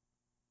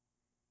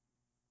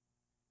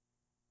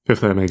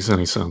 If that makes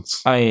any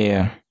sense.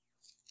 I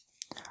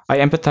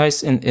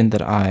empathize in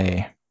that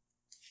I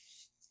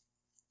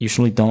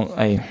usually don't.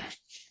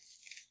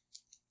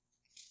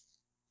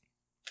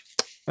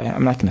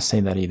 I'm not going to say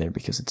that either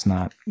because it's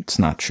not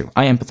true.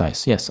 I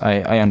empathize. Yes,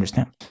 I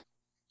understand.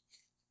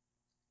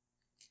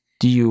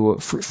 Do you?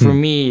 For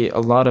me, a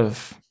lot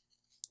of.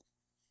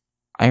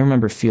 I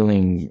remember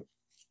feeling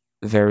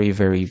very,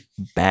 very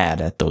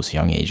bad at those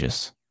young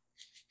ages.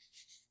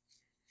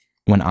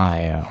 When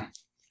I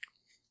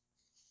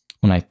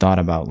thought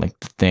about like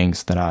the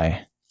things that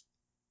I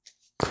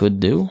could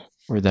do,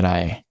 or that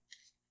I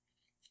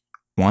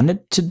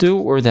wanted to do,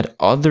 or that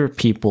other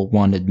people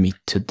wanted me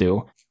to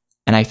do.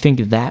 And I think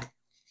that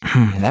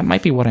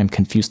might be what I'm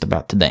confused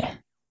about today.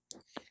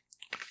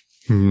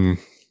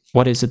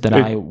 What is it that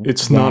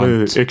it's not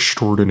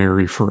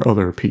extraordinary for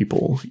other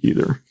people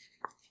either.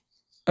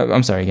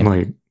 I'm sorry again.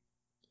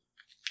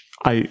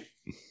 Like,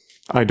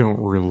 I don't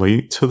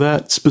relate to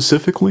that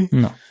specifically.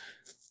 No.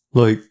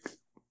 Like,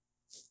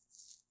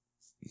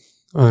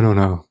 I don't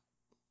know.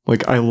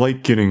 Like, I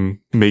like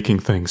making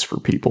things for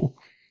people.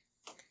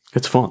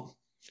 It's fun.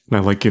 And I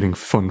like getting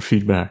fun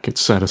feedback.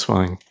 It's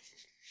satisfying.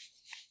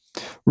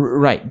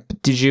 Right.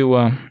 Did you,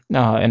 and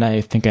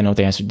I think I know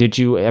the answer, did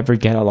you ever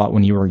get a lot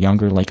when you were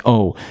younger, like,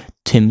 oh,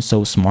 Tim's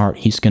so smart,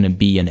 he's going to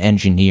be an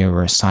engineer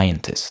or a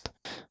scientist?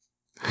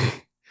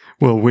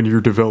 Well, when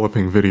you're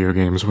developing video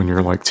games when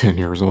you're like 10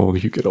 years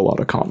old, you get a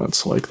lot of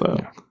comments like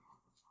that.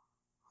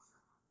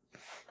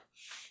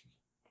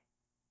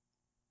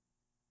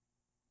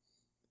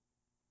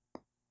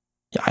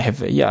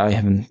 Yeah. I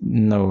have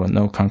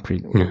no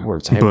concrete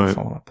words. I have a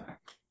follow up.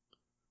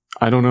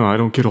 I don't know. I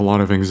don't get a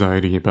lot of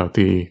anxiety about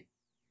the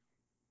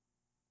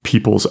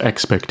people's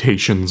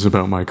expectations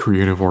about my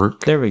creative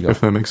work. There we go.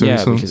 If that makes any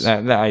sense. Because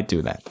I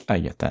do that. I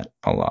get that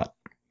a lot.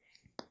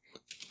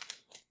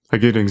 I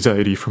get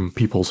anxiety from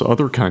people's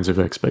other kinds of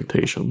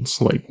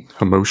expectations, like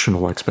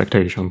emotional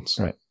expectations.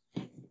 Right.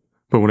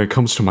 But when it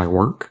comes to my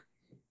work,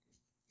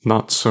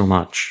 not so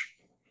much.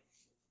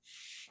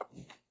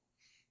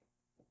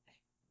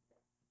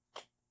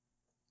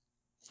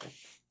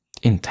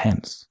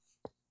 Intense.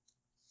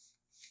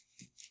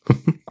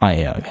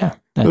 Yeah.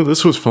 Oh,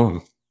 this was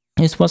fun.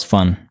 This was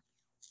fun.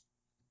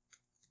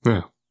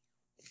 Yeah.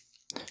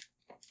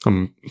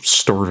 I'm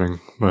starving,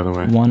 by the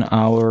way. 1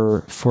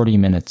 hour, 40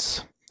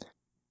 minutes.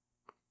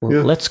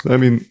 Yeah, Let's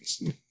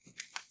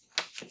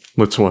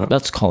what?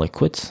 let's call it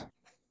quits.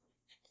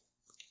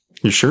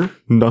 You sure?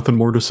 Nothing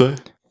more to say?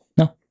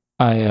 No.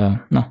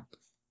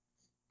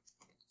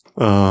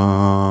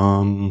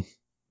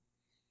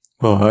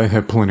 Well, I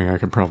have plenty I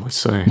could probably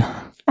say.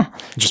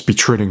 Just be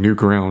treading new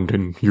ground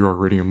and you're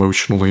already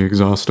emotionally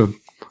exhausted.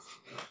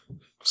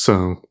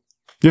 So,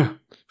 yeah.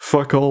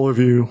 Fuck all of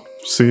you.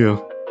 See ya.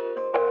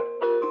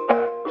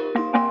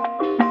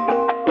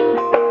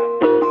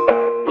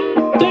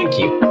 Thank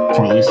you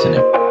for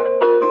listening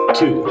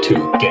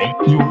to Get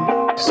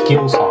Your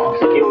Skills On.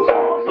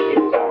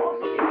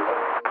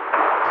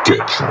 Get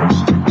your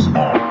skills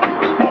on.